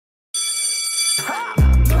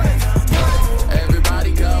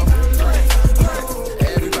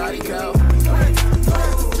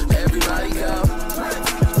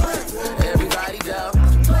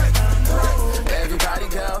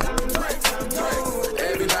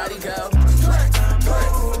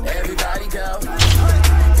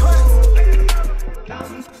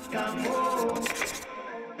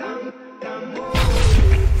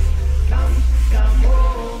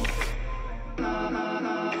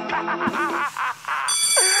What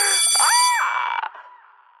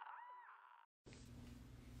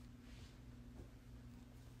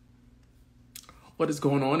is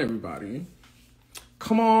going on, everybody?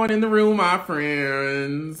 Come on in the room, my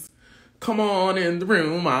friends. Come on in the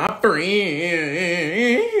room, my friends.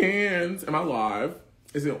 Am I live?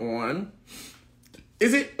 Is it on?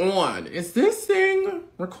 Is it on? Is this thing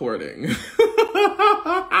recording?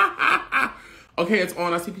 Okay, it's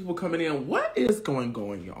on. I see people coming in. What is going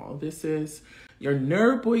on, y'all? This is your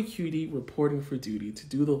nerd boy cutie reporting for duty to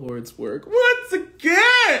do the Lord's work once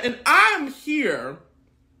again. And I'm here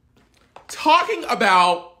talking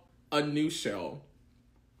about a new show.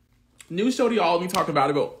 New show to y'all. Let me talk about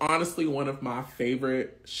it, but honestly, one of my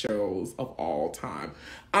favorite shows of all time.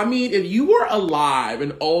 I mean, if you were alive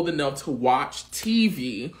and old enough to watch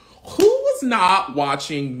TV, who was not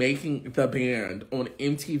watching Making the Band on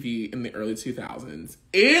MTV in the early 2000s?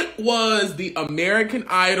 It was the American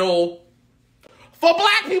Idol for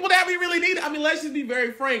black people that we really needed. I mean, let's just be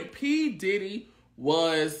very frank. P. Diddy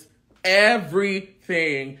was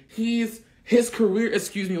everything. His career,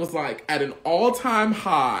 was like at an all-time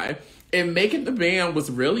high, and Making the Band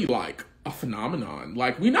was really like a phenomenon.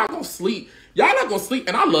 Like, we're not gonna sleep. Y'all not gonna sleep.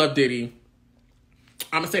 And I love Diddy.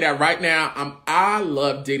 I'm gonna say that right now. I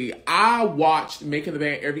love Diddy. I watched Making the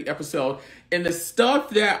Band every episode, and the stuff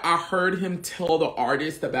that I heard him tell the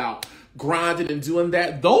artist about grinding and doing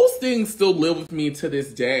that, those things still live with me to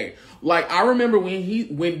this day. Like, I remember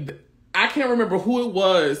when I can't remember who it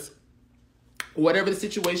was, whatever the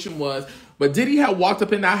situation was, but Diddy had walked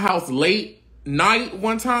up in that house late night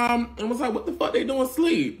one time and was like, what the fuck they doing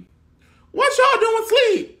sleep? What y'all doing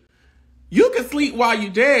sleep? You can sleep while you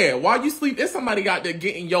dead. While you sleep, there's somebody out there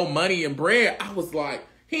getting your money and bread. I was like,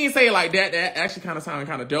 he didn't say it like that. That actually kind of sounded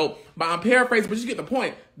kind of dope. But I'm paraphrasing, but you get the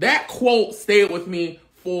point. That quote stayed with me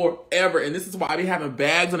forever. And this is why I be having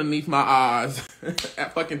bags underneath my eyes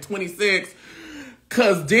at fucking 26.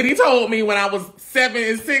 Cause Diddy told me when I was 7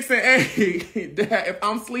 and 6 and 8 that if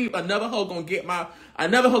I'm asleep, another hoe gonna get my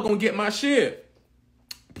shit.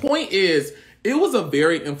 Point is, it was a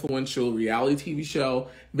very influential reality TV show,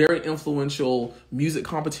 very influential music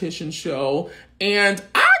competition show. And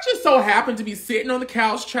I just so happened to be sitting on the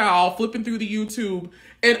couch, child, flipping through the YouTube,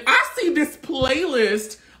 and I see this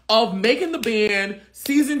playlist of Making the Band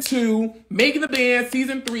Season 2, Making the Band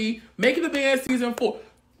Season 3, Making the Band Season 4.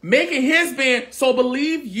 Making his band. So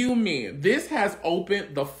believe you me, this has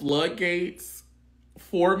opened the floodgates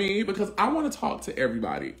for me because I want to talk to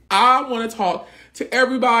everybody.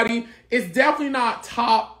 It's definitely not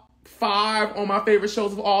top 5 on my favorite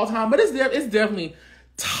shows of all time, but it's definitely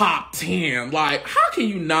top 10. Like, how can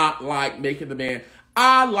you not like Making the Band?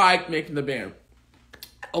 I like Making the Band.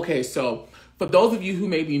 Okay, so for those of you who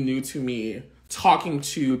may be new to me, talking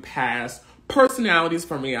to past personalities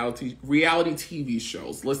from reality TV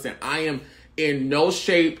shows. Listen, I am in no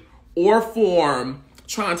shape or form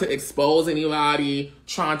trying to expose anybody,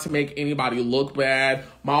 trying to make anybody look bad.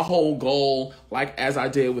 My whole goal, like as I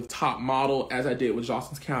did with Top Model, as I did with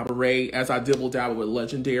Jocelyn's Cabaret, as I dibble-dabble with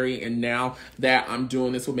Legendary, and now that I'm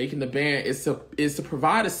doing this with Making the Band, is to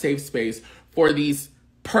provide a safe space for these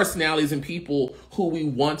personalities and people who we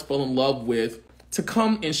once fell in love with to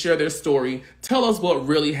come and share their story, tell us what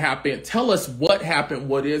really happened, tell us what happened,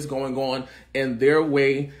 what is going on in their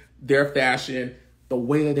way, their fashion, the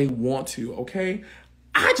way that they want to, okay?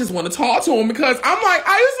 I just want to talk to them because I'm like,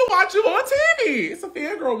 I used to watch you on TV. It's a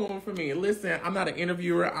fangirl moment for me. Listen, I'm not an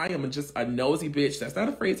interviewer. I am just a nosy bitch that's not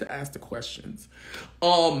afraid to ask the questions.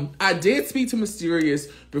 I did speak to Mysterious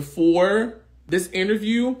before this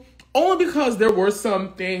interview, only because there were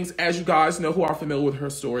some things, as you guys know who are familiar with her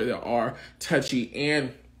story, that are touchy.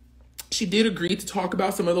 And she did agree to talk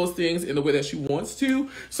about some of those things in the way that she wants to.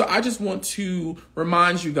 So I just want to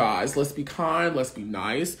remind you guys, let's be kind, let's be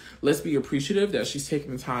nice, let's be appreciative that she's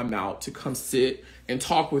taking the time out to come sit and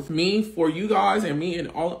talk with me for you guys and me and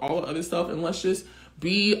all the other stuff. And let's just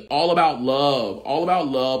be all about love,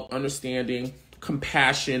 understanding,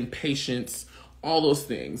 compassion, patience, all those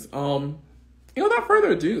things. Without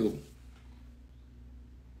further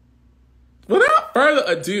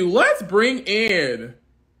ado, let's bring in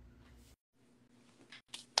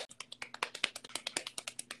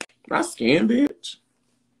my scan, bitch.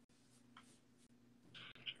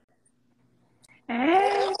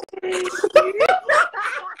 Hey.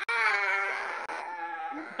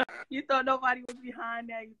 You thought nobody was behind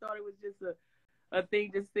that? You thought it was just a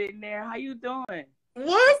thing just sitting there? How you doing?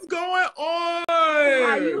 What's going on?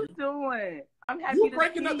 How you doing? I'm happy you to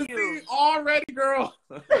breaking see up the you. scene already, girl.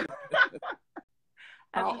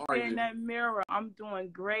 I just in that mirror. I'm doing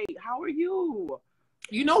great. How are you?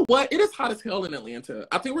 You know what? It is hot as hell in Atlanta.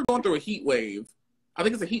 I think we're going through a heat wave. I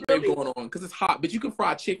think it's a heat wave Really? going on because it's hot. But you can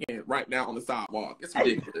fry chicken right now on the sidewalk. It's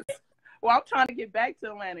ridiculous. Well, I'm trying to get back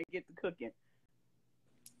to Atlanta and get to cooking.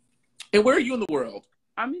 And where are you in the world?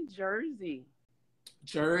 I'm in Jersey.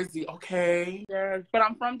 Jersey, okay. Yes, but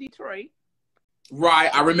I'm from Detroit.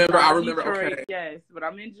 Right, I remember. Detroit, okay. Yes, but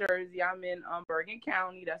I'm in Jersey. I'm in Bergen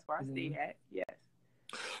County. That's where I stay at. Yes.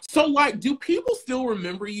 So, like, do people still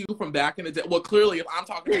remember you from back in the day? Well, clearly, if I'm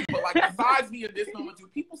talking to you, but, like, besides me in this moment, do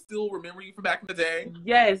people still remember you from back in the day?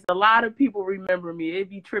 Yes, a lot of people remember me. It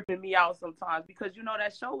be tripping me out sometimes because, you know,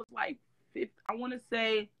 that show was like, I want to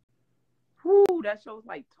say, that show was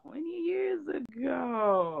like 20 years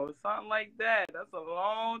ago. Something like that. That's a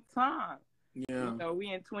long time. Yeah. You know,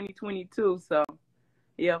 we in 2022, so,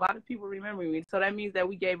 yeah, a lot of people remember me. So that means that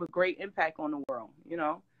we gave a great impact on the world, you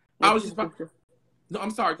know? I was just about to... No,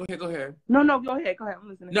 I'm sorry. Go ahead. No, go ahead. I'm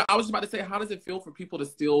listening. No, I was just about to say, how does it feel for people to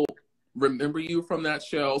still remember you from that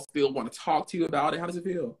show, still want to talk to you about it? How does it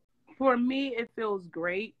feel? For me, it feels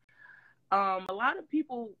great. A lot of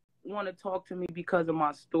people want to talk to me because of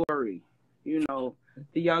my story. You know,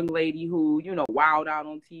 the young lady who, you know, wowed out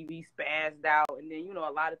on TV, spazzed out, and then, you know,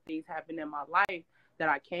 a lot of things happened in my life that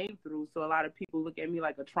I came through. So a lot of people look at me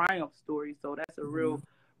like a triumph story. So that's a real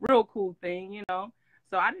cool thing, you know.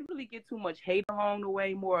 So I didn't really get too much hate along the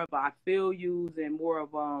way, more of I feel yous and more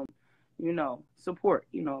of, you know, support,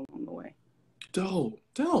 you know, along the way. Dope.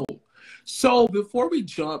 So before we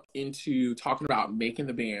jump into talking about making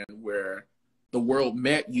the band where the world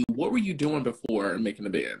met you, what were you doing before making the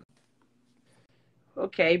band?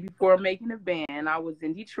 Okay, before making the band, I was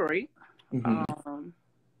in Detroit. I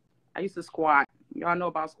used to squat. Y'all know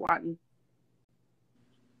about squatting?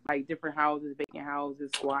 Like different houses, vacant houses,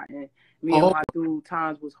 squatting. Me and my dude,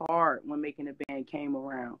 times was hard when making the band came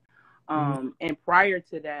around. And prior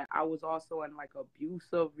to that, I was also in like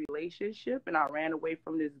abusive relationship, and I ran away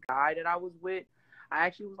from this guy that I was with. I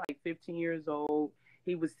actually was like 15 years old.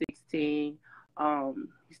 He was 16.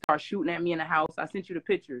 He started shooting at me in the house. I sent you the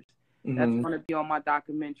pictures. That's going to be on my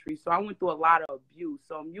documentary. So I went through a lot of abuse.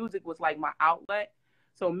 So music was like my outlet.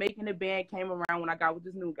 So making the band came around when I got with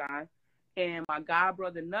this new guy. And my god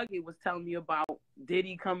brother Nugget was telling me about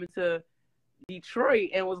Diddy coming to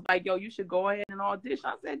Detroit and was like, yo, you should go ahead and audition.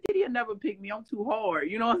 I said, Diddy will never pick me. I'm too hard.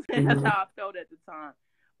 You know what I'm saying? That's how I felt at the time.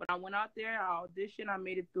 But I went out there, I auditioned. I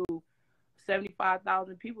made it through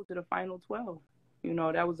 75,000 people to the final 12. You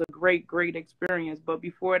know, that was a great, great experience. But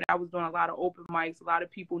before that, I was doing a lot of open mics. A lot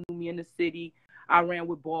of people knew me in the city. I ran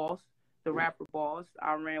with Boss, the rapper Boss.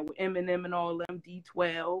 I ran with Eminem and all of them,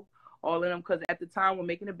 D12. All of them, because at the time when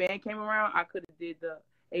Making the Band came around, I could have did the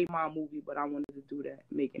 8 Mile movie, but I wanted to do that,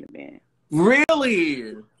 Making the Band.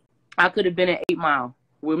 Really? I could have been in 8 Mile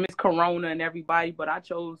with Miss Corona and everybody, but I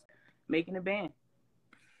chose Making the Band.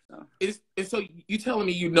 So you telling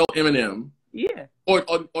me you know Eminem? Yeah. Or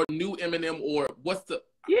knew Eminem, or what's the...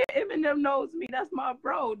 Yeah, Eminem knows me. That's my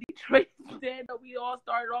bro. Detroit stand up. We all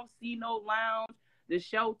started off C-Note Lounge, The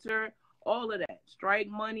Shelter, all of that. Strike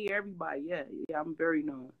Money, everybody. Yeah, I'm very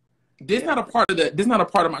known. This is not a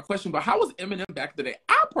part of my question, but how was Eminem back in the day?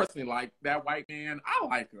 I personally like that white man. I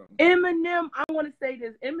like him. Eminem, I want to say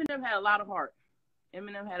this. Eminem had a lot of heart.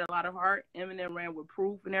 Eminem ran with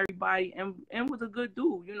Proof and everybody, and was a good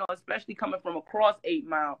dude, you know, especially coming from across 8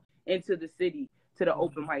 Mile into the city to the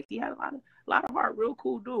open mics. He had a lot of heart, real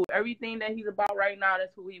cool dude. Everything that he's about right now,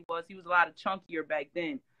 that's who he was. He was a lot of chunkier back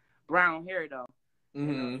then. Brown hair, though. You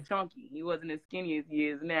know, chunky. He wasn't as skinny as he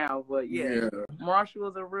is now, but yeah. Marshall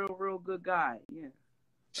was a real good guy. Yeah.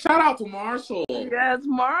 Shout out to Marshall. Yes,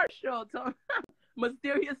 Marshall.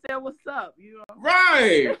 Mysterious said, "What's up?" You know.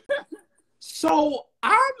 Right. So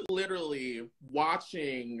I'm literally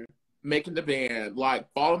watching Making the Band, like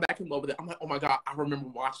falling back in love with it. I'm like, oh my God, I remember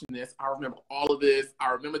watching this. I remember all of this.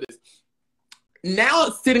 I remember this. Now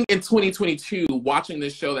sitting in 2022, watching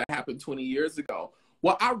this show that happened 20 years ago.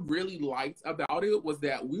 What I really liked about it was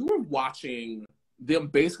that we were watching them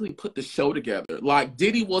basically put the show together. Like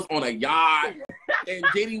Diddy was on a yacht, and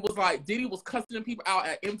Diddy was cussing people out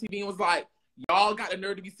at MTV and was like, y'all got the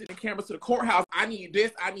nerve to be sending cameras to the courthouse. I need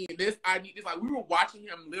this. Like we were watching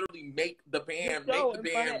him literally make the band,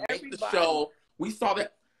 make the show. We saw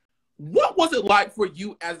that. What was it like for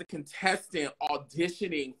you as a contestant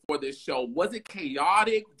auditioning for this show? Was it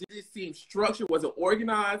chaotic? Did it seem structured? Was it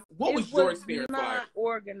organized? What was your experience like? It was not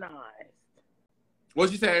organized.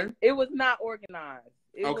 What you saying? It was not organized.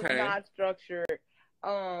 It was not structured.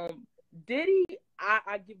 Diddy,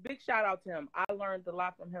 I give big shout out to him. I learned a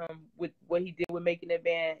lot from him with what he did with Making the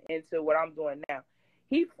Band into what I'm doing now.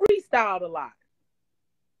 He freestyled a lot.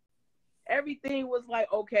 everything was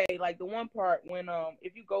like, okay, like the one part when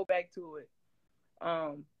if you go back to it,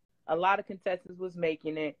 a lot of contestants was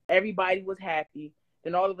making it, everybody was happy,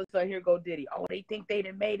 then all of a sudden here go Diddy. Oh, they think they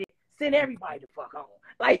done made it, send everybody the fuck home.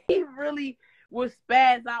 Like, he really was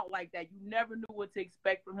spaz out like that. You never knew what to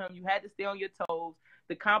expect from him. You had to stay on your toes.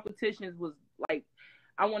 The competitions was like,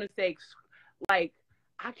 I want to say, like,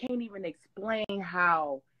 I can't even explain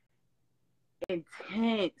how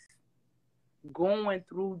intense going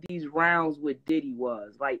through these rounds with Diddy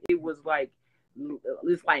was. Like, it was like,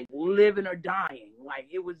 it's like living or dying. Like,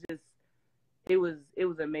 it was just, it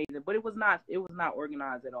was amazing. But it was not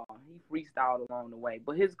organized at all. He freestyled along the way.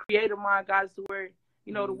 But his creative mind got us to where,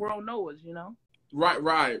 you know, the world knows, you know?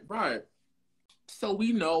 Right. So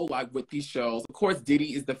we know, like, with these shows, of course,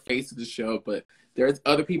 Diddy is the face of the show, but there's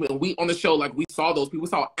other people. And we, on the show, like, we saw those people. We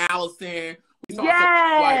saw Allison. We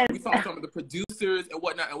saw some of the producers and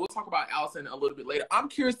whatnot. And we'll talk about Allison a little bit later. I'm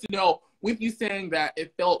curious to know, with you saying that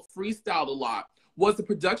it felt freestyled a lot, was the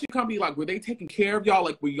production company, like, were they taking care of y'all?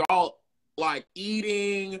 Like, were y'all, like,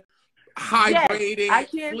 eating, hydrating,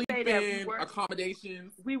 sleeping,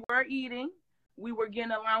 accommodations? We were eating. We were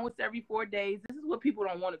getting allowance every 4 days. This is what people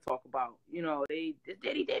don't want to talk about. You know, Diddy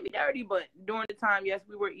did me dirty, but during the time, yes,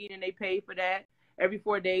 we were eating. They paid for that. Every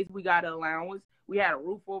 4 days, we got an allowance. We had a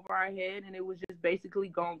roof over our head, and it was just basically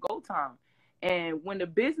go time. And when the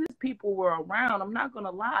business people were around, I'm not going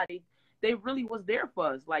to lie, they really was there for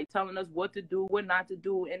us, like telling us what to do, what not to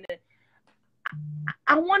do. And then,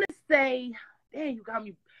 I want to say, damn, you got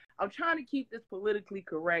me. I'm trying to keep this politically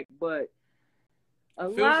correct, but a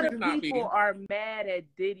lot of people are mad at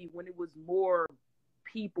Diddy when it was more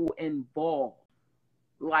people involved,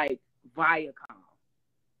 like Viacom,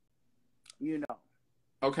 you know.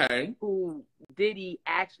 Okay. Who Diddy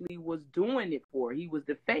actually was doing it for. He was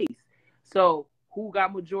the face. So who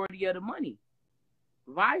got majority of the money?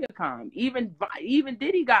 Viacom. Even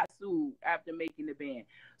Diddy got sued after making the band.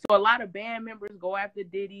 So a lot of band members go after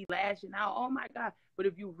Diddy, lashing out. Oh my God. But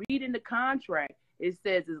if you read in the contract, it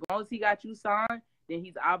says as long as he got you signed, then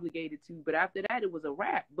he's obligated to. But after that, it was a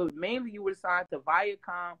wrap. But mainly you were signed to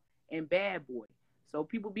Viacom and Bad Boy. So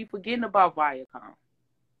people be forgetting about Viacom.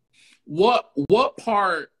 What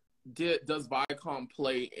part does Viacom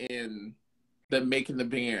play in the making the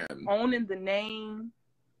band? Owning the name,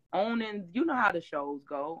 owning, you know how the shows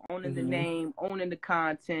go, owning the name, owning the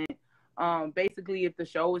content. Basically, if the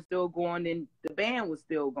show was still going, then the band was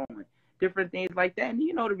still going. Different things like that. And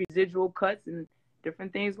you know, the residual cuts and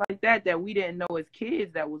different things like that we didn't know as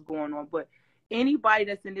kids that was going on. But anybody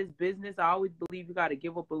that's in this business, I always believe you got to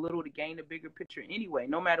give up a little to gain a bigger picture anyway.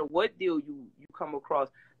 No matter what deal you come across,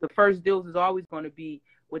 the first deals is always going to be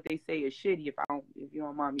what they say is shitty. If you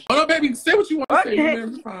don't mind me. Oh no, baby, say what you want to say.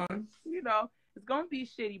 It's fine. You know, it's going to be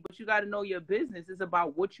shitty, but you got to know your business. It's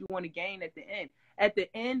about what you want to gain at the end. At the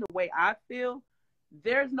end, the way I feel,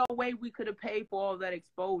 there's no way we could have paid for all that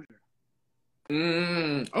exposure.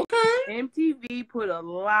 Okay. MTV put a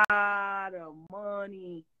lot of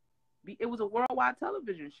money. It was a worldwide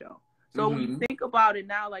television show. So when you think about it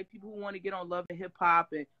now, like people who want to get on Love and Hip Hop,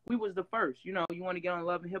 and we was the first, you know, you want to get on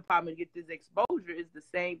Love and Hip Hop and get this exposure, it's the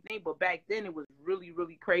same thing. But back then it was really,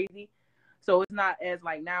 really crazy. So it's not as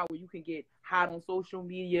like now where you can get hot on social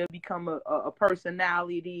media, become a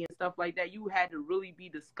personality and stuff like that. You had to really be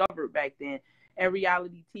discovered back then. And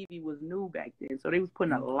reality TV was new back then. So they was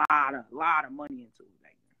putting a lot of money into it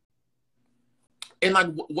back then. And like,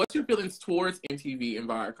 what's your feelings towards MTV and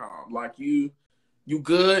Viacom? Like, you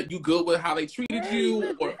good with how they treated you?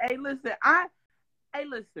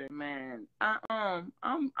 Listen, man. I'm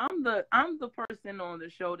the person on the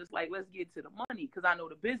show that's like, let's get to the money because I know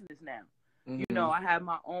the business now. You know, I have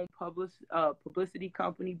my own publicity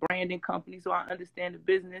company, branding company, so I understand the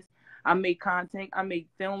business. I make content, I make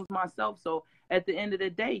films myself. So at the end of the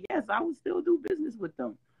day, yes, I would still do business with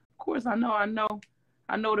them. Of course, I know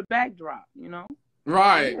the backdrop, you know.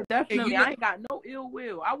 Right. Yeah, definitely. I ain't got no ill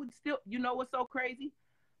will. I would still, you know what's so crazy?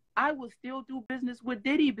 I would still do business with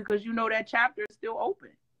Diddy because you know that chapter is still open.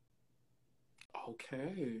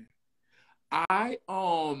 Okay. I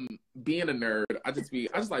being a nerd, I just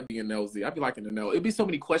like being nosy. I'd be liking to know. It'd be so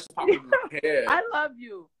many questions popping in my head. I love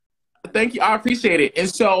you. Thank you. I appreciate it. And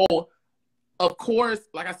so, of course,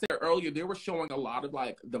 like I said earlier, they were showing a lot of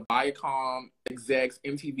like the Viacom execs,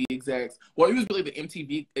 MTV execs. Well, it was really the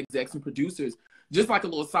MTV execs and producers. Just like a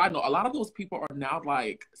little side note, a lot of those people are now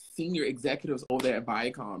like senior executives over there at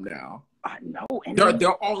Viacom now. I know. And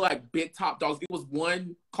they're all like big top dogs. There was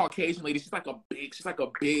one Caucasian lady. She's like a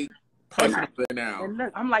big person over there now. And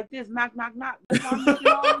look, I'm like this, knock, knock, knock. I'm making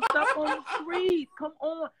all this stuff on the street. Come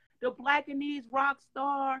on. The Black and These rock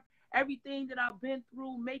star everything that I've been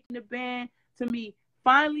through, making the band, to me,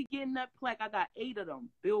 finally getting that plaque. I got 8 of them,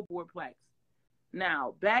 Billboard plaques.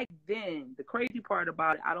 Now, back then, the crazy part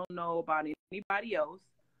about it, I don't know about anybody else,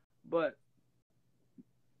 but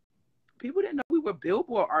people didn't know we were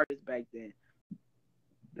Billboard artists back then.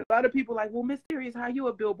 A lot of people like, well, Mysterious, how you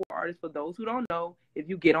a Billboard artist? For those who don't know, if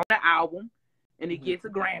you get on an album and it gets a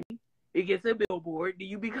Grammy, it gets a Billboard, do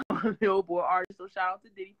you become a Billboard artist? So shout out to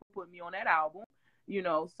Diddy for putting me on that album. You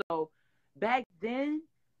know, so back then,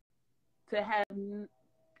 to have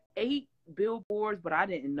 8 billboards, but I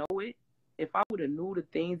didn't know it. If I would have knew the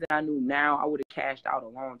things that I knew now, I would have cashed out a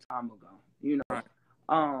long time ago. You know,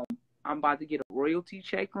 right. I'm about to get a royalty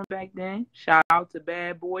check from back then. Shout out to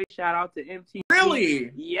Bad Boy. Shout out to MTV.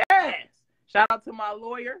 Really? Yes. Shout out to my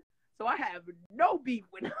lawyer. So I have no beef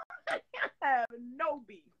with him. I have no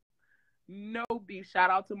beef. No beef. Shout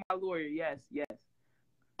out to my lawyer. Yes, yes.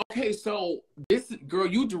 Okay, so this girl,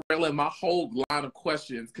 you derailing my whole line of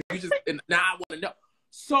questions because you just and now I want to know.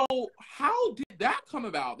 So how did that come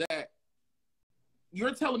about? That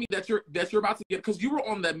you're telling me that you're about to get, because you were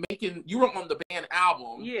on the band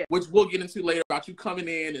album, yeah, which we'll get into later about you coming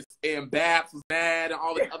in and Babs was mad and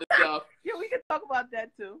all this other stuff. Yeah, we can talk about that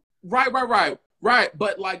too. Right.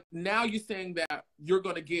 But like now you're saying that you're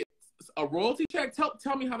gonna get a royalty check.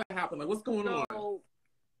 Tell me how that happened. Like what's going on?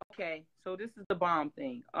 Okay, so this is the bomb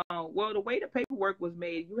thing. Well, the way the paperwork was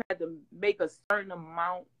made, you had to make a certain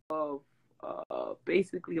amount of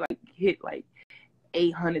basically like hit like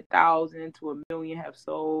 800,000 to 1 million have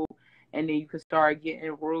sold, and then you could start getting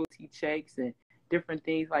royalty checks and different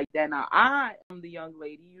things like that. Now I am the young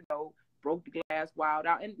lady, you know, broke the glass, wild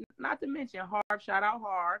out, and not to mention Harv. Shout out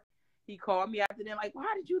Harv. He called me after then like,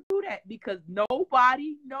 why did you do that? Because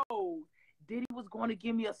nobody knows Diddy was going to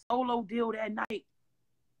give me a solo deal that night.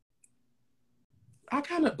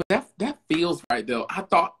 But that feels right though. I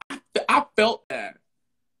felt that.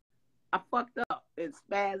 I fucked up and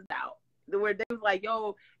spazzed out. Where they was like,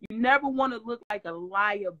 yo, you never want to look like a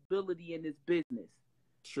liability in this business.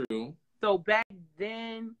 True. So back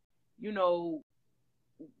then, you know,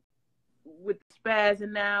 with the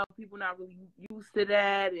spazzing now, people not really used to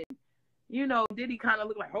that. And, you know, Diddy kind of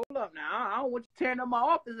look like, hold up now, I don't want you tearing up my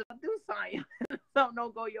office if I do something. Something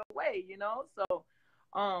don't go your way, you know? So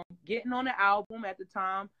getting on the album at the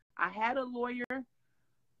time, I had a lawyer,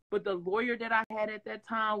 but the lawyer that I had at that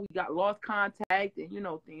time, we got lost contact, and, you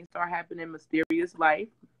know, things start happening in mysterious life.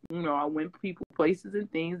 You know, I went people, places,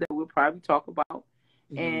 and things that we'll probably talk about.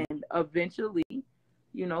 Mm-hmm. And eventually,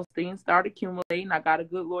 you know, things started accumulating. I got a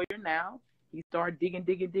good lawyer now. He started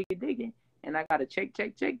digging, and I got a check.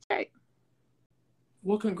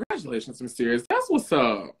 Well, congratulations, Mysterious. That's what's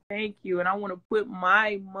up. Thank you. And I want to put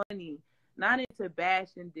my money not into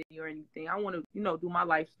bashing Diddy or anything. I want to, you know, do my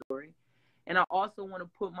life story. And I also want to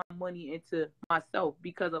put my money into myself,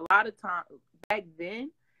 because a lot of times back then,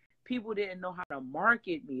 people didn't know how to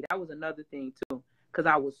market me. That was another thing too, because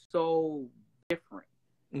I was so different.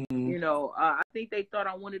 Mm-hmm. You know, I think they thought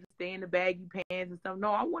I wanted to stay in the baggy pants and stuff.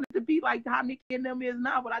 No, I wanted to be like how Nicki and them is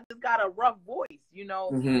now, but I just got a rough voice, you know.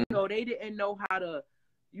 Mm-hmm. So they didn't know how to,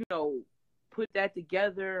 you know, put that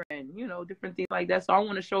together and, you know, different things like that. So I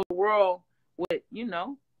want to show the world what, you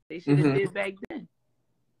know, they should have did back then.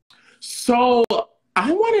 So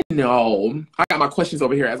I want to know, I got my questions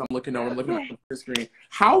over here as I'm looking at the screen.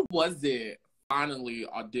 How was it finally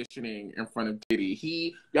auditioning in front of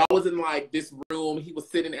Diddy? Y'all was in like this room. He was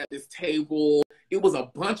sitting at this table. It was a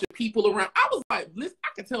bunch of people around. I was like, listen, I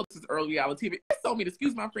can tell this is early reality TV. It told me to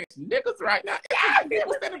excuse my French, niggas right now.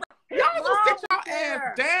 People sitting around. Y'all gonna sit y'all ass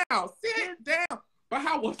down. Sit down. But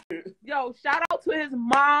how was it? Yo, shout out to his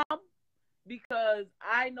mom, because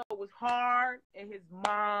I know it was hard, and his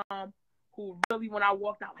mom, who really, when I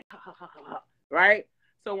walked out, like, right?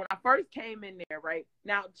 So when I first came in there, right?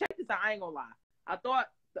 Now, check this out. I ain't gonna lie. I thought,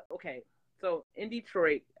 okay, so in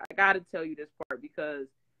Detroit, I got to tell you this part, because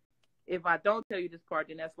if I don't tell you this part,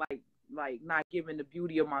 then that's like not giving the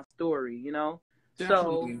beauty of my story, you know?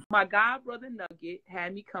 Definitely. So my god brother Nugget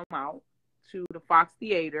had me come out to the Fox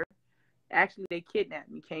Theater. Actually, they kidnapped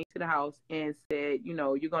me, came to the house and said, you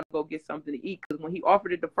know, you're going to go get something to eat. Because when he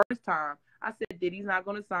offered it the first time, I said, Diddy's not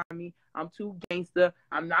going to sign me. I'm too gangster.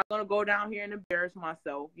 I'm not going to go down here and embarrass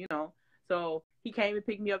myself, you know. So he came and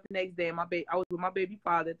picked me up the next day. And I was with my baby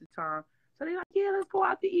father at the time. So they're like, yeah, let's go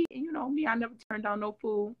out to eat. And, you know, me, I never turned down no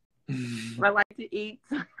food. I like to eat.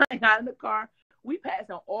 So I got in the car. We passed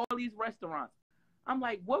on all these restaurants. I'm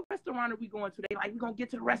like, what restaurant are we going to? They like, we're going to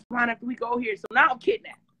get to the restaurant after we go here. So now I'm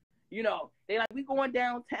kidnapped. You know, they like, we going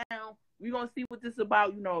downtown. We going to see what this is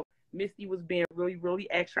about. You know, Misty was being really, really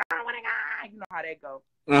extra. I want to go. You know how that go.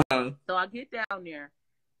 Uh-huh. So I get down there,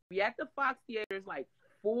 We at the Fox Theater's like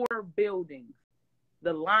 4 buildings.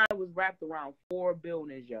 The line was wrapped around 4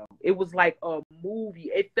 buildings, yo. It was like a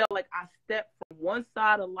movie. It felt like I stepped from one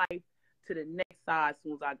side of life to the next side as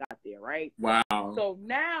soon as I got there, right? Wow. So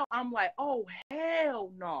now I'm like, oh,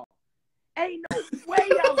 hell no. Ain't no way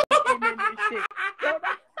I'm getting in this shit. So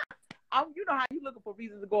you know how you looking for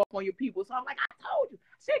reasons to go up on your people. So I'm like, I told you.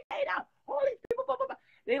 Shit ain't out. All these people, blah, blah, blah.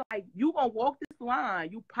 They're like, you going to walk this line.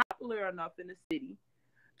 You popular enough in the city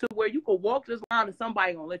to where you can walk this line and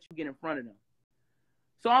somebody going to let you get in front of them.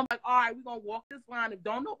 So I'm like, all right, we're going to walk this line. If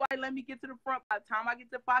don't nobody let me get to the front, by the time I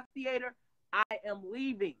get to Fox Theater, I am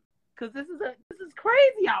leaving. Because this is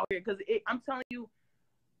crazy out here. Because I'm telling you,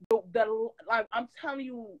 I'm telling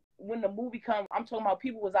you, when the movie comes, I'm talking about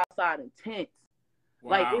people was outside in tents.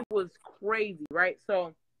 Wow. Like, it was crazy, right?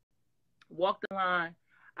 So, walk the line.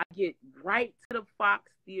 I get right to the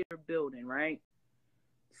Fox Theater building, right?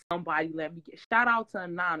 Somebody let me get, shout out to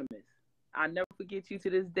Anonymous. I'll never forget you to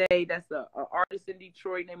this day. That's a artist in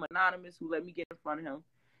Detroit named Anonymous who let me get in front of him.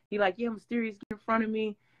 He like, yeah, Mysterious, get in front of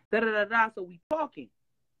me. Da-da-da-da. So we talking.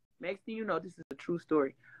 Next thing you know, this is a true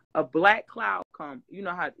story. A black cloud come. You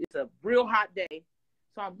know how it's a real hot day.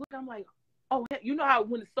 So I'm looking, I'm like, oh, you know how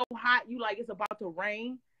when it's so hot, you like it's about to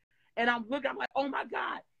rain? And I'm looking, I'm like, oh my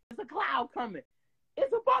God, there's a cloud coming.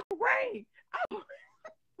 It's about to rain.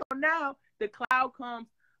 So now the cloud comes.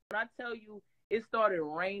 When I tell you, it started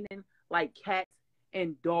raining like cats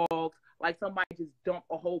and dogs, like somebody just dumped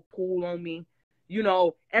a whole pool on me. You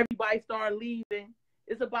know, everybody started leaving.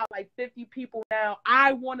 It's about like 50 people now.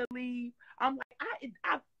 I want to leave. I'm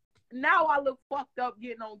like, now I look fucked up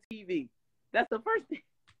getting on TV. That's the first thing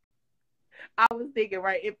I was thinking,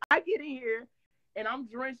 right? If I get in here and I'm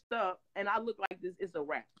drenched up and I look like this, it's a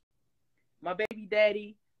wrap. My baby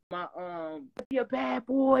daddy, be a bad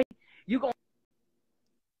boy. You gonna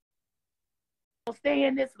stay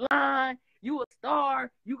in this line. You a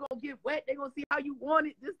star. You gonna get wet. They gonna see how you want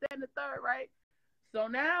it. This, that, and the third, right? So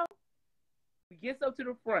now we get up to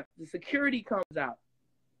the front. The security comes out.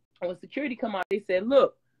 And when security come out, they said,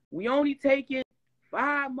 look, we only taking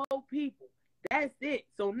 5 more people. That's it.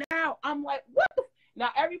 So now I'm like, what the? Now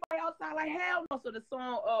everybody outside like, hell no. So the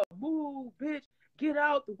song, move, bitch, get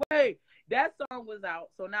out the way. That song was out.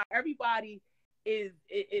 So now everybody is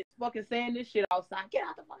fucking saying this shit outside. Get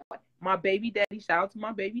out the fucking way. My baby daddy, shout out to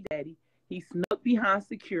my baby daddy. He snuck behind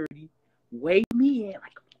security, waved me in,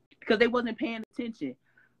 like, because they wasn't paying attention.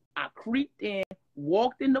 I creeped in,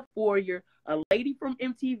 walked in the foyer. A lady from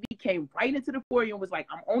MTV came right into the foyer and was like,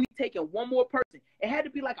 I'm only taking 1 more person. It had to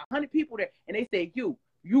be like 100 people there. And they said, you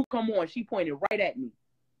come on. She pointed right at me.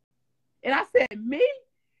 And I said, me?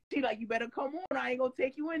 She like, you better come on. I ain't going to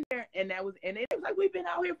take you in there. And it was like, we've been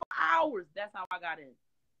out here for hours. That's how I got in.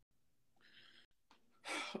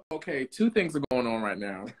 Okay, 2 things are going on right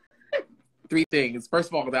now. 3 things. First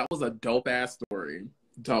of all, that was a dope-ass story.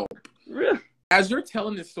 Dope. Really? As you're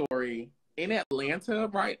telling this story, in Atlanta,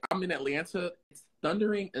 right? I'm in Atlanta. It's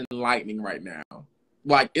thundering and lightning right now.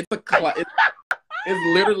 Like, it's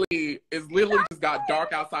literally just got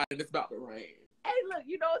dark outside and it's about to rain. Hey, look,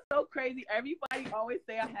 you know it's so crazy. Everybody always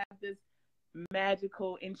say I have this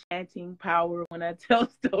magical, enchanting power when I tell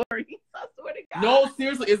stories. I swear to God. No,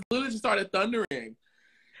 seriously, it's literally just started thundering.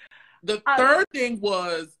 The third thing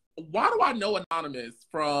was, why do I know Anonymous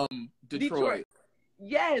from Detroit?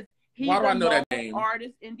 Yes. He's why do I know that name?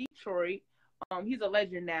 Artist in Detroit. He's a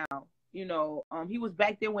legend now. You know, he was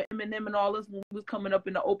back there with Eminem and all this when he was coming up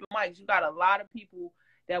in the open mics. You got a lot of people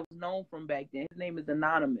that was known from back then. His name is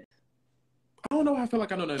Anonymous. I don't know. I feel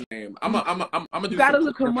like I know that name. I'm gonna do. You gotta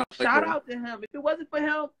look him up. Shout out to him. If it wasn't for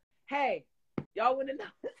him, hey, y'all wouldn't know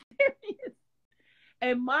it's serious.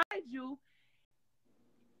 And mind you,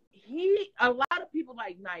 a lot of people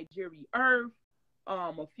like Nigeria Earth,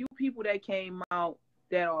 a few people that came out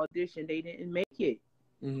that audition, they didn't make it.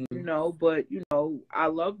 Mm-hmm. You know, but you know, I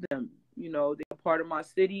love them. You know, they're part of my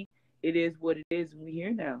city. It is what it is, and we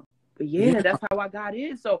here now. But yeah, that's how I got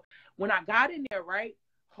in. So when I got in there, right,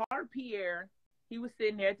 Hard Pierre, he was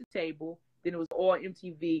sitting there at the table. Then it was all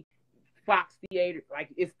MTV, Fox Theater. Like,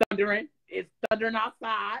 it's thundering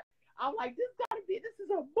outside. I'm like, this is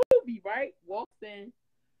a movie, right? Walks in,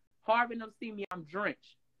 Harvey and them see me, I'm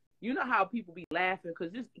drenched. You know how people be laughing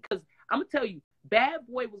because I'm gonna tell you, Bad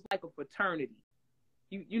Boy was like a fraternity.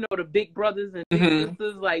 You know, the big brothers and big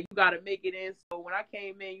sisters, like, you got to make it in. So when I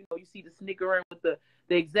came in, you know, you see the snickering with the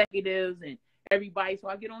executives and everybody. So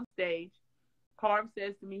I get on stage. Harv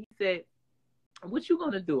says to me, he said, what you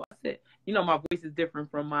going to do? I said, you know, my voice is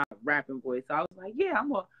different from my rapping voice. So I was like, yeah,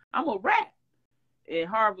 I'm a rap. And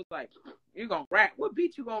Harv was like, you going to rap? What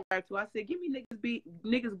beat you going to rap to? I said, give me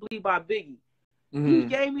Niggas Bleed by Biggie. He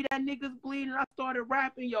gave me that niggas bleed, and I started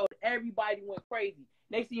rapping. Yo, everybody went crazy.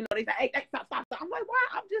 Next thing you know, they said, hey, stop. I'm like, why?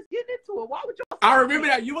 I'm just getting into it. Why would y'all? I remember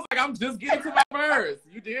that. You was like, I'm just getting to my verse.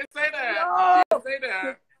 You did say that. You did say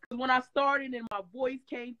that. When I started and my voice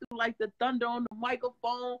came through like the thunder on the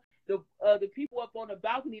microphone, the people up on the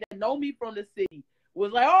balcony that know me from the city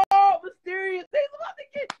was like, oh, Mysterious, they about to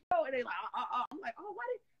get you. And they like, I'm like, oh, why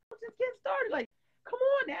I'm just getting started? Like, come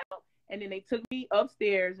on now. And then they took me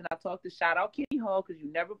upstairs and I talked to shout out Kenny Hall, because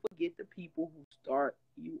you never forget the people who start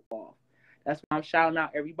you off. That's why I'm shouting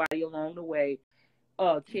out everybody along the way.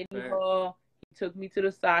 Kenny Hall, he took me to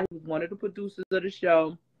the side. He was one of the producers of the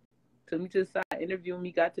show. Took me to the side, interviewed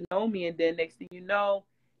me, got to know me, and then next thing you know,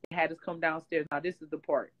 they had us come downstairs. Now this is the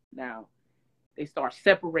part. Now they start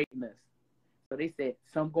separating us. So they said,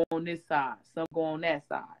 some go on this side, some go on that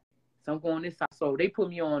side, some go on this side. So they put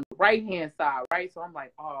me on the right-hand side, right? So I'm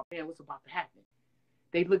like, oh, man, what's about to happen?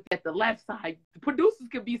 They looked at the left side. The producers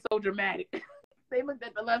could be so dramatic. They looked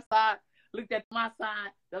at the left side, looked at my side,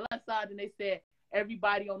 the left side, and they said,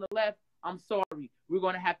 everybody on the left, I'm sorry. We're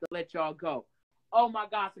going to have to let y'all go. Oh, my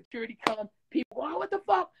God, security come. People, oh, what the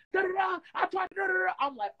fuck? Da-da-da. I tried to da-da-da.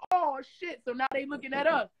 I'm like, oh, shit. So now they looking at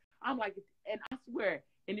us. I'm like, and I swear,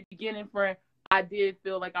 in the beginning, friend, I did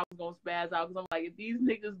feel like I was going to spaz out, because I'm like, if these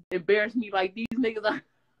niggas embarrass me like these niggas are.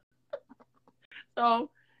 So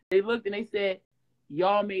they looked and they said,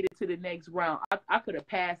 y'all made it to the next round. I could have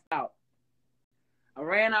passed out. I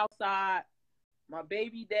ran outside. My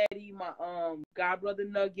baby daddy, my godbrother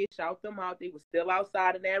Nugget, shout them out. They were still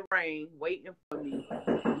outside in that rain waiting for me.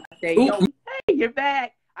 I said, yo, hey, you're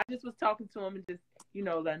back. I just was talking to him and just,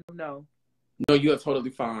 letting them know. No, you're totally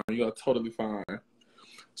fine. You're totally fine.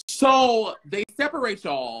 So they separate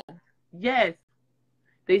y'all. Yes.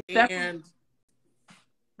 They separate.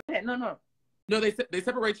 And No, they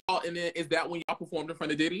separate y'all, and then is that when y'all performed in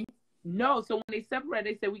front of Diddy? No, so when they separated,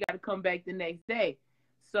 they said we got to come back the next day.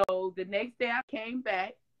 So the next day I came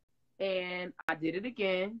back and I did it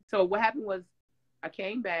again. So what happened was I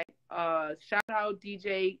came back. Shout out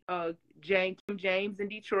DJ Kim James in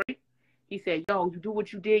Detroit. He said, yo, you do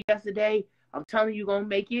what you did yesterday. I'm telling you, you're going to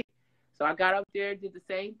make it. So I got up there, did the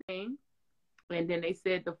same thing. And then they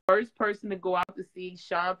said the first person to go out to see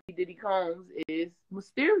Sean P. Diddy Combs is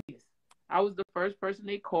Mysterious. I was the first person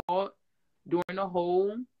they called during the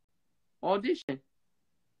whole audition.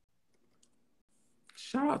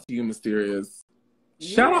 Shout out to you, Mysterious.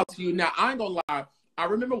 Yeah. Shout out to you. Now, I ain't gonna lie. I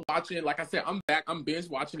remember watching, like I said, I'm back. I'm binge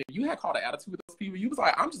watching it. You had called an attitude with those people. You was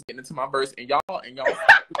like, I'm just getting into my verse, and y'all stopping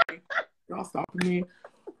me. Y'all stopping me.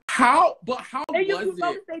 How was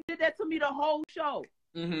it? They did that to me the whole show.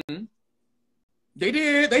 Mm-hmm. They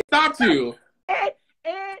did. They stopped you.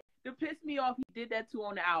 And to piss me off, he did that too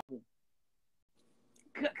on the album.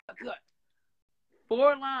 Cut.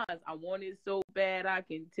 4 lines. I want it so bad I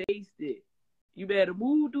can taste it. You better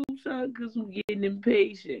move, dude, son, because I'm getting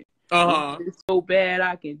impatient. It's so bad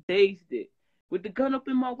I can taste it. With the gun up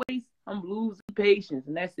in my waist, I'm losing patience,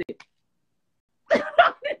 and that's it. They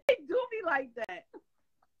do me like that.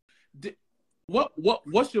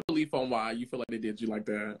 What's your belief on why you feel like they did you like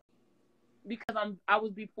that? Because I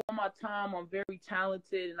was before my time. I'm very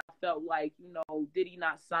talented, and I felt like, Diddy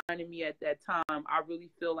not signing me at that time. I really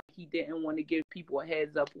feel like he didn't want to give people a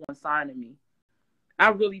heads up on signing me. I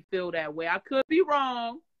really feel that way. I could be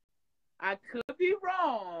wrong,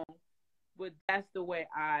 but that's the way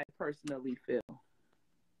I personally feel.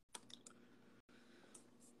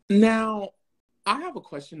 Now, I have a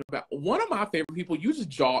question about one of my favorite people. You just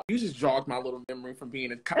jogged my little memory from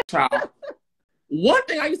being a child. One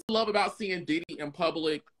thing I used to love about seeing Diddy in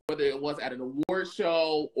public, whether it was at an award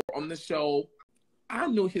show or on the show, I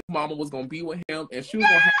knew his mama was going to be with him, and she was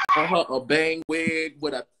going to have on her a bang wig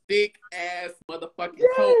with a thick-ass motherfucking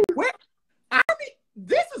coat.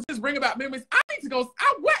 This is just bringing about memories. I need to go.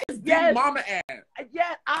 Where is Diddy's mama at?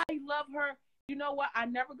 Yeah, I love her. You know what? I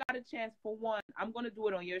never got a chance. For one, I'm going to do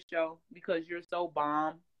it on your show because you're so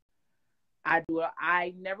bomb. I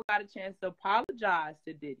never got a chance to apologize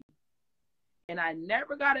to Diddy. And I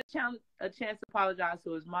never got a chance to apologize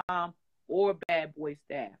to his mom or Bad Boy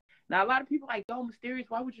staff. Now, a lot of people are like, yo, Mysterious,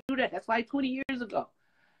 why would you do that? That's like 20 years ago.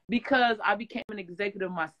 Because I became an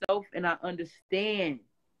executive myself, and I understand,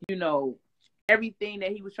 everything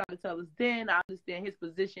that he was trying to tell us then. I understand his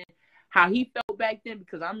position, how he felt back then,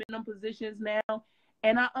 because I'm in them positions now.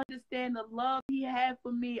 And I understand the love he had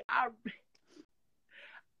for me. I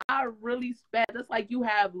really spat. That's like you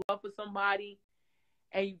have love for somebody,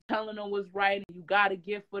 and you telling them what's right, and you got a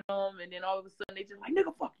gift for them, and then all of a sudden they just like,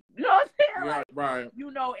 nigga, fuck you. You know what I'm saying? Yeah, like, right.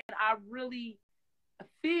 And I really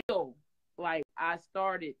feel like I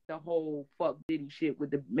started the whole fuck Diddy shit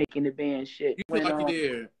with the making the band shit. You feel like you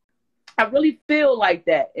did? I really feel like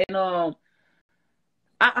that, and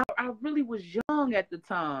I really was young at the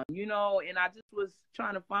time, you know, and I just was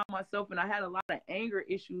trying to find myself, and I had a lot of anger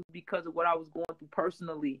issues because of what I was going through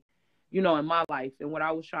personally, you know, in my life and what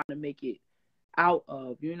I was trying to make it out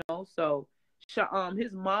of, you know. So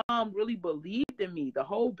his mom really believed in me. The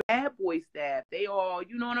whole Bad Boy staff, they all,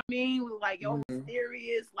 you know what I mean, was like, yo,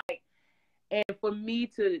 mysterious, like, and for me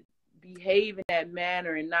to behave in that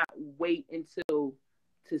manner and not wait until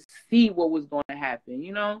to see what was going to happen,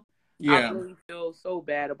 you know. Yeah. I really feel so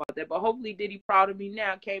bad about that. But hopefully Diddy proud of me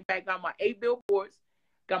now. Came back, got my 8 billboards,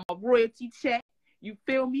 got my royalty check. You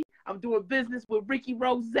feel me? I'm doing business with Ricky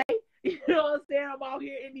Rose. You know what I'm saying? I'm out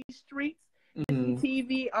here in these streets.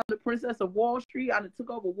 TV. I'm the princess of Wall Street. I took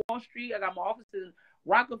over Wall Street. I got my office in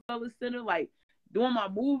Rockefeller Center, like doing my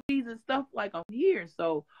movies and stuff. Like I'm here.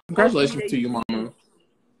 So congratulations to you, mama.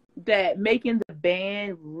 That making the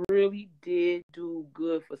band really did do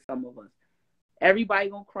good for some of us. Everybody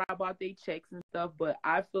gonna cry about their checks and stuff, but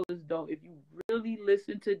I feel as though if you really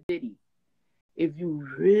listen to Diddy,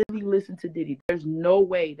 there's no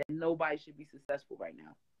way that nobody should be successful right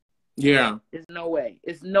now. Yeah. There's no way.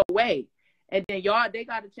 It's no way. And then they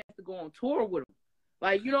got a chance to go on tour with him.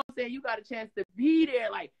 Like, you know what I'm saying? You got a chance to be there.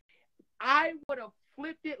 Like, I would have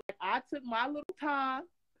flipped it. Like, I took my little time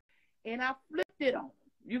and I flipped it on.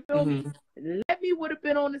 You feel me? Let me would have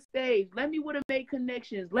been on the stage. Let me would have made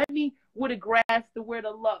connections. Let me would have grasped to where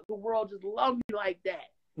the world just loved me like that.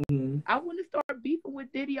 I wouldn't have started beefing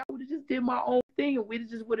with Diddy. I would have just did my own thing, and it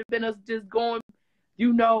just would have been us just going,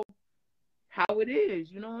 you know, how it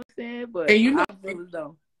is. You know what I'm saying? But and you know, I feel as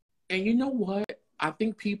though. And you know what? I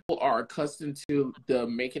think people are accustomed to the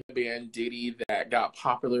making the band Diddy that got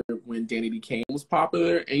popular when Danny Kane was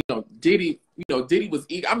popular. And, Diddy was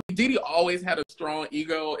ego. I mean, Diddy always had a strong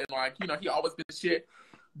ego and, like, he always been the shit.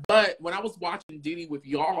 But when I was watching Diddy with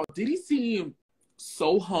y'all, Diddy seemed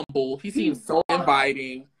so humble. He seemed so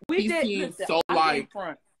inviting. He seemed so, like,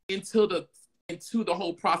 into the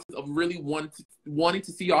whole process of really wanting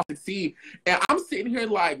to see y'all succeed. And I'm sitting here,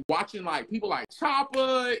 like, watching, like, people like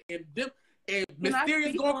Chopper and them. And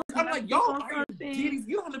Mysterious going. I'm like, y'all are Diddy's.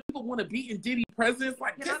 You don't know people want to be in Diddy presence.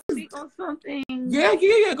 Like, can I speak on something? Yeah.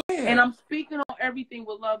 Go ahead. And I'm speaking on everything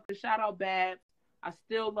with love. To shout out Babs. I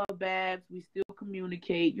still love Babs. We still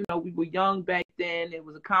communicate. We were young back then. It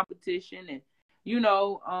was a competition, and it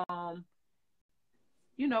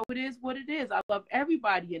is what it is. I love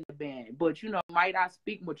everybody in the band, but might I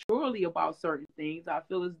speak maturely about certain things? I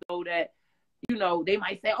feel as though that they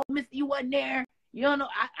might say, "Oh, Misty, you wasn't there." I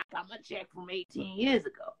got my check from 18 years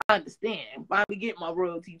ago. I understand. I'm finally getting my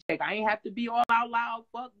royalty check. I ain't have to be all out loud,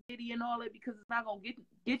 fuck Diddy and all that, because it's not going to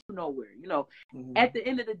get you nowhere. At the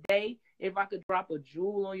end of the day, if I could drop a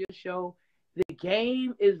jewel on your show, the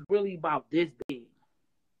game is really about this big.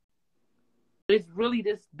 It's really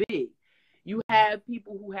this big. You have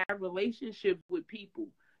people who have relationships with people.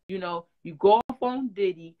 You go off on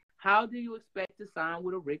Diddy. How do you expect to sign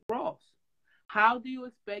with a Rick Ross? How do you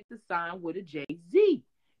expect to sign with a Jay-Z?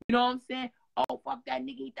 You know what I'm saying? Oh, fuck that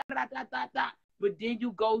nigga. But then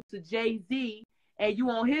you go to Jay-Z and you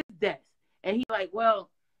on his desk. And he's like, well,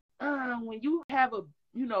 when you have a,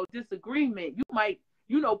 disagreement, you might,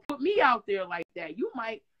 put me out there like that. You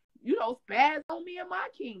might, spaz on me in my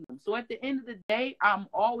kingdom. So at the end of the day, I'm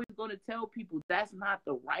always going to tell people that's not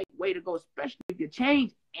the right way to go, especially if your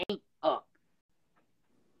change ain't up.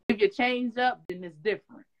 If your change up, then it's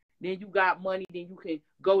different. Then you got money, then you can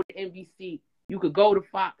go to NBC, you could go to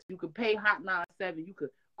Fox, you could pay Hot 97, you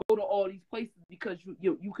could go to all these places because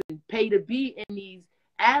you can pay to be in these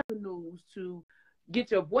avenues to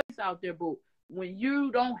get your voice out there. But when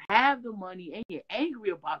you don't have the money and you're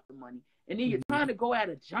angry about the money, and then you're trying to go at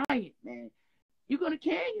a giant, man, you're gonna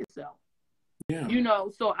can yourself. Yeah.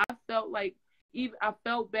 So I felt like I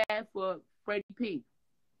felt bad for Freddie P.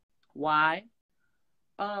 Why?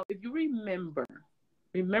 If you remember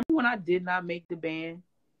when I did not make the band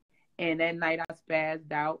and that night I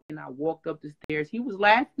spazzed out and I walked up the stairs, he was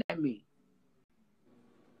laughing at me.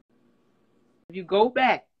 If you go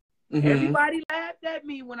back, everybody laughed at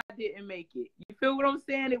me when I didn't make it. You feel what I'm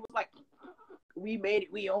saying? It was like, we made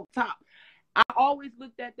it, we on top. I always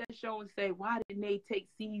looked at that show and say, why didn't they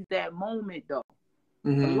seize that moment though?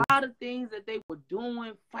 A lot of things that they were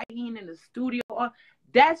doing, fighting in the studio,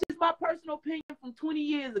 that's just my personal opinion from 20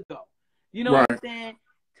 years ago. You know what I'm saying?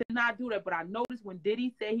 To not do that. But I noticed when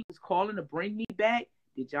Diddy said he was calling to bring me back,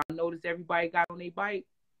 did y'all notice everybody got on their bike?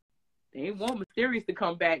 They ain't want Mysterious to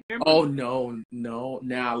come back. Remember? Oh no.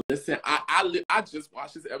 Now listen, I just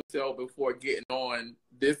watched this episode before getting on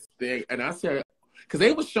this thing, and I said, because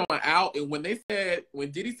they was showing out, and when Diddy said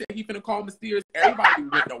he finna call Mysterious, everybody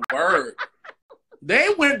went to work. They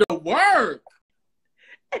went to work.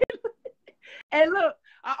 And look,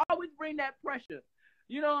 I always bring that pressure.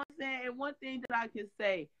 You know what I'm saying? And one thing that I can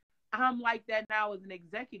say, I'm like that now as an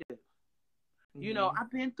executive. Mm-hmm. You know,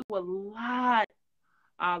 I've been through a lot,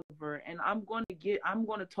 Oliver, and I'm going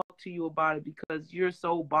to talk to you about it because you're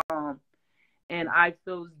so bomb, and I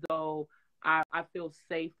feel as though I feel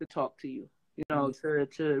safe to talk to you. You know,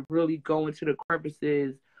 to really go into the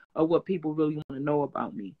crevices of what people really want to know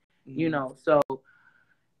about me. Mm-hmm. You know, so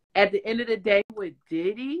at the end of the day with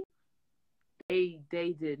Diddy, they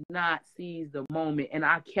did not seize the moment, and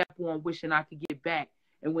I kept on wishing I could get back.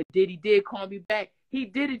 And when Diddy did call me back, he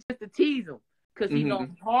did it just to tease him, because he knows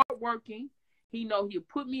I'm hardworking. He know he'll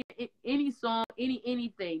put me in any song,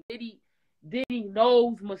 anything. Diddy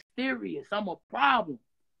knows Mysterious. I'm a problem.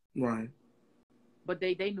 Right. But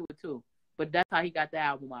they knew it too. But that's how he got the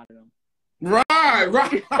album out of them. Right.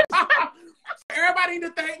 Everybody need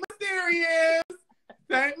to thank Mysterious.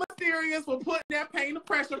 Thank Mysterious for putting that pain and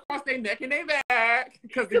pressure across their neck and their back.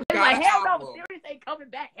 Because they got like, hell no, Mysterious ain't coming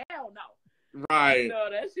back. Hell no. Right. No,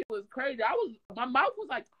 that shit was crazy. My mouth was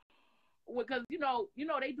like, because you know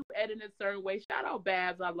they do editing a certain way. Shout out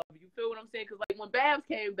Babs, I love you. Feel what I'm saying? Because like when Babs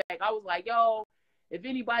came back, I was like, yo, if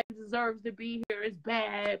anybody deserves to be here, it's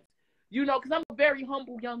Babs. You know, because I'm a very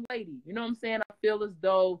humble young lady. You know what I'm saying? I feel as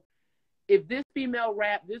though if this female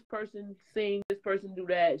rap, this person sing, this person do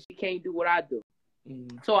that, she can't do what I do.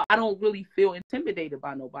 So I don't really feel intimidated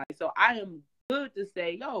by nobody. So I am good to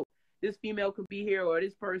say, yo, this female could be here or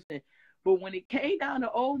this person. But when it came down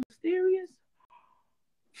to old Mysterious,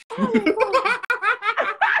 oh,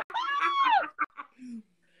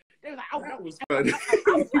 they were like, oh, that was funny. I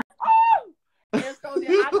was like, oh! And so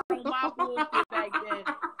then I got on my bullshit back then.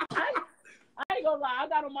 I ain't gonna lie, I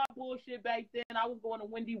got on my bullshit back then. I was going to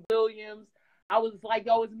Wendy Williams. I was like,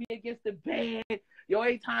 yo, it's me against the band. Yo,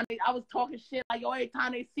 every time I was talking shit, like, yo, every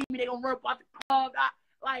time they see me, they gonna run out the club.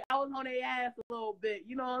 I was on their ass a little bit,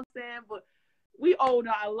 you know what I'm saying? But we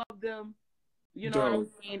older, I love them. You know what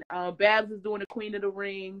I mean? Babs is doing the Queen of the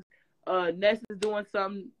Rings. Ness is doing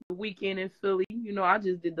something the weekend in Philly. You know, I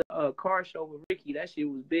just did the car show with Ricky. That shit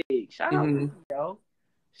was big. Shout out Ricky, yo.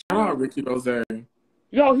 Shout out Ricky Rose.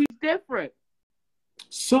 Yo, he's different.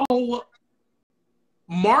 So,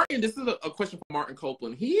 Martin, this is a question from Martin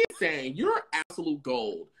Copeland. He is saying, you're absolute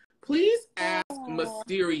gold. Please ask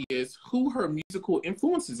Mysterious who her musical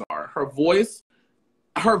influences are. Her voice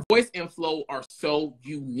and flow are so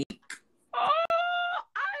unique. Oh,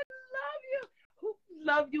 I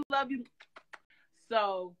love you.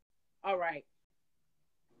 So, all right.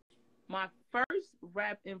 My first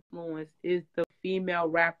rap influence is the female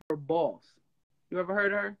rapper Boss. You ever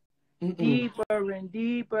heard of her? Mm-mm. Deeper and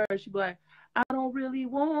deeper. She be like, I don't really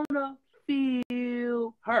wanna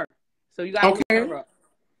feel her. So you gotta look her up.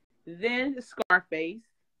 Then Scarface.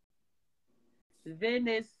 Then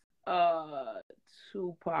it's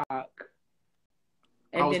Tupac.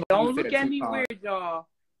 And then don't look at me weird, y'all.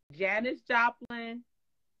 Janis Joplin.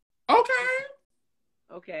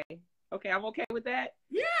 Okay, I'm okay with that.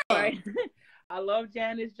 Yeah. Right? I love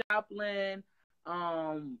Janis Joplin.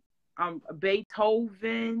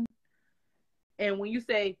 Beethoven. And when you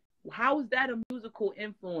say, how is that a musical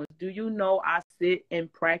influence? Do you know I sit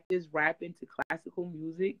and practice rapping to classical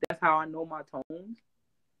music? That's how I know my tones.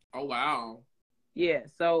 Oh, wow. Yeah,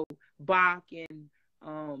 so Bach and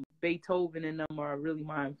Beethoven and them are really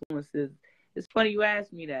my influences. It's funny you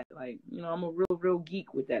asked me that. Like, you know, I'm a real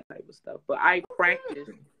geek with that type of stuff. But I practice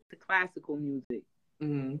the classical music.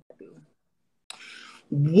 Mm-hmm.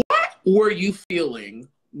 What were you feeling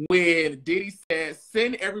when Diddy said,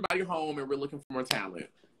 send everybody home and we're looking for more talent?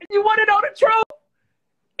 You want to know the truth?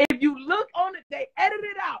 If you look on it, they edited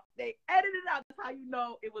it out. That's how you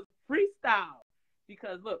know it was freestyle.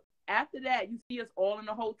 Because, look, after that, you see us all in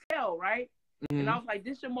the hotel, right? Mm-hmm. And I was like,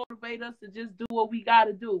 this should motivate us to just do what we got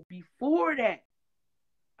to do. Before that,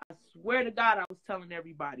 I swear to God, I was telling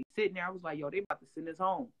everybody, sitting there, I was like, yo, they about to send us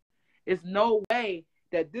home. It's no way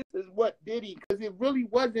that this is what Diddy, because it really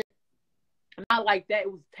wasn't not like that.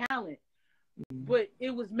 It was talent. But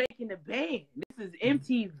it was making the band. This is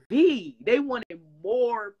MTV. They wanted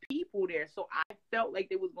more people there. So I felt like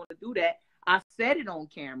they was going to do that. I said it on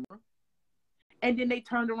camera. And then they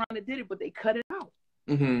turned around and did it, but they cut it out.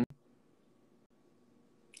 Mm-hmm.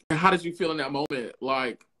 And how did you feel in that moment?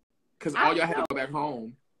 Like, because all y'all had to go back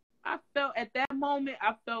home. I felt at that moment,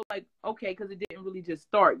 I felt like, okay, because it didn't really just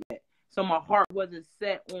start yet. So my heart wasn't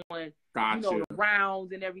set on, Gotcha. the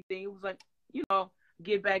rounds and everything. It was like,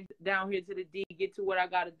 get back down here to the D, get to what I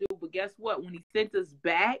got to do. But guess what? When he sent us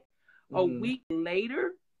back a week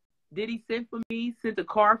later, Diddy sent a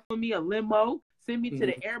car for me, a limo, sent me to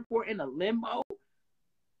the airport in a limo.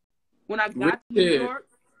 When I got to New York,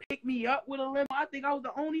 picked me up with a limo. I think I was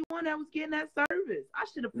the only one that was getting that service. I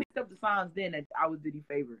should have picked up the signs then that I was Diddy's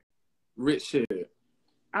favorite. Rich shit.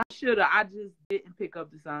 I should have. I just didn't pick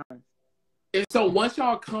up the signs. And so once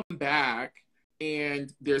y'all come back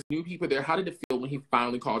and there's new people there, how did it feel when he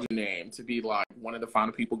finally called your name to be like one of the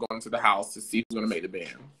final people going to the house to see who's going to make the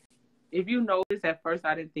band? If you notice, at first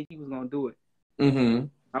I didn't think he was going to do it. Mm-hmm.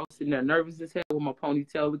 I was sitting there nervous as hell with my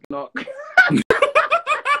ponytail looking up.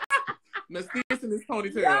 Mysterious in his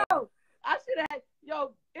ponytail. Yo, I should have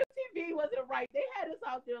MTV wasn't right. They had us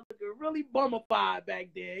out there looking really bummified back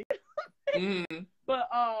then. But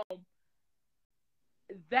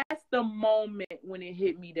that's the moment when it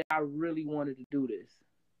hit me that I really wanted to do this.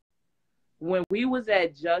 When we was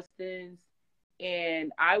at Justin's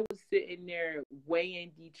and I was sitting there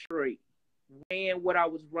weighing Detroit, weighing what I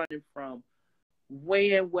was running from,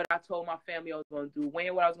 weighing what I told my family I was going to do,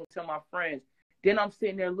 weighing what I was going to tell my friends. Then I'm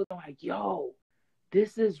sitting there looking like, yo,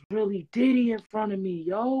 this is really Diddy in front of me,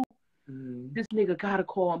 yo. This nigga gotta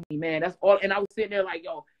call me, man. That's all. And I was sitting there like,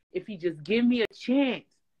 yo, if he just give me a chance,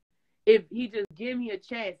 and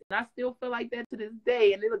I still feel like that to this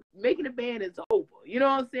day. And look, making the band is over. You know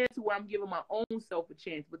what I'm saying? To where I'm giving my own self a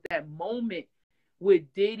chance. But that moment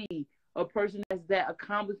with Diddy, a person that's that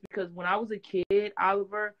accomplished, because when I was a kid,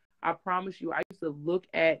 Oliver, I promise you, I used to look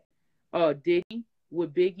at Diddy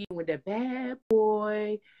with Biggie when that bad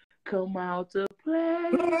boy come out to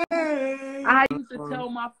play. I used to tell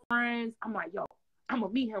my friends, I'm like, yo, I'm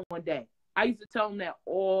going to meet him one day. I used to tell them that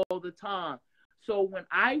all the time. So when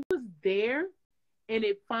I was there and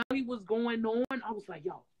it finally was going on, I was like,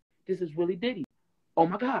 yo, this is really Diddy. Oh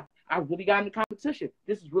my God, I really got in the competition.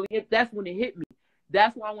 This is really it. That's when it hit me.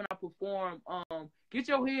 That's why when I perform, get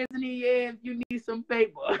your hands in the air if you need some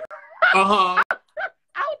paper. I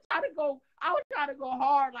would try to go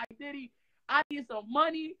hard like Diddy. I need some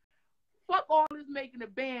money. Fuck all this making the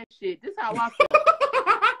band shit. This is how I feel.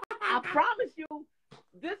 I promise you,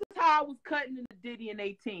 this is how I was cutting into Diddy in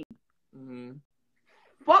 18.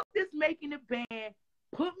 Fuck this making the band.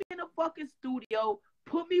 Put me in a fucking studio.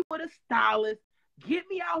 Put me with a stylist. Get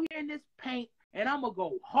me out here in this paint, and I'm gonna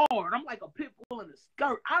go hard. I'm like a pit bull in a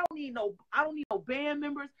skirt. I don't need no band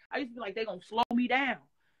members. I used to be like, they gonna slow me down.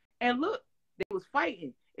 And look, they was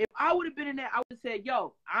fighting. If I would have been in there, I would have said,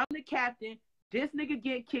 yo, I'm the captain. This nigga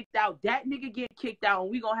getting kicked out. That nigga getting kicked out.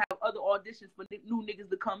 And we going to have other auditions for new niggas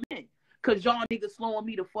to come in. Because y'all niggas slowing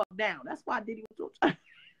me the fuck down. That's why Diddy was so tired.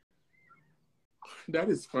 That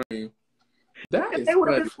is funny. That is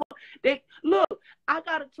funny. Look, I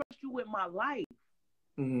got to trust you with my life.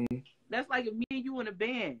 That's like if me and you in a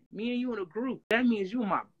band, me and you in a group, that means you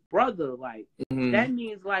my brother. Like, that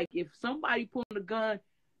means like if somebody pulling a gun,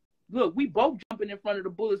 look, we both jumping in front of the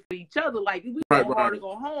bullets for each other. Like, we go hard to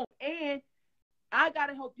go home. And I got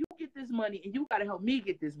to help you get this money, and you got to help me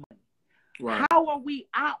get this money. Right. How are we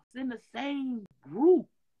ops in the same group?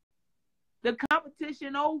 The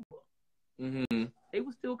competition over. They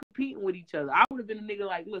were still competing with each other. I would have been a nigga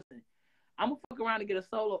like, listen, I'm going to fuck around and get a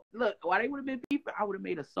solo. Look, while they would have been beefing, I would have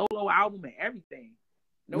made a solo album and everything.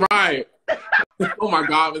 Right. Oh, my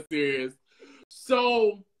God, I'm serious.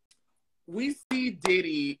 So we see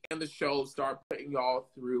Diddy and the show start putting y'all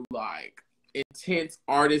through, like, intense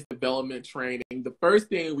artist development training. The first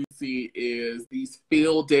thing we see is these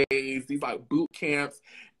field days, these like boot camps,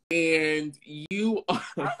 and you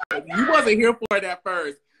wasn't here for it at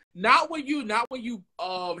first. Not when you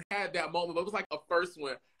had that moment, but it was like a first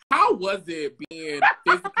one. How was it being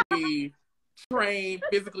physically trained,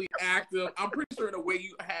 physically active? I'm pretty sure in a way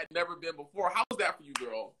you had never been before. How was that for you,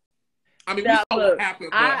 girl? I mean, we saw what happened,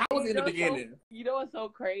 but how was it in the beginning? You know what's so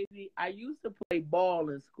crazy? I used to play ball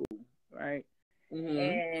in school, right?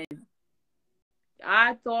 And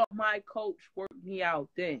I thought my coach worked me out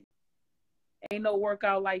then. Ain't no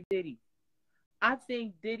workout like Diddy. I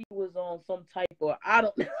think Diddy was on some type of, I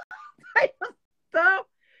don't know, type of stuff.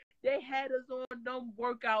 They had us on them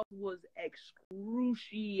workouts was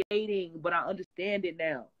excruciating, but I understand it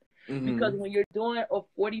now. Because when you're doing a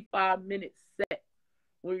 45-minute set,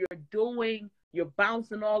 when you're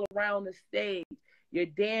bouncing all around the stage, you're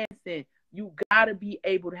dancing, you got to be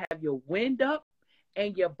able to have your wind up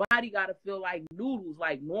and your body got to feel like noodles,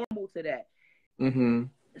 like normal to that.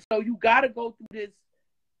 So you got to go through this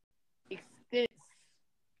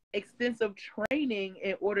extensive training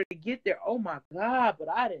in order to get there. Oh my God, but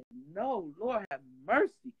I didn't know. Lord have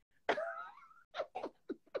mercy.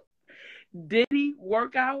 Diddy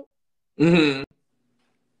workout. Mm-hmm.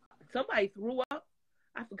 Somebody threw up.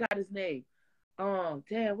 I forgot his name.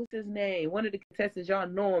 Damn, what's his name? One of the contestants, y'all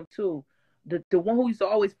know him too. The one who used to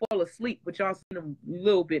always fall asleep, but y'all seen him a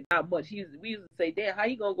little bit, not much. We used to say, damn, how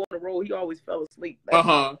you gonna go on the road? He always fell asleep.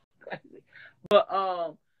 But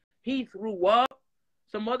he threw up.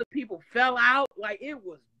 Some other people fell out. Like, it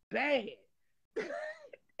was bad.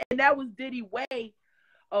 And that was Diddy's way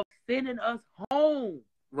of sending us home.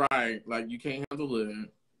 Right. Like, you can't handle it.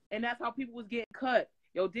 And that's how people was getting cut.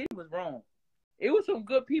 Yo, Diddy was wrong. It was some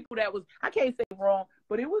good people that was, I can't say wrong,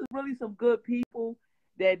 but it was really some good people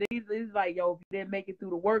that it's like, yo, if you didn't make it through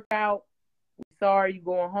the workout, we sorry, you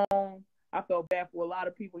going home. I felt bad for a lot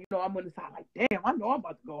of people. You know, I'm on the side like, damn, I know I'm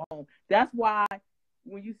about to go home. That's why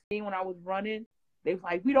when you seen when I was running, they was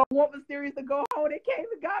like, we don't want Mysterious to go home. They came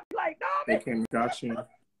and got me like, no, man. They came and got you.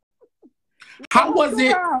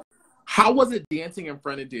 How was it dancing in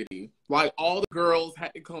front of Diddy? Like, all the girls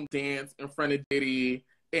had to come dance in front of Diddy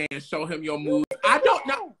and show him your moves. I don't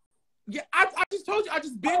know. Yeah, I just told you, I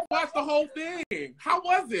just binge watched the whole thing. How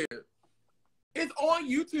was it? It's on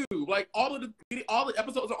YouTube. Like, all the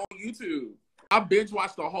episodes are on YouTube. I binge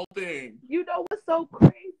watched the whole thing. You know what's so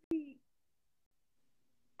crazy?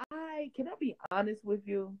 Can I be honest with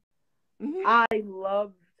you? Mm-hmm. I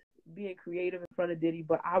loved being creative in front of Diddy,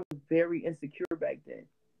 but I was very insecure back then.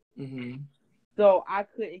 Mm-hmm. So I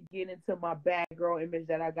couldn't get into my bad girl image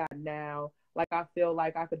that I got now. Like, I feel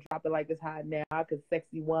like I could drop it like it's hot now. I could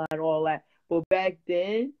sexy wine, all that. But back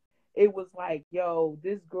then, it was like, yo,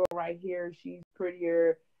 this girl right here, she's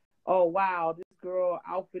prettier. Oh, wow, this girl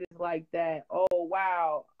outfit is like that. Oh,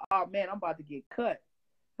 wow. Oh, man, I'm about to get cut.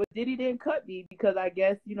 But Diddy didn't cut me because I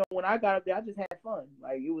guess, you know, when I got up there, I just had fun.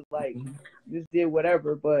 Like, it was like, just did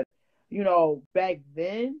whatever. But, you know, back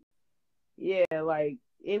then, yeah, like,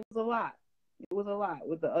 it was a lot. It was a lot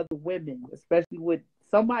with the other women, especially with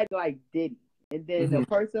somebody like Diddy. And then a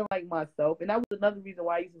person like myself. And that was another reason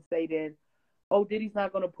why I used to say then, oh, Diddy's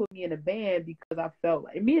not going to put me in a band because I felt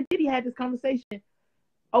like, and me and Diddy had this conversation.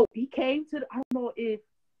 Oh, he came to, I don't know if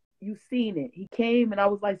you've seen it. He came and I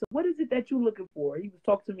was like, so what is it that you're looking for? He was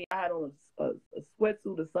talking to me. I had on a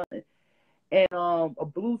sweatsuit or something and a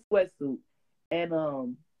blue sweatsuit. And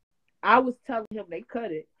I was telling him, they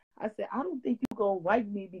cut it. I said, I don't think you're going to like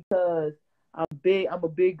me because I'm big. I'm a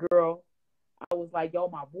big girl. I was like, yo,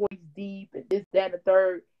 my voice deep and this, that, and the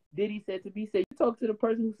third. Diddy said to me, you talk to the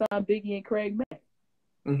person who signed Biggie and Craig Mack.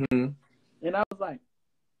 Mm-hmm. And I was like,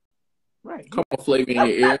 right. Come on, flavor in your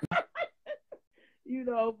ear. You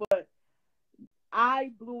know, but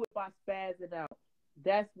I blew it by spazzing out.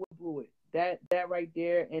 That's what blew it. That right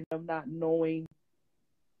there, and I'm not knowing,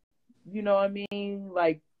 you know what I mean?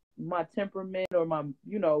 Like, my temperament or my,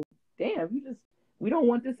 you know, damn, we don't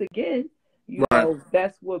want this again. You know,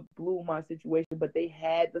 that's what blew my situation. But they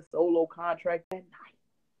had the solo contract that night.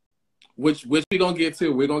 Which we're going to get to.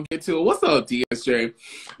 We're going to get to it. What's up, DSJ?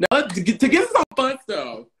 Now, to get to some fun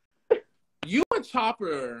stuff, you and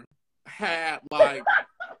Chopper had, like,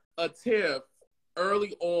 a tiff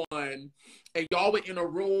early on, and y'all were in a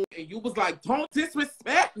room, and you was like, don't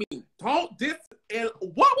disrespect me. And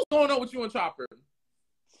what was going on with you and Chopper?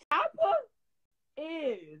 Chopper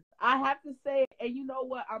is, I have to say, and you know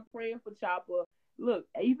what? I'm praying for Chopper. Look,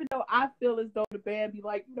 even though I feel as though the band be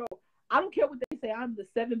like, you know, I don't care what they say. I'm the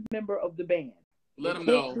seventh member of the band. Let them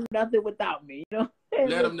know. Can't do nothing without me. You know.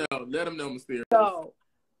 Let them know. Let them know, Mysterious. So,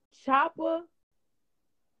 Chopper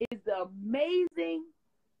is amazing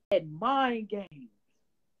at mind games.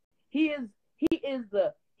 He is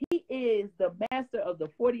the master of the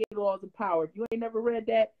 48 Laws of Power. If you ain't never read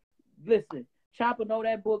that, listen. Chopper know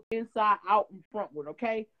that book inside, out, and frontward.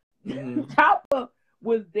 Okay. Mm-hmm. Chopper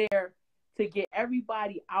was there to get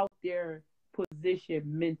everybody out there positioned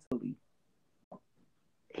mentally.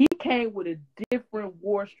 He came with a different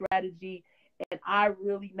war strategy, and I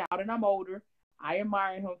really, now that I'm older, I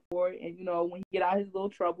admire him for it. And, you know, when he get out his little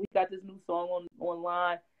trouble, he got this new song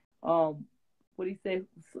online. What he said,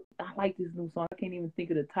 I like this new song. I can't even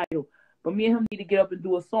think of the title. But me and him need to get up and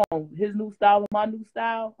do a song. His new style and my new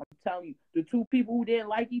style, I'm telling you, the two people who didn't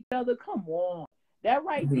like each other, come on. That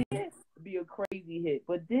right there would be a crazy hit.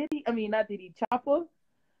 But Chopper,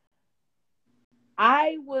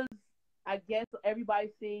 I guess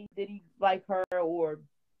everybody seen Diddy like her or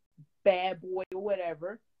Bad Boy or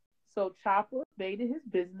whatever. So Chopper made it his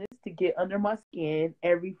business to get under my skin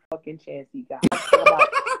every fucking chance he got.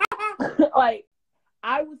 Like,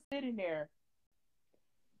 I was sitting there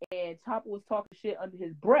and Chopper was talking shit under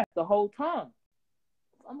his breath the whole time.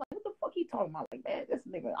 I'm like, what the fuck he talking about? Like, man, this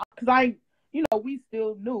nigga. Because you know, we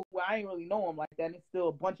still knew. Well, I ain't really know him like that. And it's still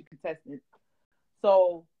a bunch of contestants.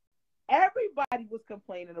 So Everybody was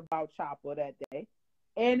complaining about Chopper that day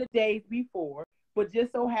and the days before, but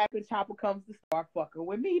just so happened Chopper comes to start fucking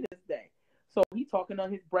with me this day. So he talking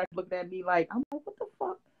on his breath, looking at me like, I'm like, what the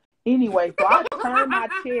fuck? Anyway, so I turned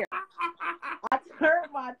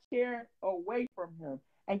my chair away from him.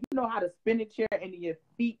 And you know how to spin a chair and your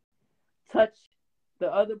feet touch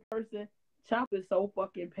the other person? Chopper is so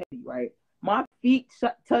fucking petty, right? My feet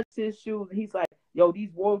touched his shoes, and he's like, yo,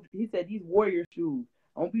 these warrior shoes.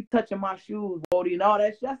 Don't be touching my shoes, Bodie, and all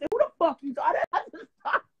that shit. I said, who the fuck you talking? I started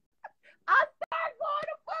going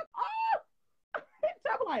the fuck off.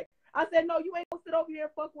 Chopper like, I said, no, you ain't gonna sit over here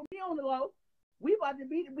and fuck with me on the low. We about to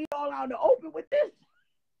be all out in the open with this.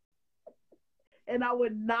 And I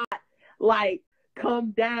would not, like,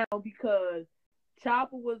 come down because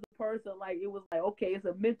Chopper was the person, like, it was like, okay, it's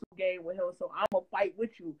a mental game with him, so I'm going to fight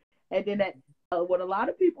with you. And then what a lot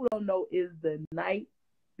of people don't know is the night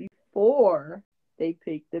before they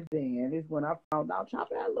picked the band is when I found out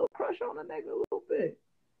Chopper had a little crush on the nigga a little bit.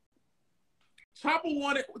 Chopper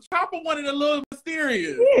wanted a little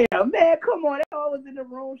mysterious. Yeah, man, come on. They always in the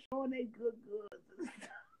room showing they good goods.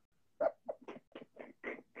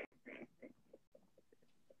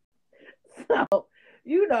 So,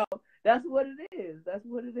 you know, that's what it is. That's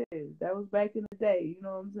what it is. That was back in the day. You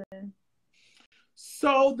know what I'm saying?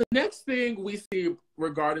 So the next thing we see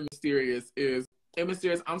regarding Mysterious is, and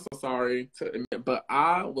Mysterious, I'm so sorry to admit, but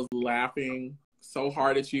I was laughing so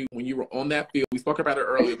hard at you when you were on that field. We spoke about it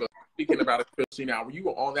earlier, but speaking about it especially now, when you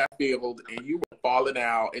were on that field and you were falling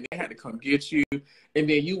out and they had to come get you, and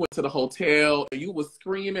then you went to the hotel and you were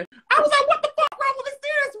screaming. I was like, what the fuck wrong with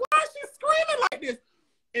Mysterious? Why is she screaming like this?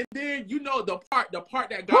 And then, you know, the part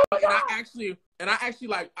that got me, and I actually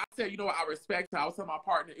like, I said, you know what, I respect her. I was telling my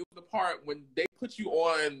partner, it was the part when they put you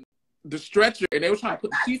on the stretcher and they were trying to put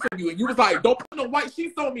the sheets on you, and you was like, don't put no white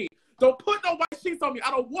sheets on me. Don't put no white sheets on me. I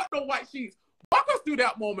don't want no white sheets. Walk us through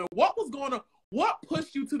that moment. What was going on? What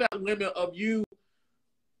pushed you to that limit of you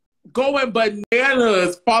going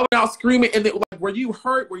bananas, falling out screaming, and then, like, were you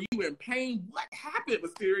hurt? Were you in pain? What happened,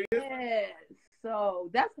 Mysterious? Yeah, so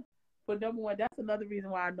that's... But number one, that's another reason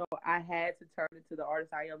why I know I had to turn into the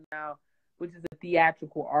artist I am now, which is a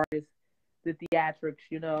theatrical artist, the theatrics,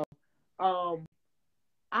 you know. I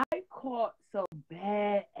caught some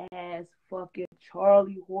badass fucking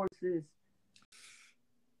Charlie horses.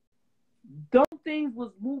 Those things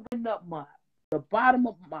was moving up the bottom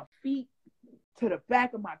of my feet to the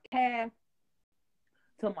back of my calf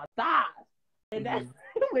to my thighs. And that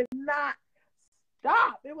would not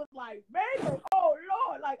stop. It was like, man, oh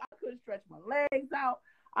Lord, like I couldn't stretch my legs out.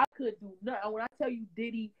 I couldn't do nothing. When I tell you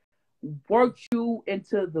Diddy worked you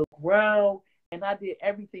into the ground and I did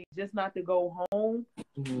everything just not to go home,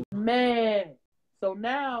 man. So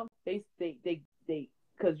now they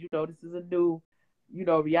because you know this is a new, you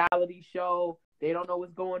know, reality show. They don't know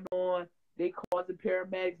what's going on. They call the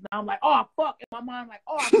paramedics. Now I'm like, oh fuck. In my mind, I'm like,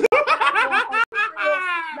 oh fuck.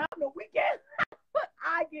 Now I'm the weekend.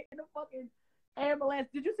 I get in the fucking ambulance.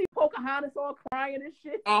 Did you see Pocahontas all crying and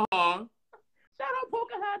shit? Shout out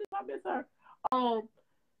Pocahontas. I miss her.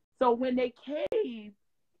 So when they came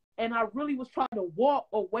and I really was trying to walk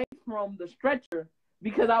away from the stretcher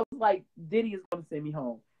because I was like, Diddy is going to send me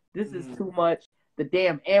home. This is too much. The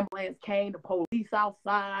damn ambulance came, the police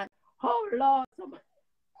outside. Oh, Lord.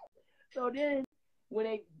 So then when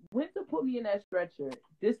they went to put me in that stretcher,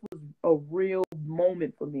 this was a real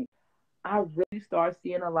moment for me. I really started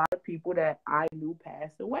seeing a lot of people that I knew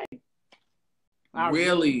passed away. I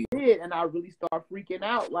really did, and I really started freaking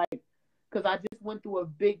out, like, because I just went through a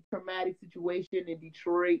big traumatic situation in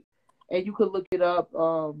Detroit, and you could look it up.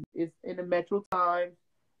 It's in the Metro Times.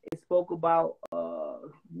 It spoke about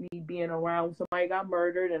me being around somebody got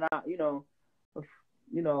murdered, and I,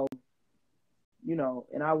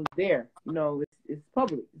 and I was there. You know, it's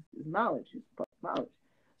public. It's knowledge. It's public knowledge.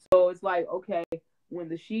 So it's like, okay, when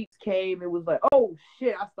the sheets came, it was like, oh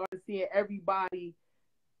shit! I started seeing everybody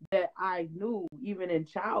that I knew, even in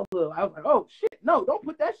childhood. I was like, oh shit, no, don't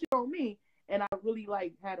put that shit on me. And I really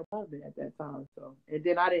like had a moment at that time. So, and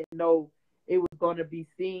then I didn't know it was going to be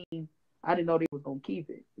seen. I didn't know they was going to keep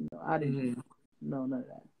it. You know, I didn't know none of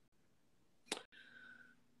that.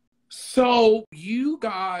 So you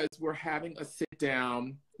guys were having a sit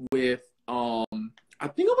down with, I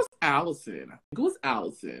think it was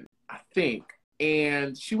Allison.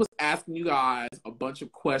 And she was asking you guys a bunch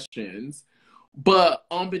of questions. But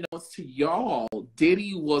unbeknownst to y'all,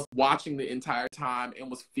 Diddy was watching the entire time and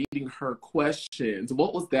was feeding her questions.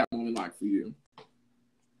 What was that moment like for you?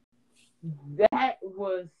 That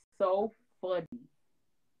was so funny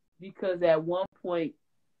because at one point,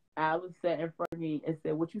 Alice sat in front of me and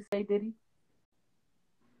said, "What you say, Diddy?"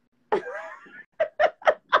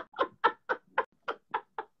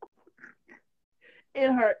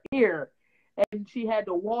 in her ear, and she had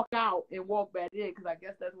to walk out and walk back in because I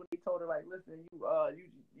guess that's when they told her, like, listen,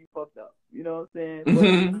 you fucked up. You know what I'm saying?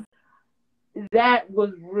 Mm-hmm. But that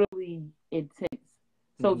was really intense.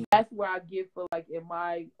 So Mm-hmm. that's where I get for, like, in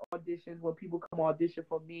my auditions, when people come audition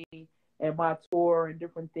for me and my tour and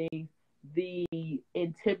different things, the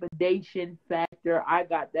intimidation factor, I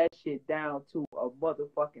got that shit down to a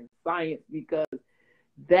motherfucking science, because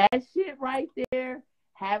that shit right there,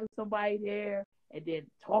 having somebody there and then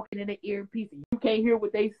talking in the earpiece and you can't hear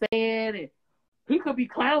what they saying, and he could be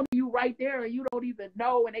clowning you right there and you don't even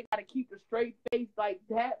know, and they got to keep a straight face. Like,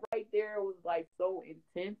 that right there was, like, so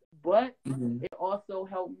intense. But Mm-hmm. it also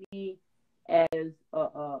helped me as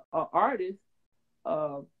a artist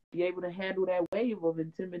be able to handle that wave of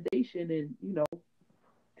intimidation and, you know,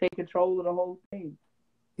 take control of the whole thing.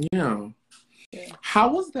 Yeah.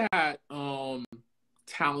 How was that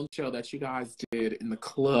talent show that you guys did in the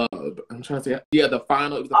club? I'm trying to say, yeah, the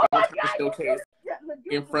final. It was the final talent showcase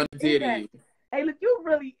in front of Diddy. Hey, look, you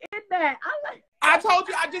really in that? I told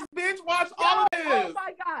you, I just binge watched all of this. Oh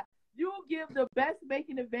my God, you give the best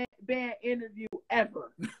making event band interview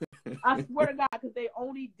ever. I swear to God, because they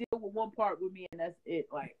only deal with one part with me, and that's it.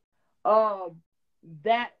 Like,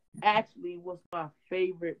 that actually was my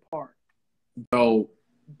favorite part. Oh.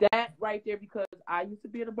 That right there, because I used to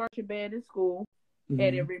be in a marching band in school, Mm-hmm.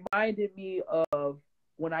 and it reminded me of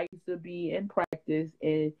when I used to be in practice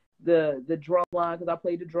and the drum line, because I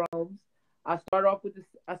played the drums. I started off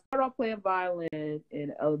playing violin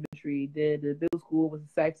in elementary. Then the middle school was the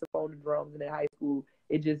saxophone and drums, and in high school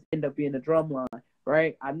it just ended up being the drum line.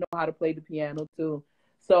 Right? I know how to play the piano too.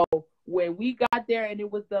 So when we got there and it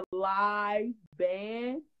was the live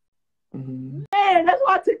band, mm-hmm. man, that's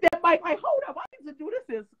why I took that mic. Like, hold up, I need to do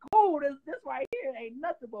this in school. This right here ain't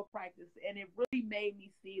nothing but practice, and it really made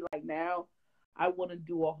me see, like, now I want to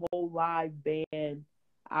do a whole live band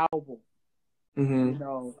album. Mm-hmm. You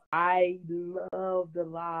know, I love the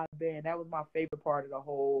live band. That was my favorite part of the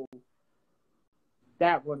whole.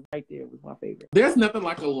 That one right there was my favorite. There's nothing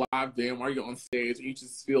like a live band where you're on stage and you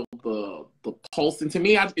just feel the pulse. And to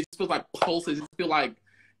me, it just feels like pulses. It just feels like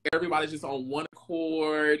everybody's just on one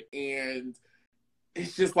accord, and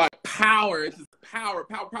it's just like power. It's just power.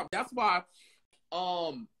 That's why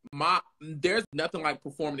there's nothing like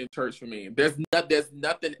performing in church for me. There's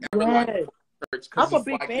nothing ever like church. I'm a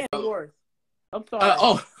big fan of yours. I'm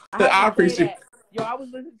sorry. I appreciate it. Yo, I was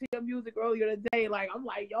listening to your music earlier today. Like, I'm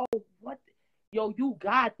like, yo, what? Yo, you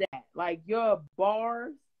got that. Like, your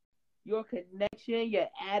bars, your connection, your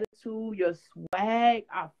attitude, your swag,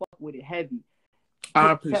 I fuck with it heavy.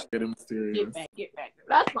 I appreciate it, Mysterious. Get back.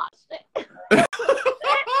 That's my shit.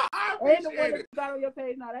 I Ain't the one appreciate that it. you got on your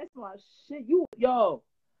page. No, that's my shit.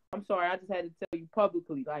 I'm sorry. I just had to tell you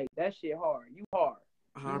publicly. Like, that shit hard. You hard.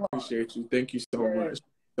 I appreciate you. Thank you so much.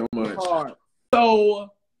 So You much. hard.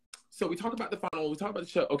 So we talked about the final. We talked about the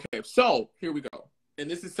show. Okay, so here we go. And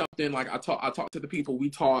this is something like I talked to the people we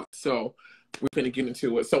talked. So we're going to get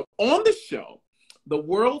into it. So on the show, the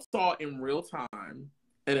world saw in real time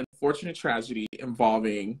an unfortunate tragedy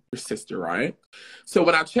involving your sister, right? So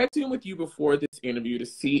when I checked in with you before this interview to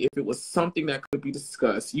see if it was something that could be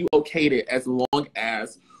discussed, you okayed it as long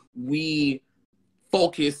as we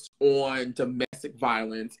focused on domestic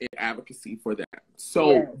violence and advocacy for that.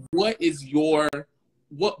 So what is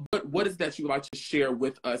what is that you would like to share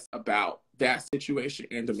with us about that situation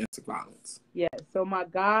and domestic violence? Yeah, so my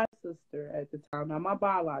god sister at the time, not my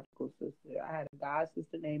biological sister, I had a god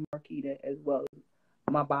sister named Marquita as well as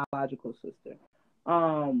my biological sister.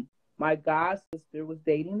 My god sister was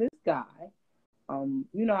dating this guy. You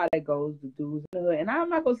know how that goes, the dudes in the hood. And I'm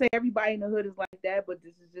not gonna say everybody in the hood is like that, but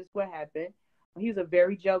this is just what happened. He was a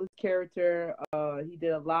very jealous character. He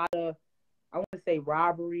did a lot of, I want to say,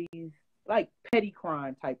 robberies, like petty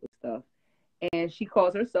crime type of stuff. And she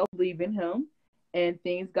calls herself leaving him, and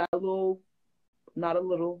things got a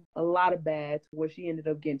lot of bad, to where she ended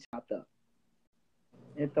up getting chopped up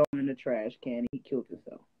and thrown in the trash can, and he killed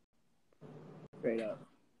himself. Straight up.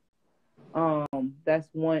 That's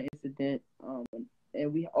one incident.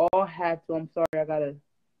 And we all have to, I'm sorry, I gotta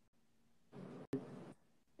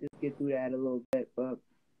just get through that a little bit, but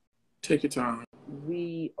take your time.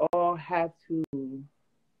 We all have to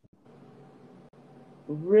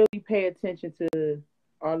really pay attention to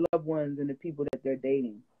our loved ones and the people that they're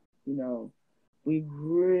dating. You know, we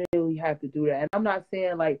really have to do that. And I'm not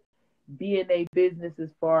saying like be in a business as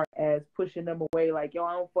far as pushing them away, like, yo,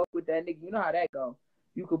 I don't fuck with that nigga. You know how that go.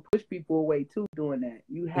 You could push people away too doing that.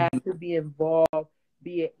 You have to be involved,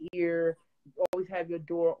 be an ear, always have your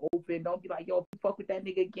door open. Don't be like, yo, if you fuck with that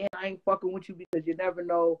nigga again, I ain't fucking with you, because you never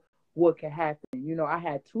know what could happen. You know, I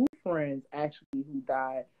had 2 friends actually who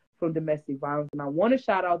died from domestic violence, and I want to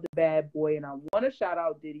shout out the bad boy, and I want to shout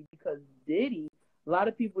out Diddy, because Diddy, a lot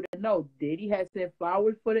of people didn't know, Diddy had sent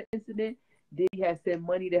flowers for the incident. Diddy had sent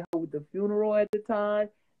money to help with the funeral at the time.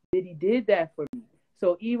 Diddy did that for me.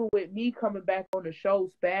 So even with me coming back on the show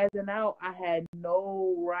spazzing out, I had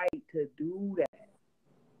no right to do that.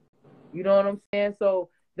 You know what I'm saying? So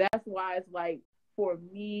that's why it's like, for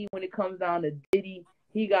me, when it comes down to Diddy,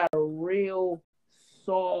 he got a real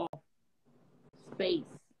soft space.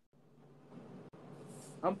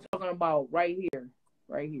 I'm talking about right here.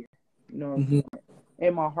 You know what I'm saying?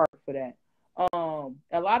 In my heart for that.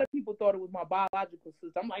 A lot of people thought it was my biological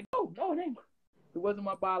sister. I'm like, no, it wasn't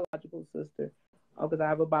my biological sister. Because I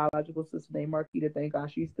have a biological sister named Marquita. Thank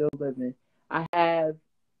God she's still living. I have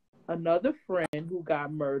another friend who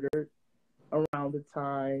got murdered around the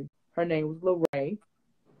time. Her name was Lorraine.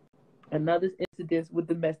 Another incident with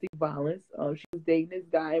domestic violence. She was dating this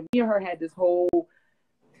guy, and me and her had this whole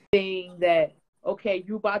thing that, okay,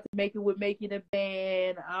 you about to make it with making a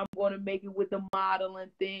band. I'm going to make it with the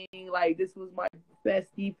modeling thing. Like, this was my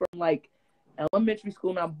bestie from, like, elementary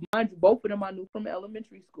school. Now, mind you, both of them I knew from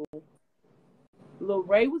elementary school.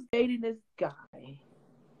 Lorraine was dating this guy,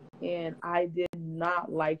 and I did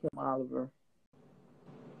not like him, Oliver.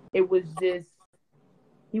 It was just,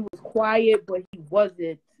 he was quiet, but he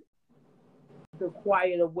wasn't the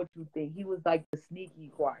quiet of what you think. He was like the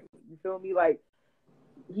sneaky quiet. You feel me? Like,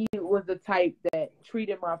 he was the type that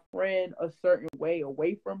treated my friend a certain way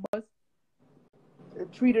away from us,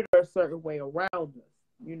 and treated her a certain way around us.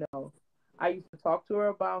 You know, I used to talk to her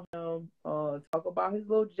about him, talk about his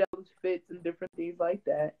little jealous fits and different things like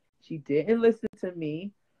that. She didn't listen to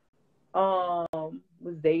me.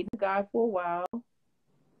 Was dating a guy for a while.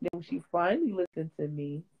 Then when she finally listened to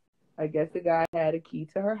me, I guess the guy had a key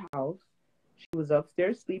to her house. She was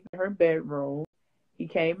upstairs sleeping in her bedroom. He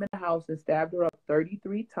came in the house and stabbed her up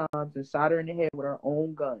 33 times and shot her in the head with her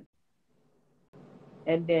own gun.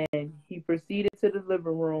 And then he proceeded to the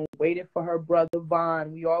living room, waited for her brother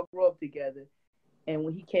Vaughn. We all grew up together. And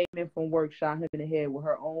when he came in from work, shot him in the head with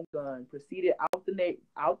her own gun. Proceeded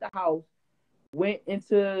out the house, went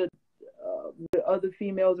into the other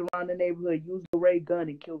females around the neighborhood, used the ray gun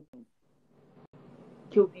and killed them.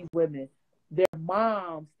 Killed these women. Their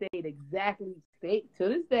mom stayed to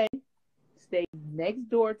this day, stayed next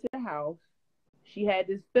door to the house. She had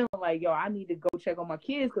this feeling like, yo, I need to go check on my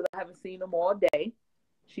kids because I haven't seen them all day.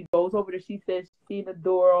 She goes over there. She says she's seen the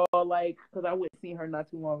door all like, because I went and seen her not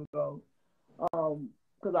too long ago.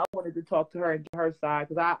 Because I wanted to talk to her and get her side.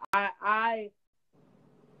 Because I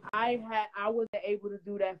wasn't able to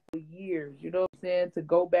do that for years. You know what I'm saying? To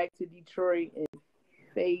go back to Detroit and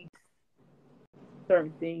face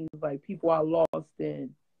certain things like people I lost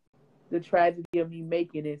and the tragedy of me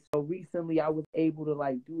making it. So recently I was able to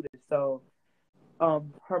like do this. So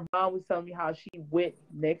her mom was telling me how she went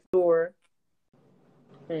next door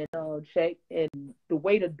and checked, and the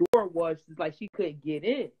way the door was, like she couldn't get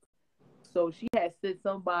in. So she had sent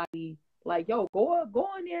somebody like, yo, go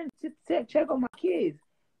in there and check on my kids.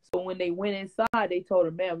 So when they went inside, they told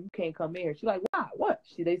her, ma'am, you can't come in here. She's like, why? What?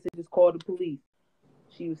 They said, just call the police.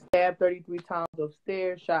 She was stabbed 33 times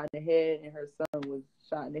upstairs, shot in the head, and her son was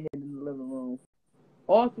shot in the head in the living room.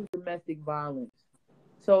 All through domestic violence.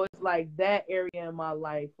 So it's like that area in my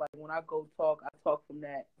life, like when I go talk, I talk from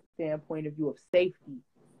that standpoint of view of safety,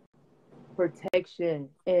 protection,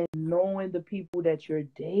 and knowing the people that you're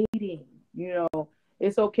dating. You know,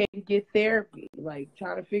 it's okay to get therapy, like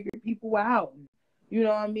trying to figure people out. You know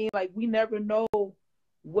what I mean? Like, we never know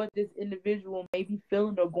what this individual may be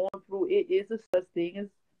feeling or going through. It is a such thing as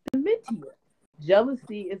dementia.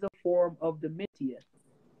 Jealousy is a form of dementia.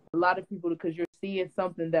 A lot of people, because you're seeing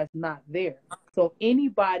something that's not there. So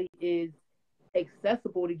anybody is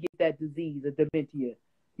accessible to get that disease, a dementia.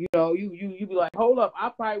 You know, you be like, hold up, I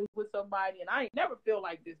probably was with somebody and I ain't never felt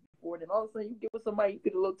like this before. Then all of a sudden you get with somebody, you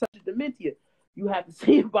get a little touch of dementia. You have to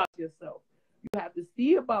see about yourself. You have to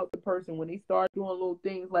see about the person when they start doing little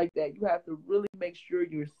things like that. You have to really make sure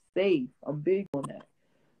you're safe. I'm big on that.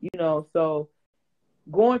 You know, so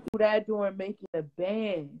going through that during making a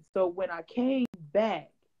band. So when I came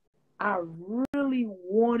back, I really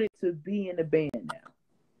wanted to be in the band now.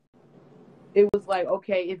 It was like,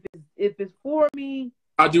 okay, if it's for me,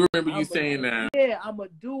 I do remember you saying that. Yeah, I'm going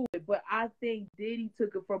to do it. But I think Diddy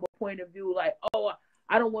took it from a point of view like, oh,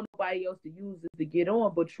 I don't want nobody else to use this to get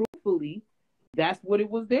on. But truthfully, that's what it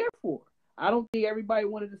was there for. I don't think everybody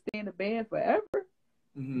wanted to stay in the band forever.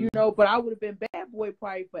 Mm-hmm. You know, but I would have been bad boy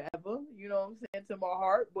probably forever. You know what I'm saying, to my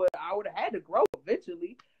heart. But I would have had to grow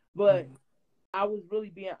eventually. But I was really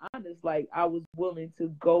being honest. Like, I was willing to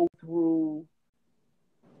go through.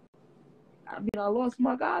 I mean, I lost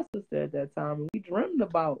my god sister at that time, and we dreamed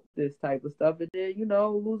about this type of stuff. And then,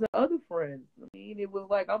 losing other friends. I mean, it was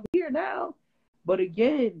like, I'm here now. But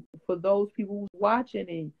again, for those people who's watching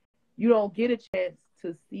and you don't get a chance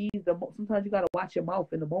to see sometimes you got to watch your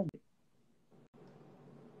mouth in the moment.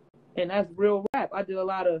 And that's real rap. I did a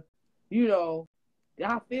lot of,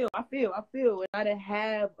 I feel, and I didn't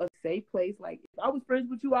have a safe place. Like, if I was friends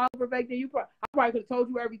with you, Oliver, back then, I probably could have told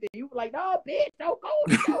you everything. You were like, no, bitch, don't go.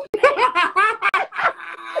 Don't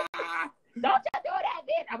you do that,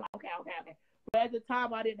 bitch. I'm like, okay. But at the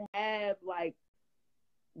time, I didn't have, like,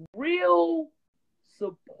 real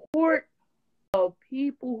support of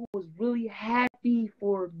people who was really happy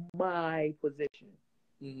for my position.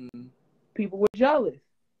 Mm-hmm. People were jealous.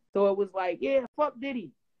 So it was like, yeah, fuck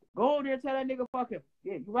Diddy. Go over there and tell that nigga fuck him.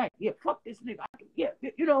 Yeah, you're right. Yeah, fuck this nigga. Yeah,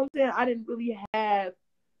 you know what I'm saying? I didn't really have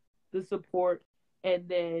the support. And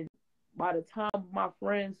then by the time my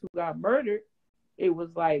friends who got murdered, it was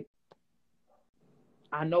like,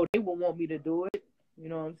 I know they would want me to do it. You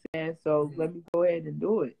know what I'm saying? So let me go ahead and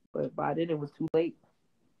do it. But by then it was too late.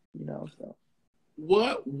 So.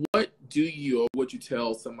 What do you, or would you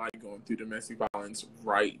tell somebody going through domestic violence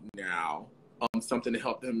right now? Something to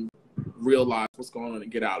help them realize what's going on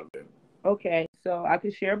and get out of it. Okay, so I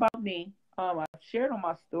could share about me. I shared on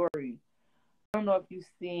my story. I don't know if you've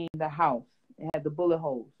seen the house. It had the bullet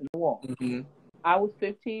holes in the wall. Mm-hmm. I was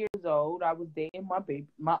 15 years old. I was dating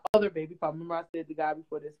my other baby. If I remember, I said the guy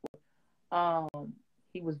before this one.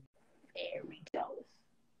 He was very jealous.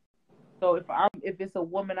 So if it's a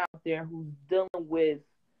woman out there who's dealing with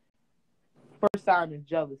first sign of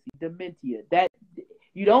jealousy, dementia, that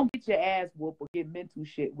you don't get your ass whooped or get mental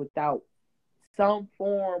shit without some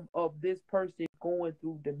form of this person going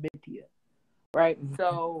through dementia, right? Mm-hmm.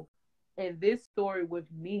 So in this story with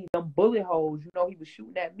me, them bullet holes, he was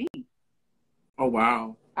shooting at me. Oh,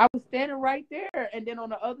 wow. I was standing right there. And then on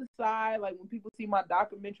the other side, like when people see my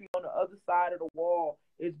documentary, on the other side of the wall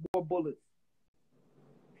is more bullets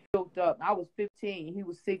filled up. I was 15. He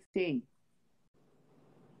was 16.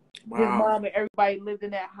 Wow. His mom and everybody lived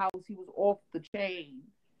in that house. He was off the chain.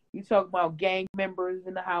 You talking about gang members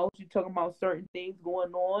in the house. You talking about certain things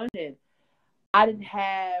going on. And I didn't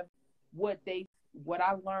have what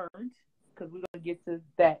I learned, because we're going to get to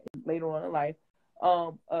that later on in life,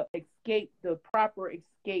 the proper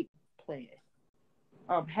escape plan.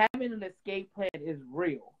 Having an escape plan is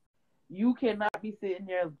real. You cannot be sitting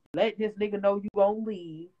there, let this nigga know you gonna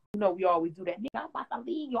leave. We always do that. Nigga, I'm about to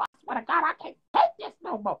leave you. I swear to God, I can't take this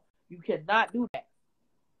no more. You cannot do that.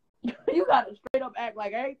 You gotta straight up act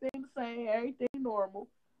like everything the same, everything normal.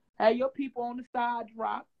 Have your people on the side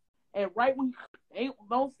drop. And right when you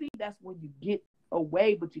don't see, that's when you get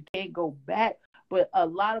away, but you can't go back. But a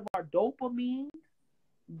lot of our dopamine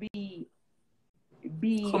be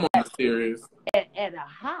come on, serious at a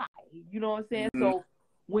high. You know what I'm saying? Mm-hmm. So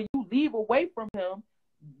when you leave away from him,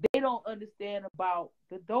 they don't understand about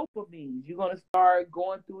the dopamines. You're going to start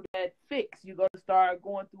going through that fix. You're going to start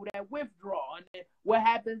going through that withdrawal. And then what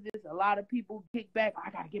happens is a lot of people kick back.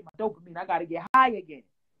 I got to get my dopamine. I got to get high again.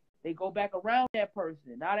 They go back around that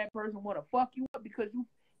person. Now that person want to fuck you up because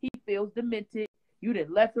he feels demented. You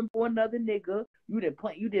done left him for another nigga. You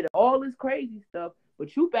did all this crazy stuff,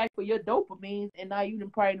 but you back for your dopamines, and now you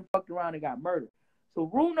done probably fucked around and got murdered. So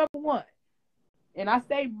rule number one, and I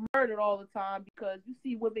say murdered all the time because you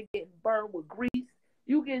see women getting burned with grease.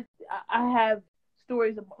 I have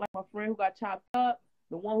stories of like my friend who got chopped up,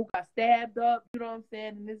 the one who got stabbed up. You know what I'm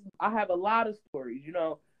saying? And I have a lot of stories,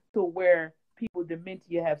 to where people with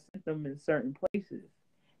dementia have symptoms in certain places,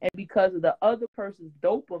 and because of the other person's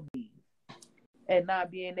dopamine and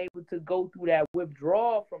not being able to go through that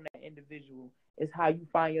withdrawal from that individual is how you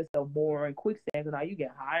find yourself more in quicksand. So now you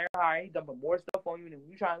get higher and higher. He's dumping more stuff on you, and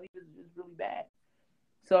when you try to leave, it's really bad.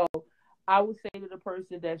 So I would say to the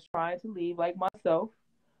person that's trying to leave, like myself,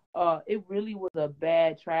 it really was a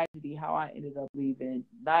bad tragedy how I ended up leaving.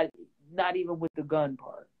 Not even with the gun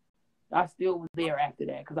part. I still was there after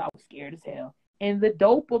that because I was scared as hell. And the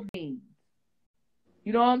dopamine.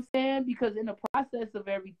 You know what I'm saying? Because in the process of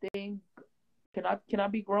everything, can I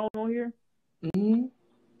be grown on here? Mm-hmm.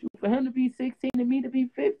 For him to be 16 and me to be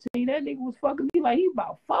 15, that nigga was fucking me like he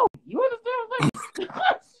about 40. You understand what I'm saying?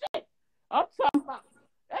 Shit. I'm talking about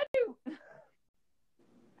that dude.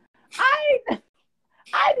 I didn't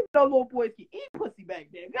even know little boys could eat pussy back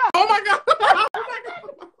then. God. Oh my God.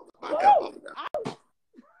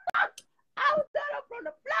 I was done up from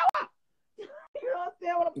the floor. You know what I'm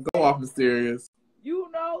saying? What I'm Go saying? off mysterious.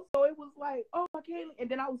 So it was like, oh, I can't. And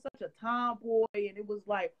then I was such a tomboy, and it was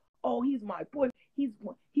like, oh, he's my boy. He's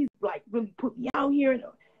like really put me out here. And,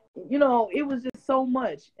 you know, it was just so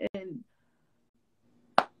much. And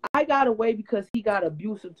I got away because he got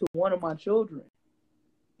abusive to one of my children.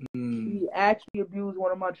 He actually abused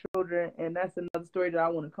one of my children, and that's another story that I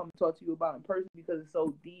want to come talk to you about in person because it's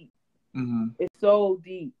so deep. It's so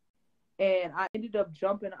deep. And I ended up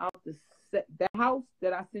jumping out the house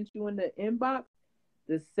that I sent you in the inbox,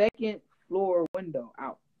 the second floor window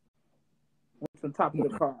out. Went to the top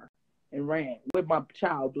of the car and ran with my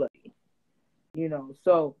child bloody. You know,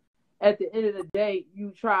 so at the end of the day,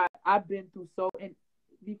 I've been through so, and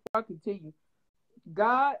before I continue,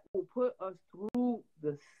 God will put us through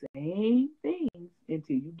the same things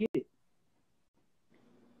until you get it.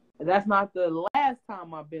 And that's not the last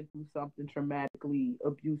time I've been through something traumatically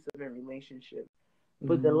abusive in relationship.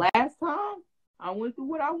 But the last time I went through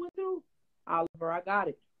what I went through, Oliver, I got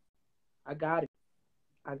it. I got it.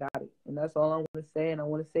 And that's all I want to say. And I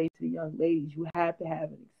want to say to the young ladies, you have to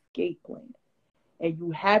have an escape plan. And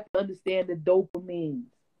you have to understand the dopamine.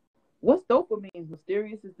 What's dopamine?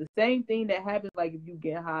 Mysterious is the same thing that happens like if you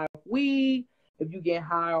get high off weed, if you get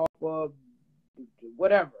high off of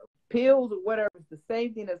whatever, pills or whatever. It's the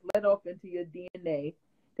same thing that's let off into your DNA.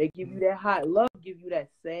 They give you that high. Love give you that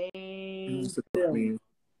same feeling.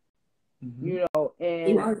 You know,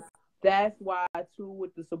 and that's why too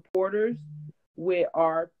with the supporters, with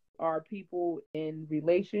our people in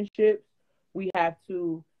relationships, we have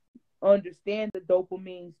to understand the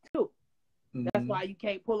dopamines too. That's why you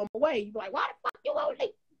can't pull them away. You be like, why the fuck you won't leave?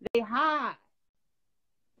 They high.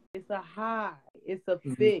 It's a high. It's a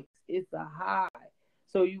fix. It's a high.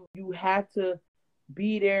 So you have to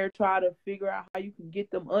be there, try to figure out how you can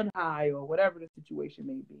get them unhigh or whatever the situation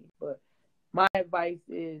may be. But my advice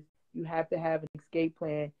is you have to have an escape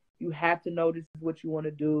plan. You have to know this is what you want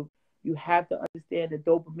to do. You have to understand that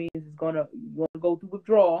dopamine is you want to go through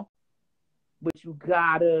withdrawal, but you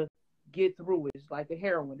gotta get through it. It's like a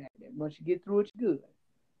heroin addict. Once you get through it, you're good.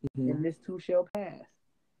 And this too shall pass.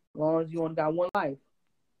 As long as you only got one life.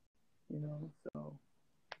 You know, so.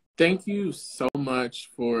 Thank you so much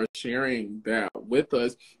for sharing that with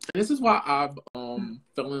us. And this is why I've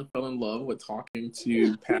fell in love with talking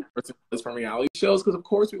to past personalities from reality shows, because of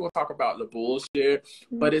course we're going to talk about the bullshit,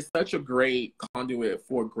 but it's such a great conduit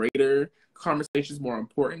for greater conversations, more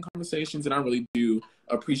important conversations, and I really do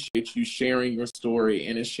appreciate you sharing your story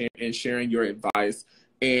and sharing your advice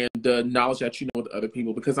and the knowledge that you know with other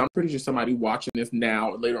people, because I'm pretty sure somebody watching this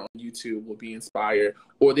now or later on YouTube will be inspired,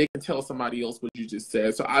 or they can tell somebody else what you just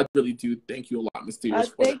said. So I really do thank you a lot,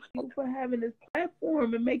 Mysterious. Thank you for having this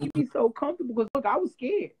platform and making me so comfortable, because look, I was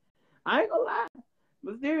scared. I ain't gonna lie.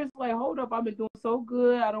 Mysterious, like, hold up, I've been doing so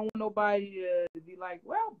good. I don't want nobody to be like,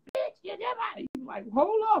 well, bitch, you never. You like,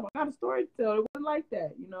 hold up, I got a story to tell. It wasn't like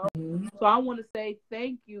that, you know? So I want to say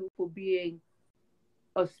thank you for being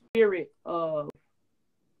a spirit of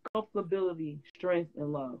comfortability, strength,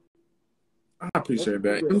 and love. I appreciate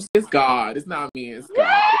that. It's God. It's not me. It's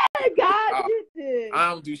God. Yeah, God did this. I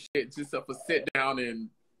don't do shit just to sit down and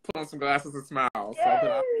put on some glasses and smile. So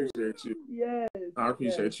I appreciate you. Yes. I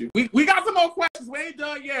appreciate you. We got some more questions. We ain't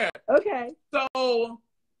done yet. Okay. So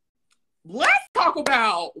let's talk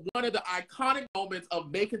about one of the iconic moments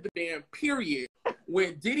of Making the Band, period,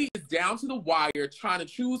 when Diddy is down to the wire trying to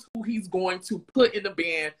choose who he's going to put in the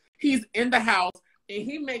band. He's in the house, and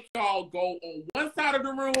he makes y'all go on one side of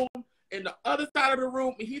the room and the other side of the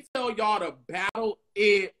room, and he tell y'all to battle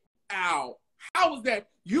it out. How was that?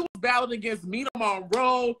 You was battling against Mina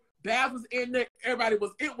Monroe. Baz was in there. Everybody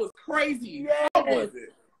was. It was crazy. Yes. How was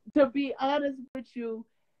it? To be honest with you,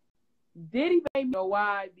 Diddy made me know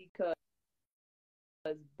why, because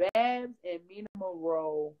Baz and Mina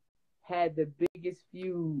Monroe had the biggest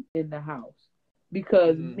feud in the house.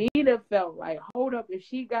 Because Mina felt like, hold up, if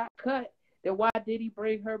she got cut, then why did he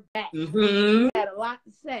bring her back? He had a lot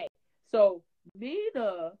to say. So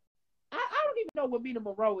Mina, I don't even know what Mina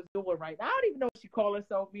Monroe is doing right now. I don't even know if she calls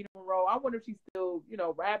herself Mina Monroe. I wonder if she's still,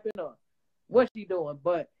 rapping or what she doing.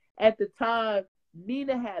 But at the time,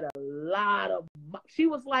 Mina had a lot of, she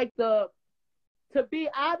was like to be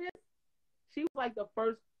honest, she was like the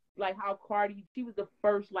first, like how she was the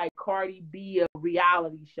first like Cardi B a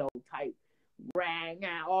reality show type. Rang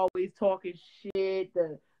out, always talking shit,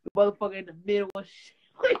 the motherfucker in the middle of shit,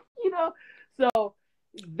 So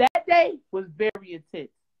that day was very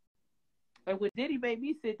intense. And when Diddy made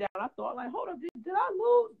me sit down, I thought, like, hold up, did I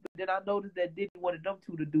lose? But then I noticed that Diddy wanted them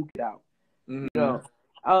two to duke it out.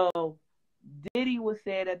 Diddy was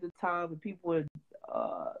saying at the time, and people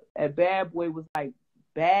at Bad Boy was like,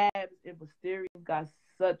 Babs and Mysterious got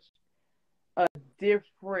such a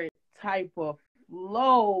different type of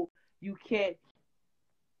flow. You can't.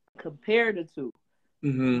 compare the two.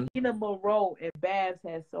 Mm-hmm. Nina Monroe and Babs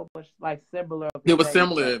had so much like similar. It was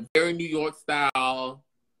similar, very New York style,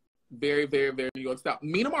 very, very, very New York style.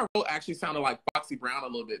 Nina Monroe actually sounded like Foxy Brown a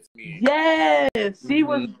little bit to me. Yes, she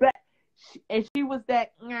was back, and she was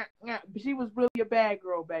that. She was really a bad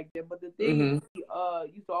girl back then. But the thing is,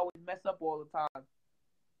 used to always mess up all the time,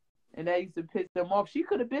 and that used to piss them off. She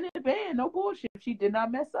could have been in the band, no bullshit. She did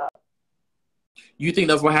not mess up. You think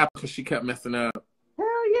that's what happened because she kept messing up? Hell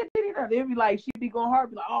yeah, Diddy. They'd be like, she'd be going hard,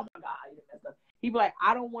 be like, oh my God, you messed up. He'd be like,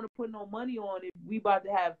 I don't want to put no money on it. We about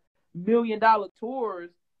to have $1 million tours,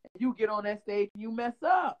 and you get on that stage and you mess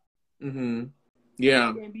up. Mm-hmm. Yeah.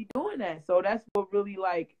 You can't be doing that. So that's what really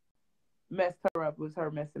like messed her up, was her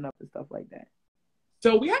messing up and stuff like that.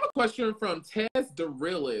 So we have a question from Tess the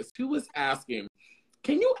Realist, who was asking,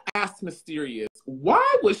 can you ask Mysterious,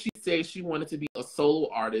 why would she say she wanted to be a solo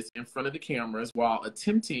artist in front of the cameras while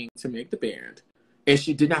attempting to make the band? And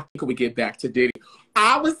she did not think it would get back to Diddy.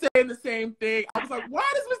 I was saying the same thing. I was like, why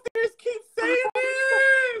does Mysterious keep saying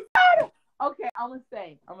this? Okay, I'm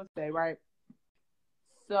gonna say, right?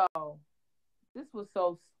 So, this was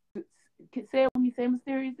so, say it when you say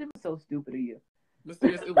Mysterious, it was so stupid of you.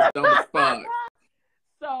 Mysterious, it was dumb as fuck.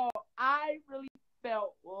 So, I really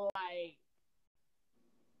felt like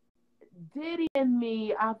Diddy and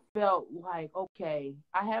me, I felt like, okay,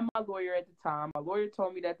 I had my lawyer at the time. My lawyer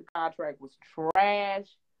told me that the contract was trash,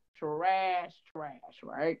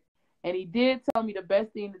 right? And he did tell me the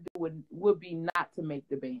best thing to do would be not to make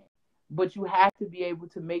the band. But you have to be able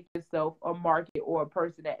to make yourself a market or a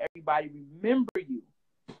person that everybody remember you.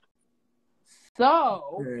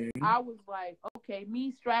 So I was like, okay,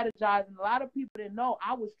 me strategizing. A lot of people didn't know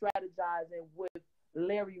I was strategizing with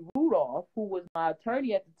Larry Rudolph, who was my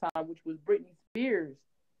attorney at the time, which was Britney Spears'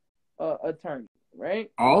 attorney, right?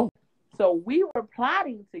 Oh. So we were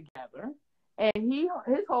plotting together, and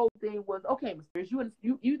his whole thing was, okay, Mr. Spears,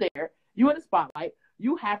 you there, you in the spotlight,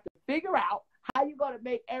 you have to figure out how you gonna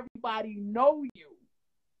make everybody know you.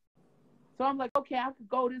 So I'm like, okay, I could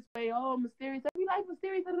go this way, oh, Mysterious, we like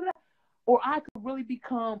Mysterious, da, da, da. Or I could really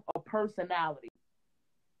become a personality.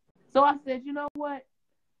 So I said, you know what?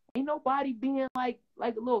 Ain't nobody being like a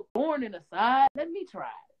little thorn in the side. Let me try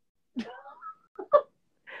it.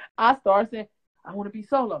 I started saying, I want to be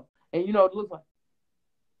solo. And, it looks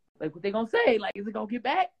like what they going to say? Like, is it going to get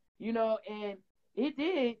back? And it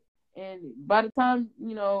did. And by the time,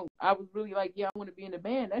 I was really like, yeah, I want to be in the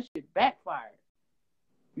band, that shit backfired.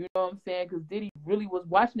 You know what I'm saying? Because Diddy really was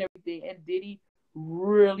watching everything, and Diddy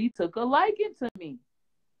really took a liking to me.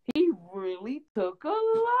 He really took a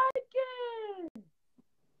liking.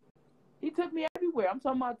 He took me everywhere. I'm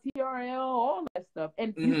talking about TRL, all that stuff.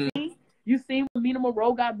 And you seen when Nina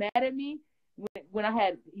Monroe got mad at me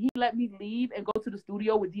when he let me leave and go to the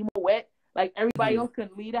studio with Demo Wet. Like everybody else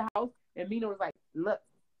couldn't leave the house. And Mina was like, look,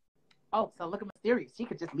 so look at Mysterious. She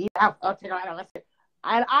could just leave the house. Oh, take her out. Let's get.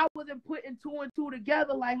 And I wasn't putting two and two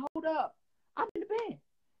together. Like, hold up. I'm in the band.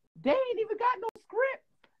 They ain't even got no script.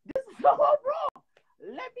 This is so wrong.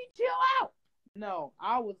 Let me chill out. No,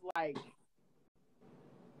 I was like,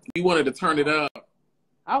 you wanted to turn it up.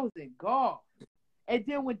 I was in gall. And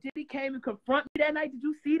then when Diddy came and confronted me that night, did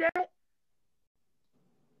you see that?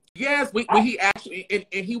 Yes, when he actually,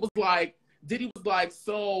 and he was like, Diddy was like,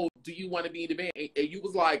 so do you want to be in the band? And you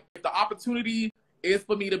was like, if the opportunity is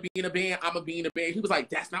for me to be in a band, I'm going to be in a band. He was like,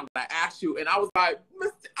 that's not what I asked you. And I was like,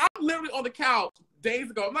 I'm literally on the couch days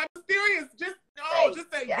ago. I'm like, Mysterious,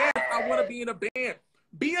 just say, yes, I want to be in a band.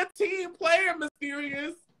 Be a team player,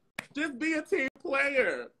 Mysterious. Just be a team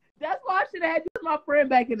player. That's why I should have had you as my friend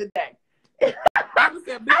back in the day. I just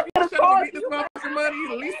said, bitch, you should have get this motherfucking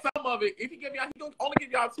money, at least some of it. If he give y'all, he gonna only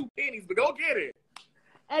give y'all 2 pennies, but go get it.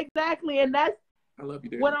 Exactly, and that's I love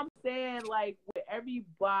you, Dad. What I'm saying. Like with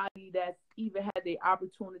everybody that's even had the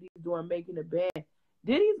opportunity during making a band,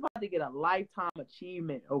 Diddy's about to get a Lifetime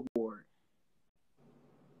Achievement Award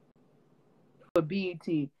for BET,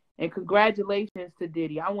 and congratulations to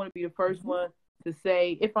Diddy. I want to be the first one to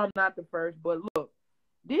say, if I'm not the first, but look,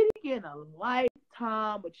 Diddy getting a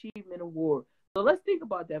Lifetime Achievement Award. So let's think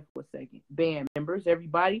about that for a second. Band members,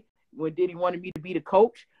 everybody, when Diddy wanted me to be the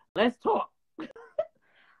coach, let's talk.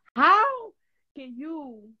 How can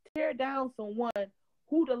you tear down someone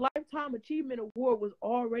who the Lifetime Achievement Award was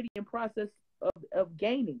already in process of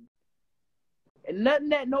gaining? And nothing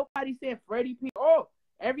that nobody said, Freddie P. Oh,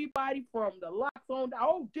 everybody from the Locks on down.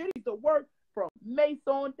 Oh, Diddy's the work from Mace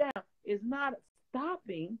on down is not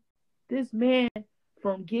stopping this man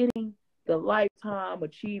from getting the Lifetime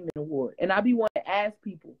Achievement Award. And I be wanting to ask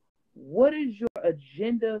people, what is your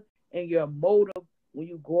agenda and your motive when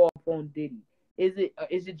you go off on Diddy? Is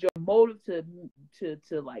it your motive to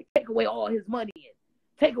like take away all his money and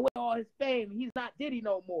take away all his fame? He's not Diddy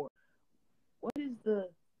no more. What is the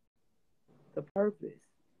purpose?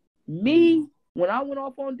 Me, when I went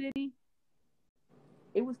off on Diddy,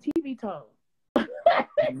 it was TV time.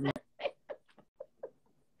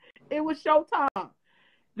 It was showtime.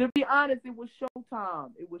 To be honest, it was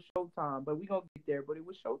showtime. It was showtime. But we're going to get there. But it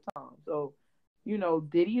was showtime. So, you know,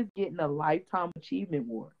 Diddy is getting a Lifetime Achievement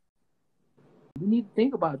Award. You need to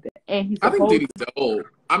think about that. And he's I think Diddy's dope.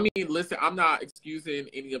 I mean, listen, I'm not excusing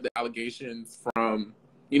any of the allegations from,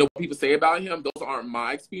 you know, what people say about him. Those aren't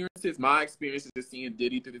my experiences. My experience is just seeing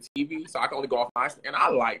Diddy through the TV. So I can only go off my experience. And I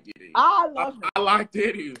like Diddy. I love him. I like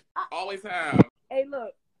Diddy. Always have. Hey,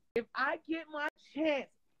 look, if I get my chance,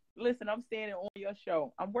 listen, I'm standing on your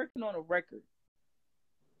show. I'm working on a record.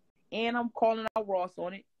 And I'm calling out Ross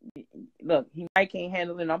on it. Look, he might can't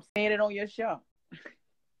handle it. And I'm saying it on your show.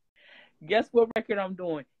 Guess what record I'm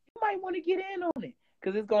doing? You might want to get in on it.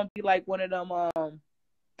 Because it's going to be like one of them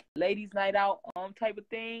ladies' night out type of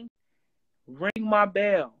thing. Ring my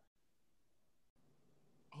bell.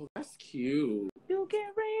 Oh, that's cute. You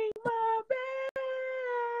can ring my bell.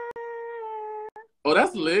 Oh,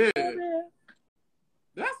 that's lit.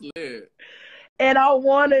 That's lit. And I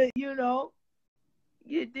want to, you know,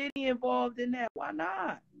 get Diddy involved in that. Why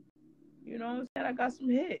not? You know what I'm saying? I got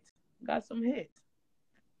some hits.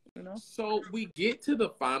 You know? So we get to the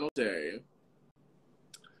final day.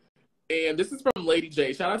 And this is from Lady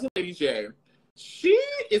J. Shout out to Lady J. She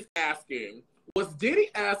is asking, was Diddy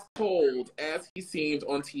as cold as he seemed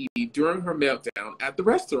on TV during her meltdown at the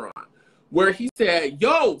restaurant? Where he said,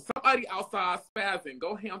 yo, somebody outside spazzing,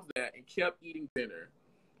 go handle that, and kept eating dinner.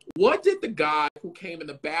 What did the guy who came in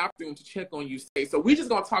the bathroom to check on you say? So we just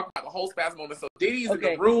going to talk about the whole spaz moment. So Diddy's in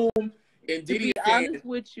the room, and Diddy is saying... To be honest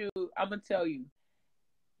with you, I'm going to tell you,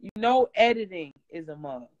 you know, editing is a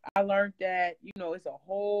mug. I learned that, you know, it's a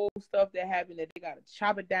whole stuff that happened that they got to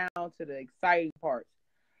chop it down to the exciting parts.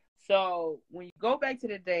 So when you go back to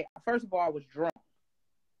the day, first of all, I was drunk.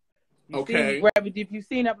 If you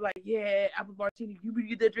seen, I'm like, yeah, apple martini, you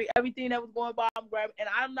get the drink, everything that was going by, I'm grabbing. And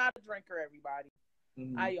I'm not a drinker, everybody.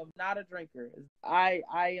 Mm-hmm. I am not a drinker. I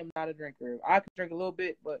am not a drinker. I could drink a little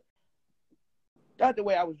bit, but not the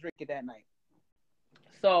way I was drinking that night.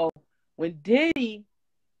 So when Diddy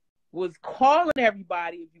was calling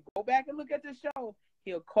everybody, if you go back and look at the show,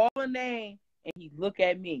 he'll call a name and he'd look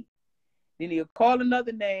at me. Then he'll call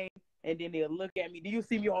another name and then he'll look at me. Do you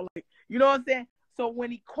see me all like, you know what I'm saying? So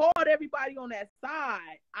when he called everybody on that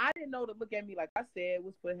side, I didn't know to look at me, like I said, it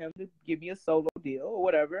was for him to give me a solo deal or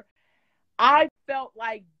whatever. I felt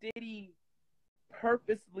like Diddy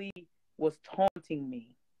purposely was taunting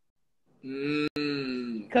me.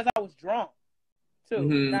 Because I was drunk, too.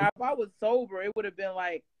 Mm-hmm. Now, if I was sober, it would have been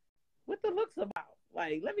like, what the looks about?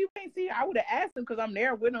 Like, let me wait and see. I would have asked him because I'm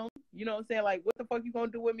there with him. You know what I'm saying? Like, what the fuck you going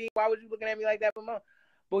to do with me? Why was you looking at me like that for months?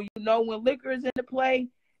 But you know, when liquor is in the play,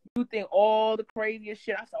 you think all the craziest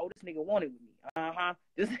shit. I said, oh, this nigga wanted with me.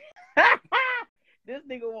 This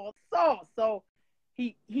nigga wants sauce. So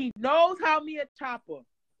he knows how me and Chopper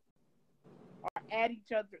are at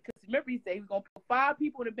each other. Because remember, he said he was going to put 5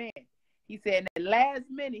 people in the band. He said in the last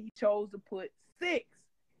minute, he chose to put 6.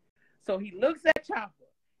 So he looks at Chopper.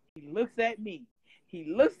 He looks at me. He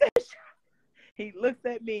looks at Chopper. He looks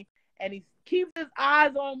at me. And he keeps his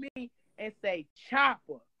eyes on me and say,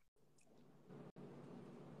 Chopper.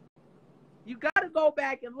 You got to go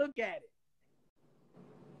back and look at it.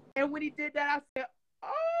 And when he did that, I said,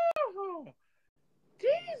 oh,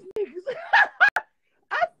 these niggas.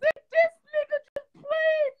 I said, this nigga just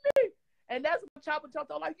played me. And that's when Chopper talked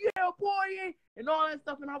like, yeah, boy, and all that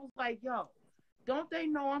stuff. And I was like, yo, don't they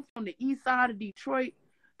know I'm from the east side of Detroit?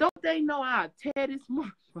 Don't they know I tear this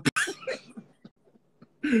motherfucker?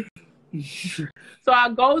 So I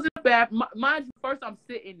goes in the back. Mind you, first I'm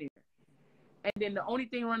sitting there. And then the only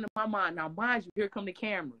thing running in my mind, now mind you, here come the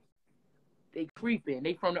cameras. They creeping.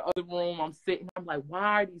 They from the other room. I'm sitting. I'm like,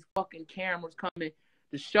 why are these fucking cameras coming?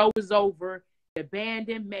 The show is over. The band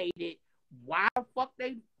done made it. Why the fuck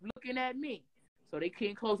they looking at me? So they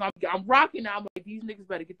can't close. I'm rocking now. I'm like, these niggas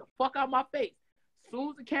better get the fuck out of my face. As soon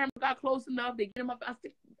as the camera got close enough, they get in my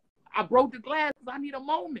face. I broke the glass because I need a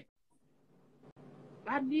moment.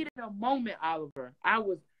 I needed a moment, Oliver. I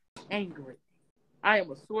was angry. I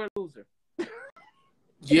am a sore loser.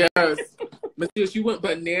 Yes. Matthias, you went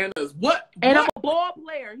bananas. What? And I'm a ball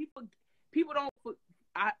player. People don't.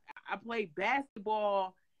 I played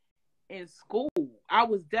basketball in school. I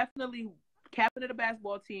was definitely captain of the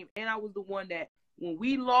basketball team, and I was the one that when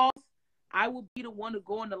we lost, I would be the one to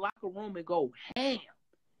go in the locker room and go ham.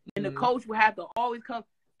 And the coach would have to always come,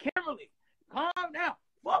 Kimberly, calm down.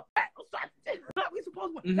 Fuck back. We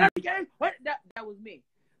supposed to win every game. That was me.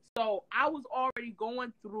 So I was already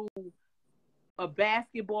going through a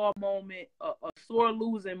basketball moment, a sore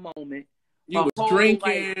losing moment. You was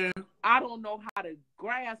drinking. Like, I don't know how to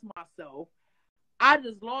grasp myself. I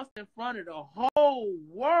just lost in front of the whole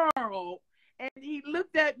world. And he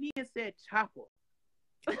looked at me and said, Chopper.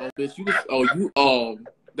 Oh, bitch,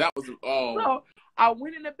 that was, So I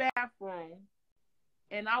went in the bathroom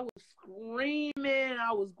and I was screaming.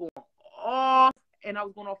 I was going off and I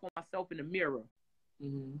was going off on myself in the mirror.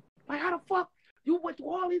 Mm-hmm. Like, how the fuck you went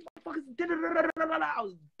through all these motherfuckers? I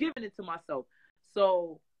was giving it to myself.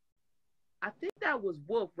 So I think that was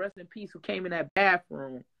Wolf, rest in peace, who came in that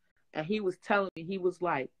bathroom and he was telling me, he was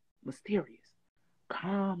like, Mysterious,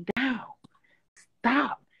 calm down.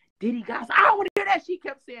 Stop. Diddy got, I don't want to hear that. She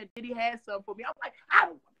kept saying Diddy had something for me. I'm like,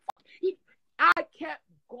 I kept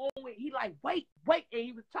going. He like, wait. And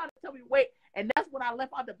he was trying to tell me to wait. And that's when I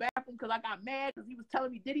left out the bathroom because I got mad because he was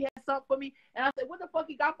telling me Diddy had something for me. And I said, what the fuck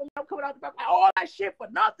he got for me? I'm coming out the bathroom. Like, all that shit for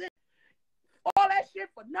nothing.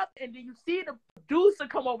 And then you see the producer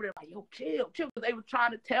come over there like, yo, chill. Because they were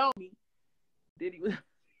trying to tell me Diddy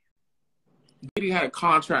had a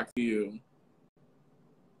contract for you.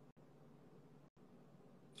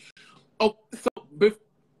 Oh,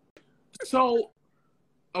 so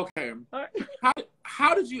okay.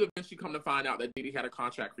 How did you eventually come to find out that Diddy had a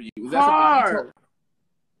contract for you? Was that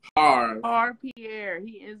Hard. Hard, Pierre.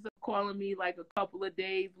 He ends up calling me like a couple of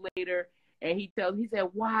days later, and he said,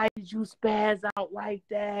 why did you spaz out like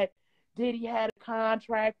that? Diddy had a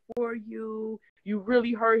contract for you. You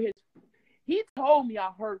really hurt his. He told me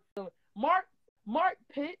I hurt him. Mark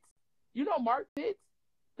Pitts. You know Mark Pitts,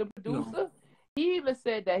 the producer? No. He even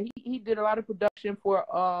said that he did a lot of production for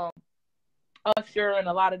Usher and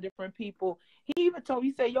a lot of different people. He even told me,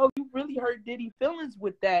 he said, yo, you really hurt Diddy feelings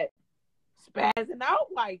with that spazzing out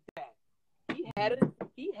like that. He had a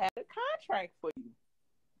contract for you.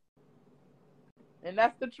 And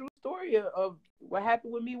that's the true story of what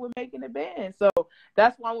happened with me with making the band. So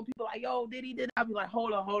that's why when people are like, yo, Diddy did, I'll be like,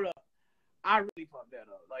 hold up. I really fucked that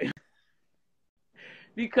up. Like,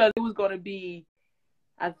 because it was going to be,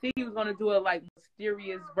 I think he was going to do it like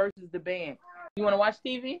Mysterious versus the band. You want to watch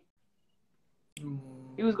TV?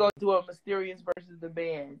 He was going to do a Mysterious versus the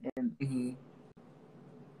band. And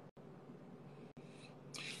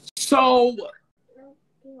So,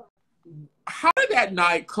 how did that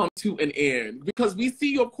night come to an end? Because we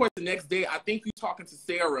see you, of course, the next day. I think you talking to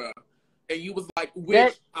Sarah, and you was like,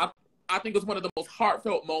 I think it was one of the most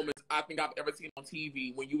heartfelt moments I think I've ever seen on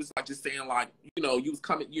TV, when you was like just saying, like, you know, you was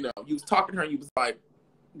coming, you know, you was talking to her and you was like,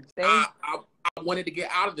 I wanted to get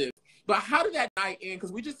out of this. But how did that night end?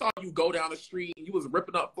 Because we just saw you go down the street and you was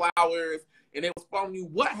ripping up flowers and they was following you.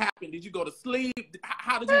 What happened? Did you go to sleep?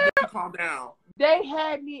 How did you calm down? They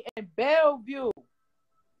had me in Bellevue.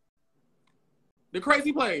 The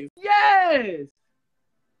crazy place. Yes.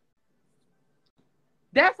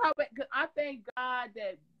 That's how, because I thank God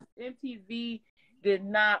that MTV did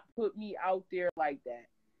not put me out there like that.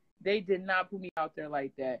 They did not put me out there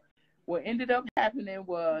like that. What ended up happening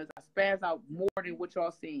was I spazzed out more than what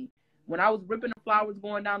y'all seen. When I was ripping the flowers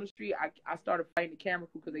going down the street, I started fighting the camera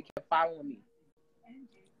crew because they kept following me.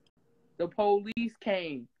 The police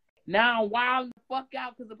came. Now I'm wilding the fuck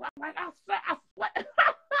out because I'm like, I sweat.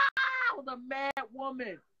 I was a mad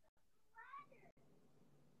woman.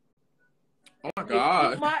 Oh my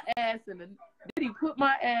God. Did he put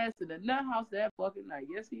my ass in the nut house that fucking night?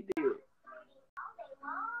 Yes, he did.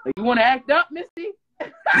 You want to act up, Misty? I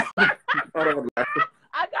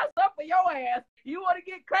got stuff for your ass. You want to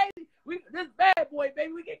get crazy? This bad boy,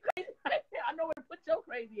 baby, we get crazy. I know where to put your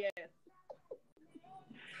crazy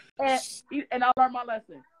ass. And I learned my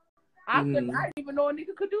lesson. I didn't even know a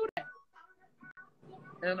nigga could do that.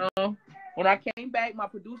 And when I came back, my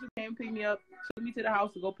producer came pick me up, took me to the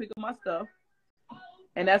house to go pick up my stuff.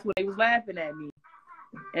 And that's when they was laughing at me.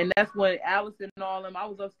 And that's when Allison and all them, I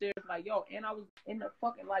was upstairs like, yo, and I was in the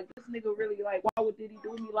fucking, like, this nigga really, like, why did he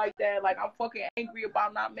do me like that? Like, I'm fucking angry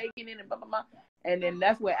about not making it and blah, blah, blah. And then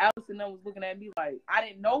that's where Allison was looking at me like, I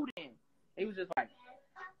didn't know then. It was just like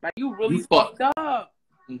you really fucked up.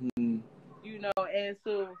 Mm-hmm. You know, and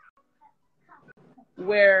so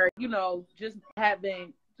where, you know, just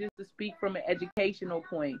to speak from an educational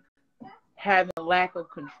point, having a lack of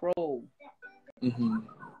control. Mm-hmm.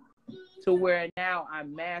 To where now I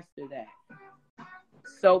master that.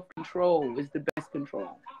 Self-control is the best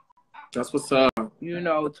control. That's what's up. You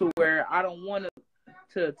know, to where I don't want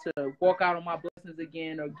to walk out on my blessings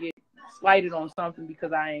again or get slighted on something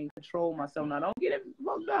because I ain't control myself. Now, don't get it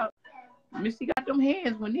fucked up. Misty got them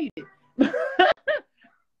hands when needed.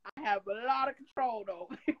 I have a lot of control though.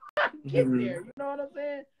 Get there, you know what I'm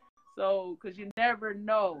saying? So, because you never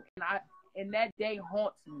know, and that day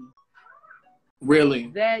haunts me. Really?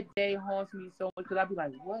 That day haunts me so much because I'd be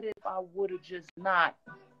like, what if I would have just not?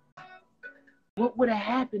 What would have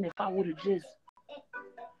happened if I would have just?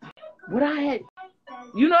 What I had,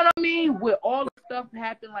 you know what I mean? With all the stuff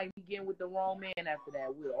happened, like me getting with the wrong man after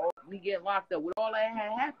that, with all me getting locked up, with all that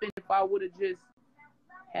had happened, if I would have just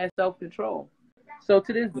had self-control. So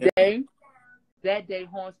to this day, that day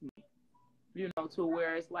haunts me. You know, to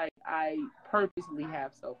where it's like I purposely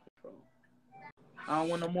have self-control. I don't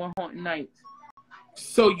want no more haunting nights.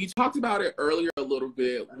 So you talked about it earlier a little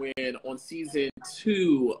bit when on season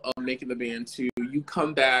 2 of Making the Band 2, you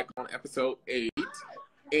come back on episode 8,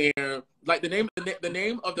 and like the name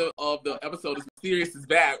of the episode is Mysterious is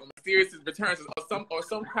Back, or Mysterious Returns, or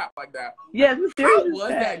some crap like that. Yeah, how was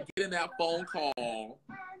that getting that phone call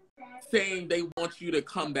saying they want you to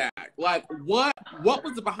come back? Like what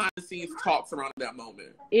was the behind the scenes talks around that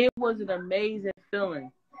moment? It was an amazing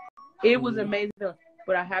feeling. It was an amazing feeling.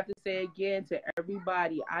 But I have to say again to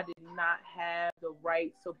everybody, I did not have the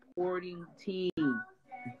right supporting team.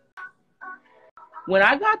 When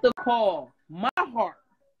I got the call, my heart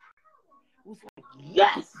was like,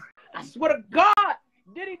 yes! I swear to God,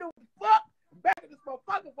 did he do fuck? Back in this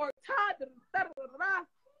motherfucker for a time.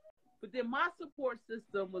 But then my support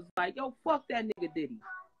system was like, yo, fuck that nigga Diddy.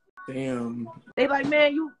 Damn. They like,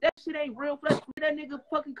 man, that shit ain't real. That nigga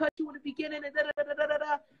fucking cut you in the beginning and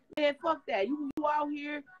da-da-da-da-da-da. Man, fuck that. You out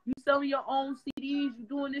here, you selling your own CDs, you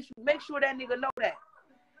doing this, you make sure that nigga know that.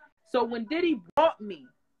 So when Diddy brought me,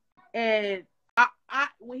 and I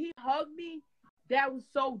when he hugged me, that was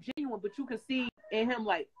so genuine. But you could see in him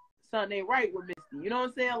like, something ain't right with Misty. You know what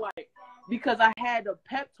I'm saying? Like, because I had a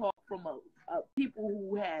pep talk from people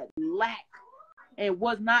who had lack and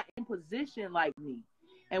was not in position like me.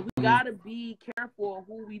 And we gotta be careful of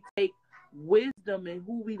who we take wisdom and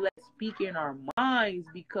who we let speak in our minds,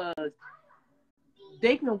 because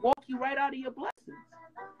they can walk you right out of your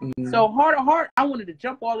blessings. So heart to heart, I wanted to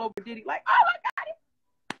jump all over Diddy like, oh, I got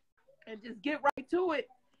it, and just get right to it.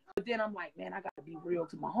 But then I'm like, man, I gotta be real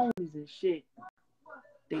to my homies and shit.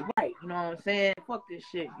 They right, you know what I'm saying? Fuck this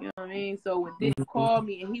shit, you know what I mean? So when Diddy called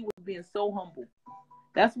me, and he was being so humble,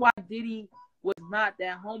 that's why Diddy was not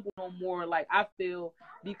that humble no more, like I feel,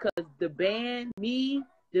 because the band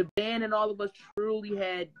and all of us truly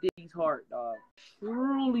had Diddy's heart, dog.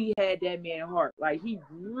 Truly had that man's heart. Like, he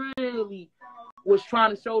really was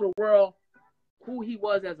trying to show the world who he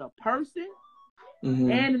was as a person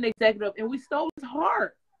and an executive, and we stole his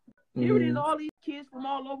heart. Here it is, all these kids from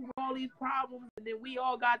all over with all these problems, and then we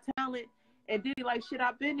all got talent, and Diddy like, shit,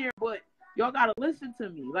 I've been there, but y'all gotta listen to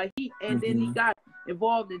me. Like, then he got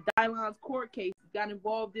involved in Dylon's court case. He got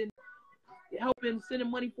involved in helping sending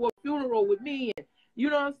money for a funeral with me, and you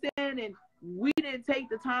know what I'm saying? And we didn't take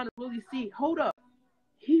the time to really see, hold up,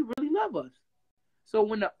 he really love us. So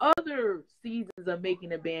when the other seasons of Making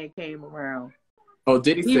the Band came around,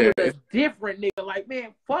 Diddy he said was a different nigga. Like,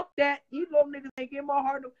 man, fuck that. You little niggas ain't getting my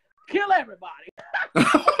heart to kill everybody.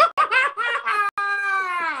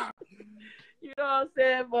 You know what I'm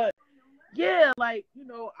saying? But yeah, like, you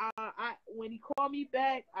know, I when he called me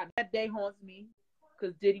back, that day haunts me,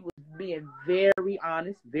 because Diddy was being very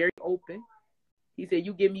honest, very open. He said,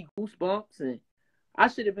 you give me goosebumps, and I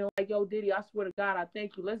should have been like, yo, Diddy, I swear to God, I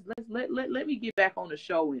thank you. Let me get back on the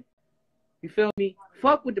show, and you feel me?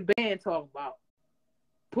 Fuck what the band talk about.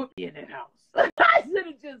 Put me in that house. I should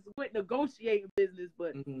have just went negotiating business,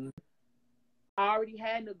 but I already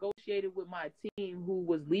had negotiated with my team who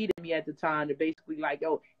was leading me at the time to basically like,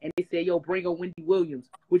 yo, and they said, yo, bring a Wendy Williams,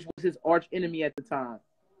 which was his arch enemy at the time.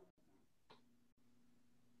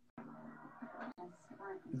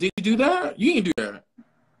 Did you do that? You didn't do that.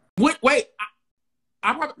 Wait.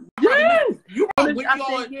 I probably Yes. You probably I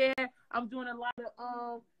said, yeah, I'm doing a lot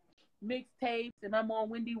of mixtapes, and I'm on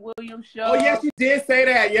Wendy Williams' show. Oh, yes, you did say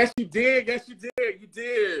that. Yes, you did. Yes, you did. You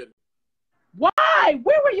did. Why?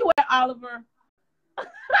 Where were you at, Oliver?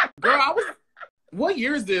 Girl, what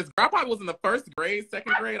year is this? Girl, I probably was in the first grade,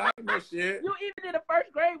 second grade. I didn't know shit. You even in the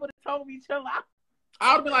first grade would have told me, chill out.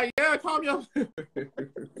 I would have been like, yeah, call me up.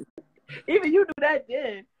 Even you do that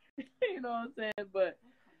then. You know what I'm saying? But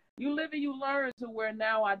you live and you learn, to where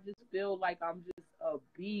now I just feel like I'm just a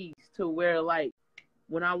beast, to where, like,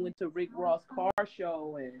 when I went to Rick Ross' car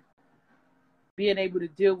show and being able to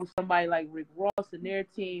deal with somebody like Rick Ross and their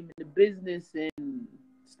team and the business and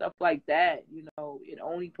stuff like that, you know, it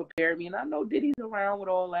only prepared me. And I know Diddy's around with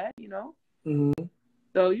all that, you know.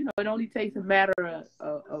 So, you know, it only takes a matter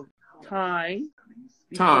of time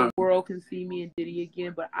before the world can see me and Diddy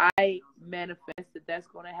again. But I manifested that that's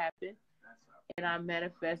going to happen. And I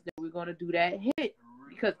manifest that we're going to do that hit.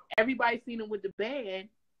 Because everybody's seen him with the band,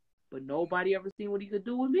 but nobody ever seen what he could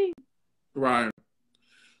do with me. Right.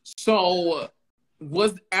 So,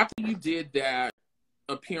 was after you did that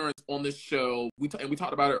appearance on the show, and we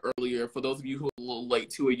talked about it earlier. For those of you who are a little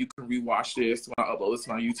late to it, you can rewatch this when I upload this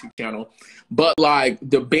to my YouTube channel. But like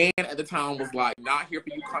the band at the time was like not here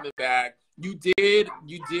for you coming back. You did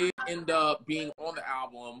end up being on the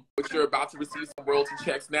album, but you're about to receive some royalty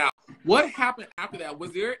checks now. What happened after that?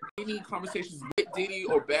 Was there any conversations with Diddy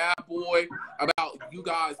or Bad Boy about you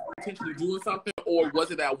guys potentially doing something, or was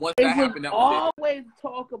it that once that happened, that was it? Always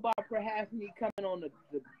talk about perhaps me coming on the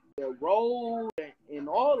road and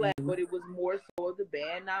all that, but it was more so of the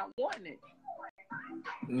band not wanting it.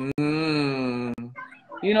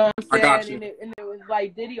 You know what I'm saying? I got you. And it was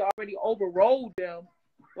like Diddy already overrode them.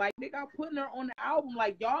 Like, nigga, I'm putting her on the album.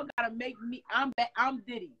 Like, y'all gotta make me. I'm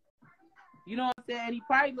Diddy. You know what I'm saying? He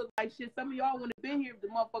probably looked like shit. Some of y'all wouldn't have been here if the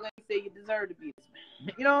motherfucker ain't say you deserve to be this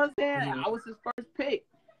man. You know what I'm saying? I was his first pick.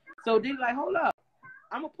 So Diddy like, hold up,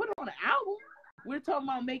 I'm gonna put her on the album. We're talking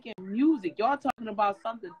about making music. Y'all talking about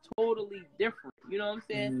something totally different. You know what I'm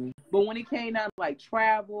saying? But when it came down to like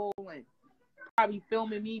travel and probably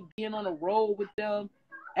filming me being on the road with them,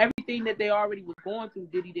 everything that they already was going through,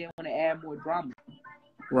 Diddy didn't want to add more drama.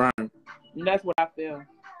 Right. And that's what I feel.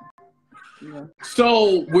 Yeah.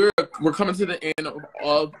 So we're coming to the end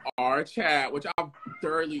of our chat, which I've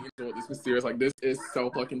thoroughly enjoyed this series. Like, this is so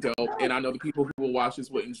fucking dope, and I know the people who will watch this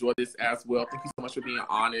will enjoy this as well. Thank you so much for being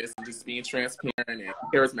honest and just being transparent and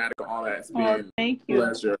charismatic and all that. It's been thank a you.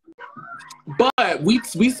 pleasure. But we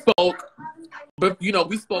spoke, but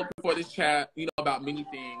we spoke before this chat, about many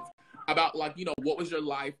things. About, like, what was your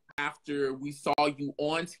life after we saw you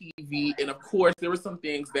on TV? And of course, there were some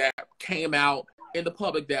things that came out in the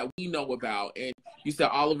public that we know about. And you said,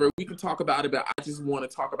 Oliver, we can talk about it, but I just want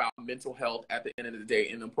to talk about mental health at the end of the day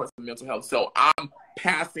and the importance of mental health. So I'm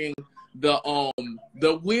passing the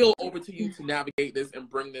wheel over to you to navigate this and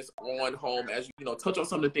bring this on home as you touch on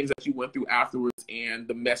some of the things that you went through afterwards and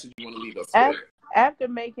the message you want to leave us with. After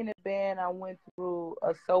making a band, I went through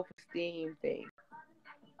a self-esteem thing.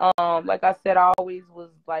 Like I said, I always was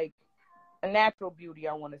like a natural beauty,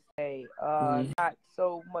 I want to say. Not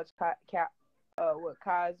so much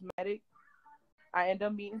cosmetic. I end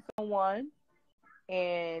up meeting someone,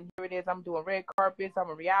 and here it is. I'm doing red carpets. I'm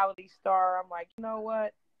a reality star. I'm like, you know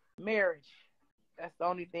what? Marriage. That's the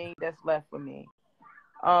only thing that's left for me.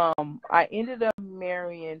 I ended up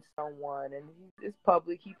marrying someone, and it's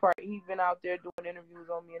public. He's been out there doing interviews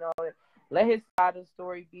on me and all that. Let his side of the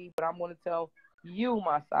story be, but I'm going to tell you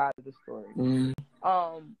my side of the story. In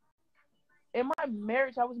my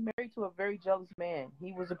marriage, I was married to a very jealous man.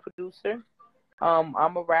 He was a producer.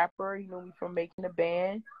 I'm a rapper. He knew me from making a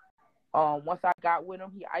band. Once I got with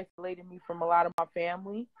him, he isolated me from a lot of my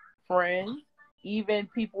family, friends, even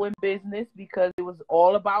people in business, because it was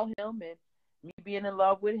all about him and me being in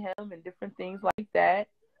love with him and different things like that.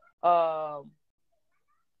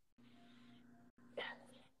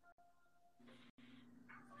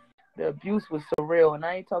 The abuse was surreal, and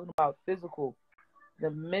I ain't talking about physical, the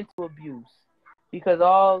mental abuse, because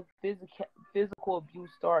all physical abuse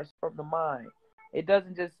starts from the mind. It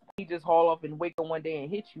doesn't he just haul off and wake up one day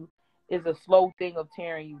and hit you. It's a slow thing of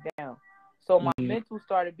tearing you down. So my mental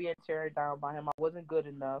started being teared down by him. I wasn't good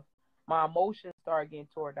enough. My emotions started getting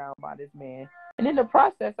torn down by this man. And in the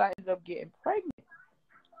process, I ended up getting pregnant.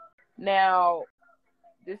 Now,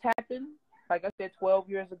 this happened, like I said, 12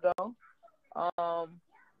 years ago.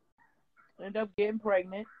 Ended up getting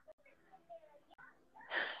pregnant.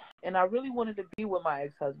 And I really wanted to be with my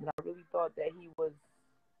ex-husband. I really thought that he was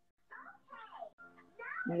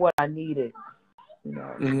what I needed,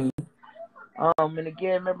 And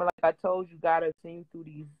again, remember, like I told you, God has seen you through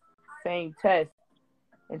these same tests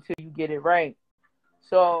until you get it right.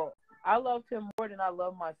 So I loved him more than I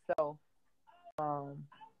love myself, to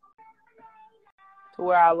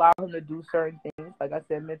where I allowed him to do certain things, like I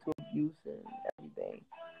said, mental abuse and everything.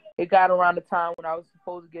 It got around the time when I was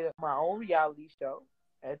supposed to get my own reality show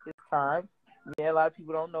at this time. Yeah, a lot of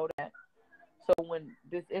people don't know that. So when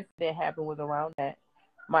this incident happened was around that.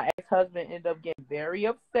 My ex-husband ended up getting very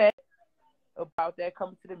upset about that,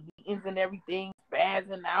 coming to the meetings and everything,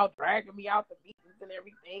 spazzing out, dragging me out the meetings and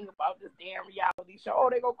everything about this damn reality show. Oh,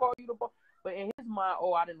 they gonna call you the boss. But in his mind,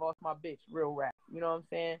 I done lost my bitch, real rap. You know what I'm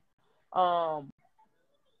saying?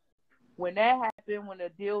 When that happened, when the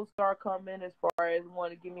deals start coming as far as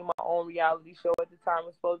wanting to give me my own reality show, at the time it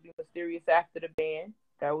was supposed to be Mysterious After the Band.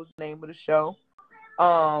 That was the name of the show.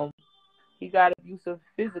 He got abusive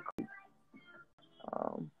physically.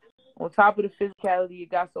 On top of the physicality, it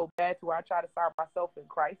got so bad to where I tried to start myself in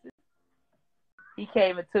crisis. He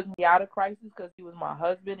came and took me out of crisis because he was my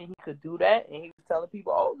husband and he could do that. And he was telling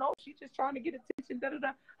people, oh, no, she's just trying to get attention,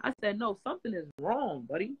 da-da-da. I said, no, something is wrong,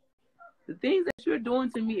 buddy. The things that you're doing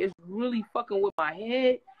to me is really fucking with my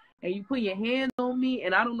head. And you put your hands on me,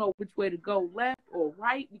 and I don't know which way to go, left or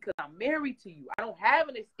right, because I'm married to you. I don't have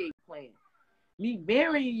an escape plan. Me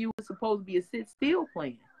marrying you is supposed to be a sit-still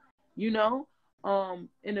plan, you know?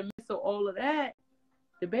 In the midst of all of that,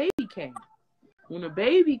 the baby came. When the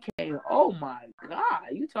baby came, oh my God,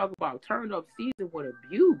 you talk about turned up season with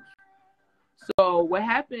abuse. So what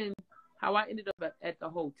happened, how I ended up at the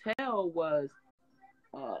hotel was,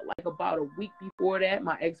 like about a week before that,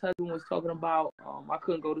 my ex-husband was talking about I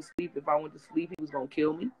couldn't go to sleep. If I went to sleep, he was going to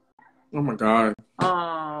kill me. Oh my God.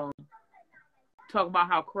 Talk about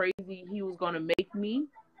how crazy he was going to make me.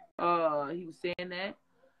 He was saying that.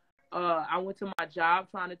 I went to my job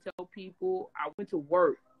trying to tell people. I went to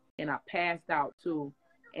work and I passed out too.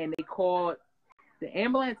 And they called the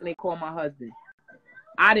ambulance and they called my husband.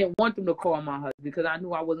 I didn't want them to call my husband because I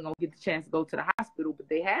knew I wasn't going to get the chance to go to the hospital, but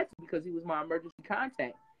they had to because he was my emergency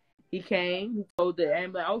contact. He came, he told the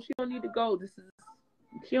ambulance, oh, she don't need to go.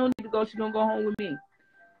 She don't need to go. She's going to go home with me.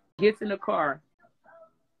 Gets in the car.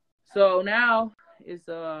 So now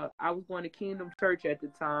I was going to Kingdom Church at the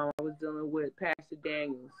time. I was dealing with Pastor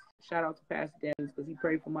Daniels. Shout out to Pastor Daniels because he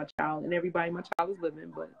prayed for my child and everybody my child is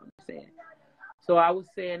living, but I'm saying. So I was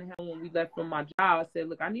saying to him when we left from my job, I said,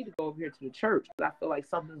 look, I need to go over here to the church because I feel like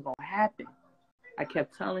something's going to happen. I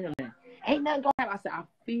kept telling him that. Ain't nothing going to happen. I said, I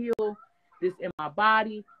feel this in my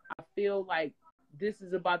body. I feel like this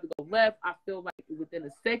is about to go left. I feel like within a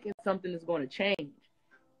second, something is going to change.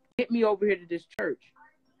 Get me over here to this church.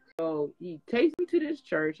 So he takes me to this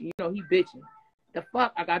church. And, you know, he bitching. The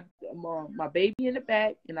fuck? I got my baby in the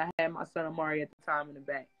back, and I had my son Amari at the time in the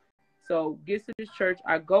back. So gets to this church.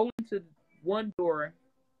 I go into one door,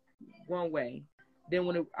 one way. Then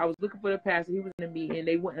when I was looking for the pastor, he was in the meeting.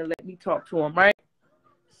 They wouldn't let me talk to him, right?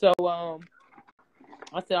 So I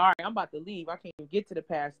said, all right, I'm about to leave. I can't even get to the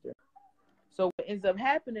pastor. So what ends up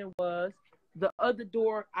happening was the other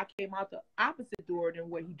door, I came out the opposite door than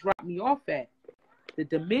where he dropped me off at. The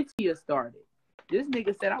dementia started. This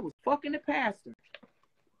nigga said I was fucking the pastor.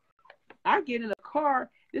 I get in the car.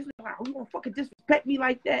 This nigga like, oh, you gonna fucking disrespect me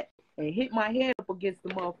like that? And hit my head up against the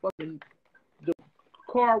motherfucking the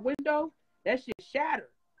car window. That shit shattered.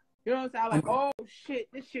 You know what I'm saying? I'm like, oh shit,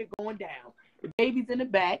 this shit going down. The baby's in the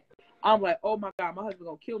back. I'm like, oh my God, my husband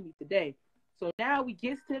gonna kill me today. So now we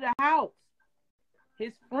gets to the house.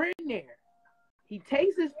 His friend there. He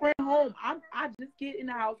takes his friend home. I just get in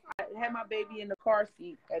the house. I had my baby in the car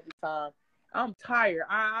seat at the time. I'm tired.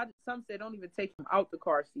 Some say don't even take him out the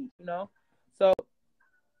car seat, you know? So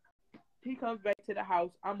he comes back to the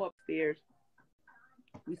house. I'm upstairs.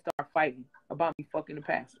 We start fighting about me fucking the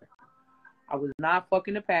pastor. I was not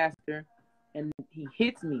fucking the pastor, and he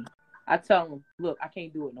hits me. I tell him, look, I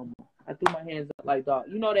can't do it no more. I threw my hands up like, dog.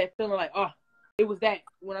 You know that feeling like, oh, it was that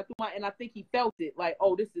when I threw and I think he felt it like,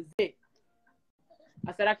 oh, this is it.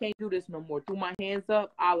 I said, I can't do this no more. Threw my hands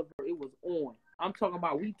up, Oliver, it was on. I'm talking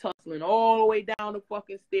about we tussling all the way down the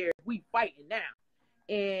fucking stairs. We fighting now.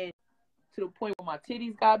 And to the point where my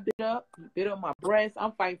titties got bit up. He bit up my breast.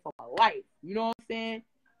 I'm fighting for my life. You know what I'm saying?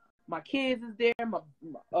 My kids is there. My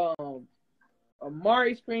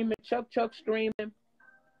Amari screaming. Chuck screaming.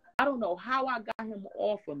 I don't know how I got him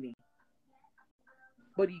off of me.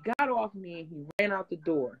 But he got off me and he ran out the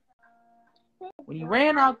door. When he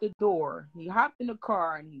ran out the door, he hopped in the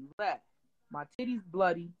car and he left. My titties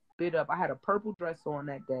bloody, bit up. I had a purple dress on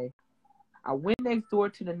that day. I went next door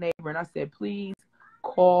to the neighbor and I said, please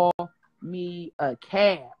call me a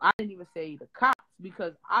cab. I didn't even say the cops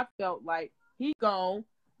because I felt like he gone.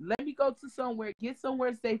 Let me go to somewhere, get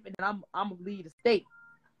somewhere safe, and then I'm going to leave the state.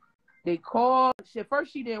 They called. At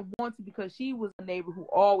first, she didn't want to because she was a neighbor who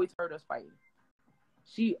always heard us fighting.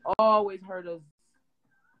 She always heard us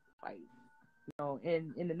fight. You know,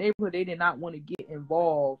 and in the neighborhood, they did not want to get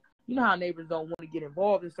involved. You know how neighbors don't want to get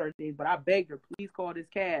involved in certain things, but I begged her, please call this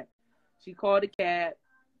cab. She called a cab.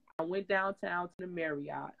 I went downtown to the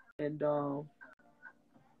Marriott, and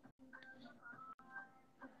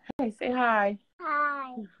hey, say hi.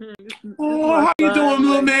 Hi. Oh, how you doing,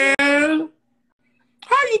 little man?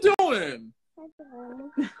 How you doing?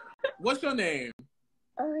 What's your name?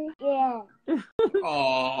 Oh, yeah.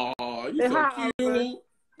 Oh, you so Hi, cute.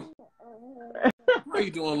 How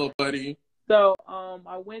you doing, little buddy? So,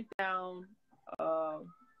 I went down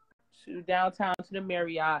to downtown to the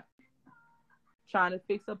Marriott, trying to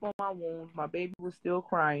fix up on my wounds. My baby was still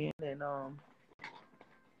crying, and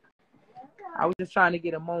I was just trying to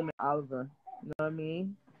get a moment, Oliver. You know what I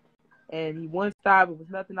mean? And he wouldn't stop. It was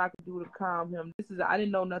nothing I could do to calm him. I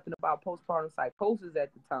didn't know nothing about postpartum psychosis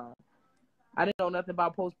at the time. I didn't know nothing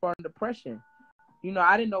about postpartum depression. You know,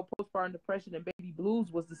 I didn't know postpartum depression and baby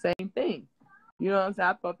blues was the same thing. You know what I'm saying?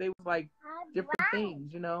 I thought they was like different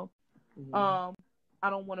things, you know? Mm-hmm. I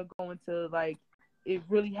don't want to go into like it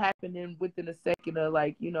really happened within a second of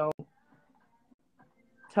like, you know,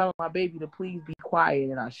 telling my baby to please be quiet,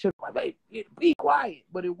 and I shook my baby, be quiet.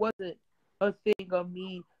 But it wasn't a thing of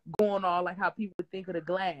me going all like how people would think of the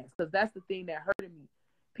glass, because that's the thing that hurted me.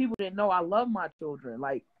 People didn't know I love my children.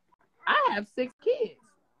 Like, I have 6 kids.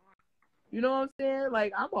 You know what I'm saying?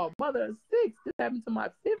 Like, I'm a mother of 6. This happened to my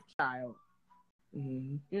 5th child.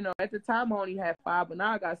 Mm-hmm. You know, at the time I only had 5, but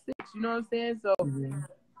now I got 6. You know what I'm saying? So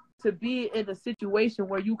to be in a situation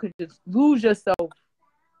where you can just lose yourself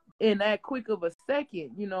in that quick of a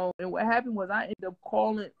second, you know, and what happened was I ended up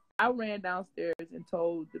calling. I ran downstairs and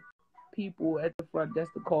told the people at the front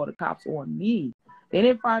desk to call the cops on me. They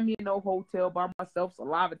didn't find me in no hotel by myself,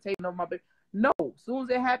 salivating over my baby. No. As soon as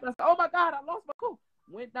it happened, I said, oh my God, I lost my cool.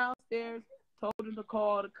 Went downstairs, told them to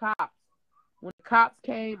call the cops. When the cops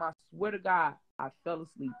came, I swear to God, I fell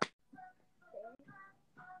asleep.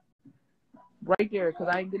 Right there, because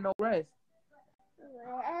I ain't get no rest.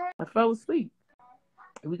 I fell asleep.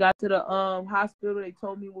 We got to the hospital. They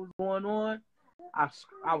told me what was going on.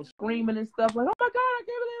 I was screaming and stuff like, oh my God, I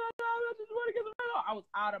can't believe I just want to get the red. I was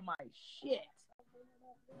out of my shit.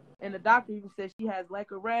 And the doctor even said she has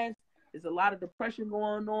lack of rest. There's a lot of depression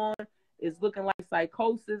going on. It's looking like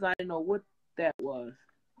psychosis. I didn't know what that was,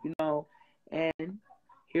 you know. And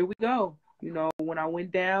here we go. You know, when I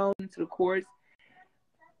went down to the courts,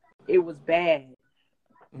 it was bad.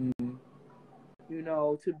 Mm-hmm. You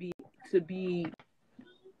know, to be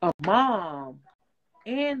a mom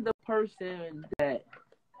and the person that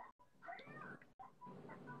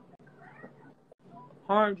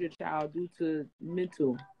harmed your child due to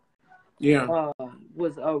mental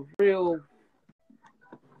was a real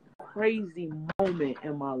crazy moment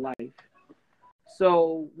in my life.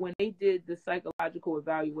 So when they did the psychological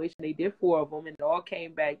evaluation, they did 4 of them, and it all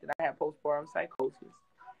came back that I had postpartum psychosis.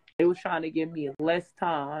 They was trying to give me less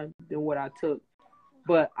time than what I took,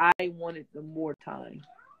 but I wanted the more time,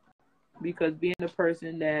 because being the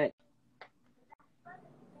person that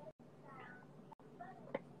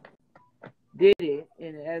did it,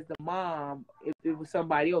 and as the mom, if it was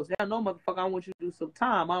somebody else, hell no, motherfucker, I want you to do some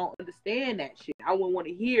time. I don't understand that shit. I wouldn't want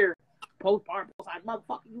to hear postpartum,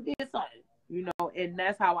 motherfucker, you did something, you know. And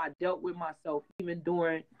that's how I dealt with myself, even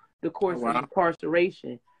during the course of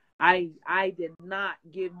incarceration. I did not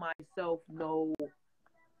give myself no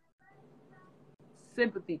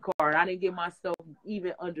sympathy card. I didn't give myself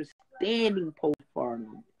even understanding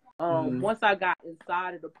postpartum. Once I got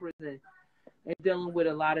inside of the prison and dealing with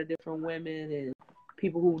a lot of different women and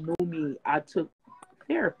people who knew me, I took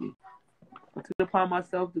therapy. I took it upon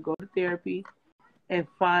myself to go to therapy and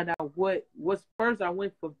find out what's first. I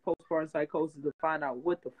went for postpartum psychosis to find out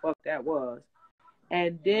what the fuck that was.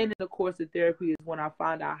 And then in the course of therapy is when I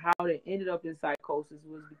found out how it ended up in psychosis,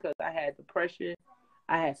 was because I had depression.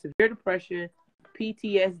 I had severe depression,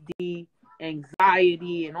 PTSD,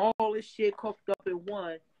 anxiety, and all this shit cooked up in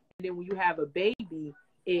one. And then when you have a baby,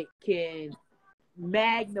 it can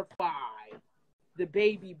magnify the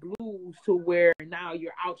baby blues to where now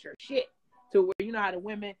you're out your shit. To where, you know how the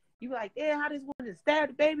women, you be like, yeah, how this woman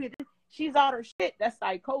stabbed the baby? She's out her shit. That's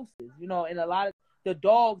psychosis, you know. And a lot of the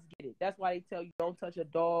dogs get it. That's why they tell you don't touch a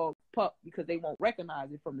dog pup, because they won't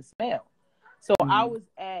recognize it from the smell. So I was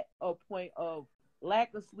at a point of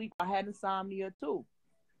lack of sleep. I had insomnia too.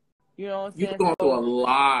 You know what I'm saying? You've gone through a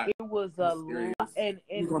lot. It was a lot.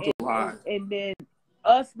 And then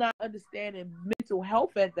us not understanding mental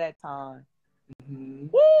health at that time. Mm-hmm.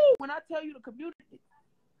 Woo! When I tell you the community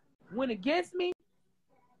went against me,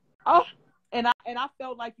 oh, and I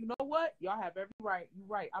felt like, you know what? Y'all have every right. You're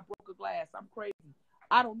right. I broke a glass. I'm crazy.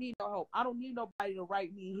 I don't need no help. I don't need nobody to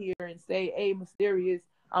write me here and say, hey, Mysterious,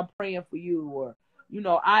 I'm praying for you. Or, you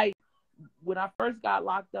know, when I first got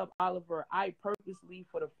locked up, Oliver, I purposely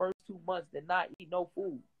for the first 2 months did not eat no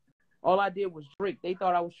food. All I did was drink. They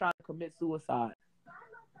thought I was trying to commit suicide.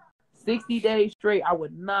 60 days straight, I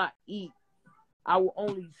would not eat. I would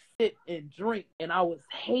only sit and drink, and I was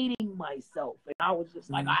hating myself. And I was just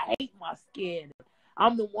like, I hate my skin.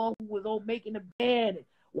 I'm the one who was on making the bed. And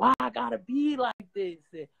why I gotta be like this?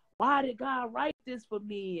 And why did God write this for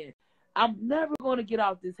me? And I'm never going to get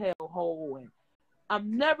out this hellhole. And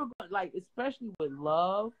I'm never going to, like, especially with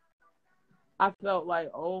love, I felt like,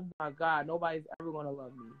 oh my God, nobody's ever going to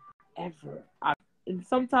love me. Ever. And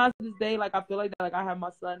sometimes to this day, like I feel like that, like I have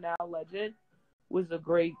my son now, Legend, it's the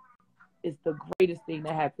greatest thing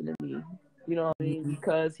that happened to me. You know what I mean?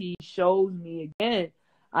 Because he shows me again,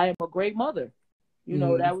 I am a great mother. You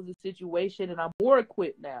know, that was a situation, and I'm more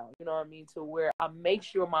equipped now, you know what I mean, to where I make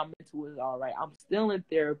sure my mental is all right. I'm still in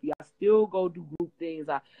therapy. I still go do group things.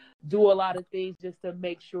 I do a lot of things just to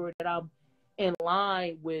make sure that I'm in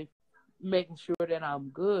line with making sure that I'm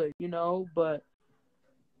good, you know. But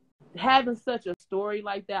having such a story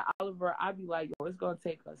like that, Oliver, I'd be like, yo, it's going to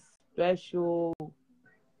take a special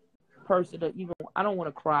person to even, I don't want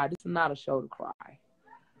to cry. This is not a show to cry.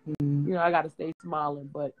 You know, I got to stay smiling,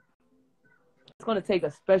 but it's going to take a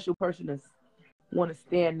special person to want to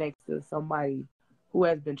stand next to somebody who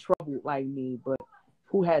has been troubled like me, but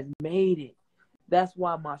who has made it. That's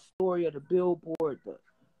why my story of the billboard,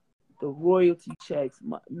 the royalty checks,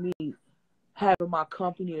 me having my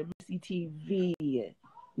company, the Misty TV, and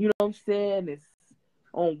you know what I'm saying? It's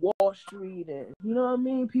on Wall Street, and you know what I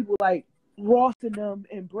mean? People like Ross and them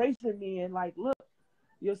embracing me and like, look,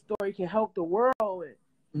 your story can help the world.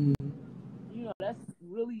 And you know, that's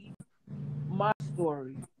really my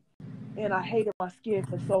story. And I hated my skin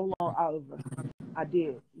for so long, Oliver. I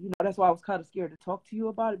did. You know, that's why I was kind of scared to talk to you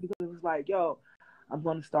about it, because it was like, yo, I'm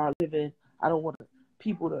going to start living. I don't want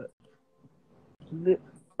people to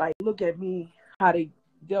look at me how they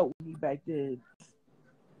dealt with me back then.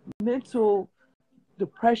 Mental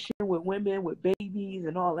depression with women, with babies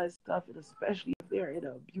and all that stuff, and especially if they're in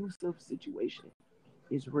an abusive situation,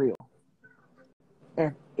 is real.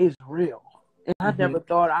 And it's real. And I never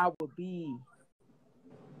thought I would be.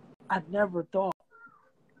 I never thought.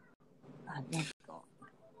 You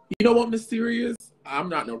know what, Mysterious? I'm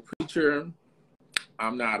not no preacher.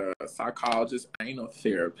 I'm not a psychologist. I ain't no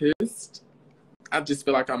therapist. I just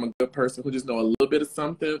feel like I'm a good person who just know a little bit of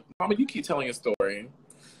something. Mama, you keep telling your story.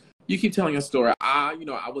 You keep telling your story. I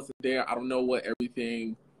wasn't there. I don't know what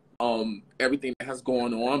everything that has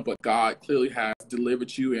gone on, but God clearly has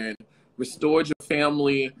delivered you and restored your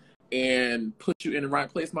family and put you in the right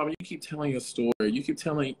place. Mama, you keep telling your story. You keep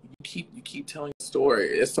telling your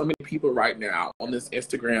story. There's so many people right now on this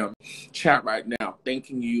Instagram chat right now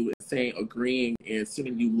thanking you and saying, agreeing and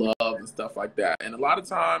sending you love and stuff like that. And a lot of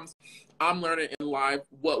times I'm learning in life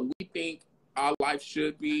what we think our life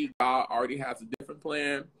should be. God already has a different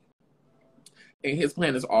plan. And his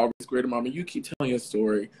plan is always greater, Mama. You keep telling your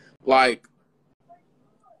story. Like,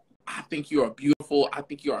 I think you are beautiful. I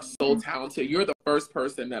think you are so talented. You're the first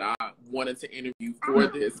person that I wanted to interview for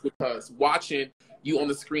this, because watching you on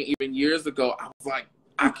the screen even years ago, I was like,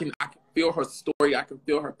 I can feel her story. I can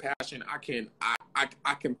feel her passion. I can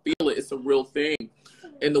feel it. It's a real thing.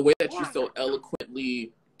 And the way that you so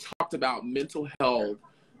eloquently talked about mental health,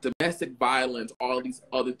 domestic violence, all these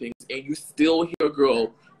other things, and you're still here,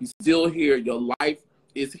 girl. You're still here. Your life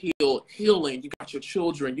is healing. You got your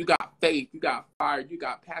children. You got faith. You got fire. You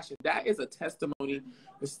got passion. That is a testimony,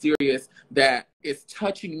 Mysterious, that is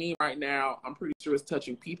touching me right now. I'm pretty sure it's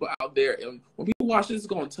touching people out there. And when people watch this, it's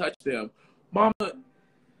going to touch them. Mama,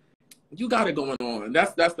 you got it going on.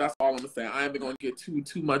 That's all I'm gonna say. I ain't going to get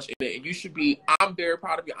too much in it. And you should be. I'm very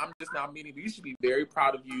proud of you. I'm just now meeting you. You should be very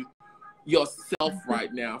proud of yourself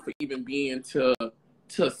right now for even being to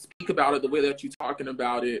speak about it the way that you're talking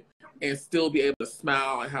about it, and still be able to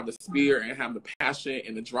smile and have the spirit and have the passion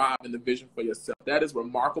and the drive and the vision for yourself. That is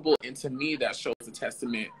remarkable, and to me that shows a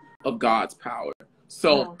testament of God's power.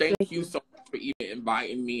 So thank you so much for even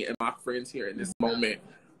inviting me and my friends here in this moment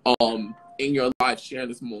in your life, sharing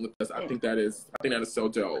this moment, because I think that is so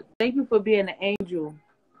dope. Thank you for being an angel,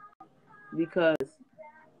 because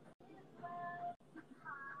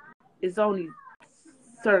it's only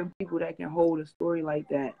certain people that can hold a story like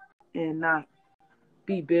that and not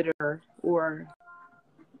be bitter, or,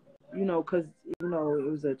 you know, because, you know, it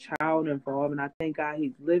was a child involved, and I thank God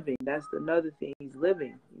he's living. That's another thing. He's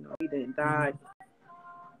living. You know, he didn't die.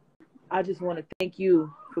 I just want to thank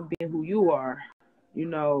you for being who you are. You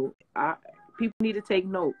know, people need to take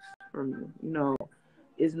notes from you. You know,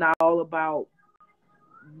 it's not all about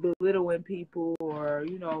belittling people or,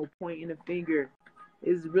 you know, pointing a finger.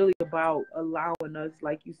 It's really about allowing us,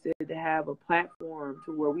 like you said, to have a platform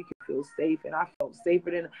to where we can feel safe. And I felt safer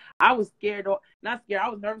than I was scared. Not scared. I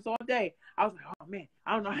was nervous all day. I was like, oh man,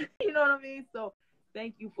 I don't know. You know what I mean? So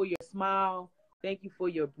thank you for your smile. Thank you for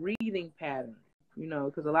your breathing pattern. You know,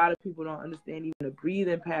 because a lot of people don't understand even a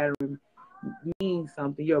breathing pattern means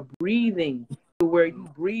something. You're breathing to where you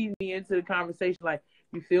breathe me into the conversation. Like,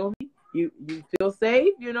 you feel me? You feel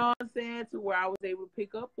safe, you know what I'm saying, to where I was able to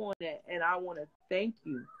pick up on that. And I want to thank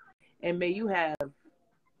you. And may you have,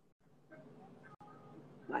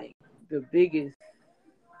 like, the biggest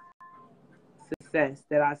success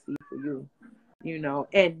that I see for you, you know,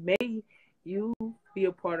 and may you be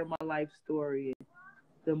a part of my life story and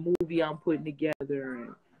the movie I'm putting together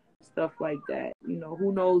and stuff like that. You know,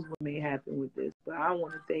 who knows what may happen with this, but I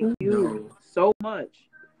want to thank you so much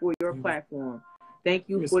for your platform. Thank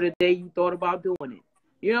you for the day you thought about doing it.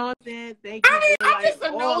 You know what I'm saying? Thank you. I'm just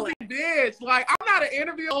a nosy bitch. Like, I'm not an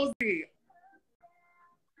interview nosy.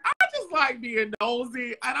 I just like being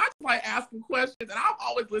nosy, and I just like asking questions. And I've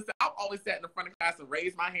always listened. I've always sat in the front of class and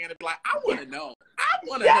raised my hand and be like, I want to know. I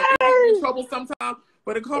want to know. It's in trouble sometimes,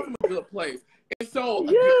 but it comes from a good place. And so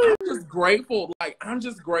I'm just grateful. Like, I'm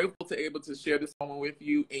just grateful to able to share this moment with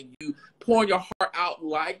you, and you pouring your heart out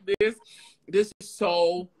like this. This is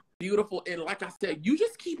so beautiful. And like I said, you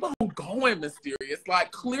just keep on going, Mysterious.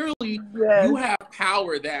 Like, clearly you have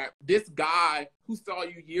power that this guy who saw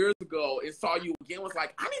you years ago and saw you again was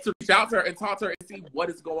like, I need to reach out to her and talk to her and see what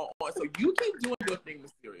is going on. So you keep doing your thing,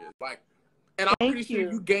 Mysterious. Like, and I'm pretty sure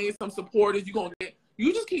you gain some supporters.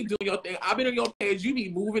 You just keep doing your thing. I've been on your page. You be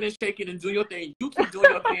moving and shaking and doing your thing. You keep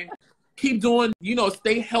doing your thing. Keep doing, you know,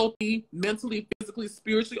 stay healthy, mentally, physically,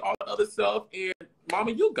 spiritually, all the other stuff. And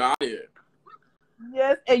Mama, you got it.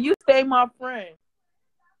 Yes, and you stay my friend.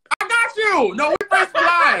 I got you. No, we friends for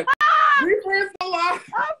life. We friends for life.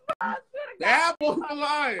 That was for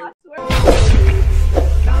life.